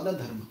also has to do other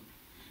dharma.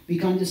 We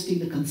can't just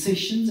take the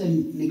concessions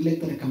and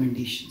neglect the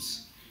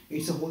recommendations.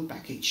 It's a whole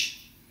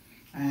package.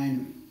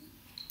 And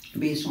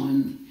based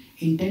on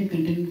intent,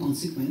 content and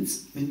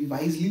consequence, when we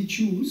wisely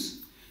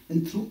choose,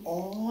 then through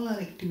all our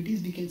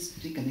activities we can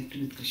stay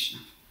connected with Krishna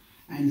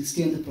and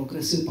stay on the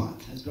progressive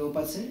path. As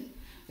Prabhupada said,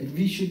 that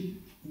we should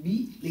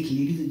be like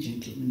ladies and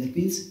gentlemen. That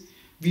means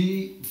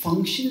we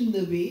function in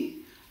the way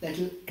that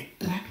will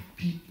attract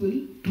people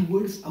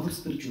towards our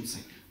spiritual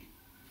side.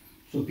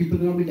 So people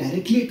will not be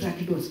directly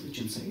attracted to our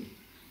spiritual side,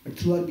 but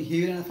through our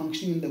behavior and our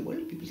functioning in the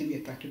world, people can be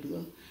attracted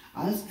to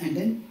us, and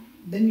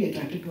then we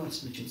attracted to our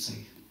spiritual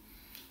side.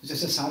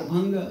 Just as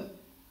Sarbhanga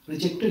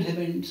rejected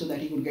heaven so that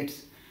he could get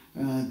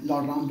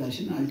Lord Ram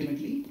darshan,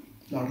 ultimately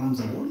Lord Ram's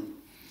abode.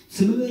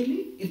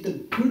 Similarly, if the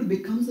good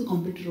becomes the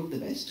competitor of the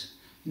best,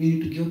 we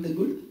need to give up the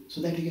good so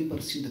that we can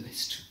pursue the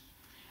best.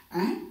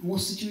 And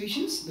most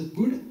situations, the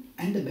good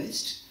and the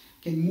best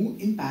can move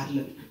in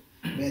parallel,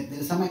 where there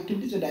are some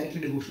activities that are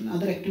directly devotional,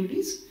 other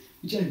activities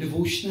which are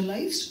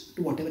devotionalized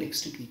to whatever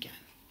extent we can.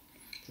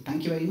 So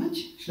thank you very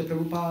much. Srila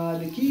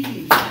Prabhupada ki,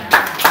 Gaur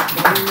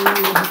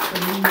Bhakta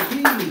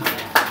ki,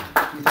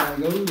 Nithai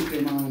Gaur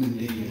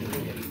Premanande.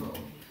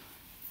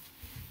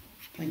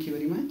 Thank you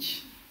very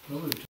much.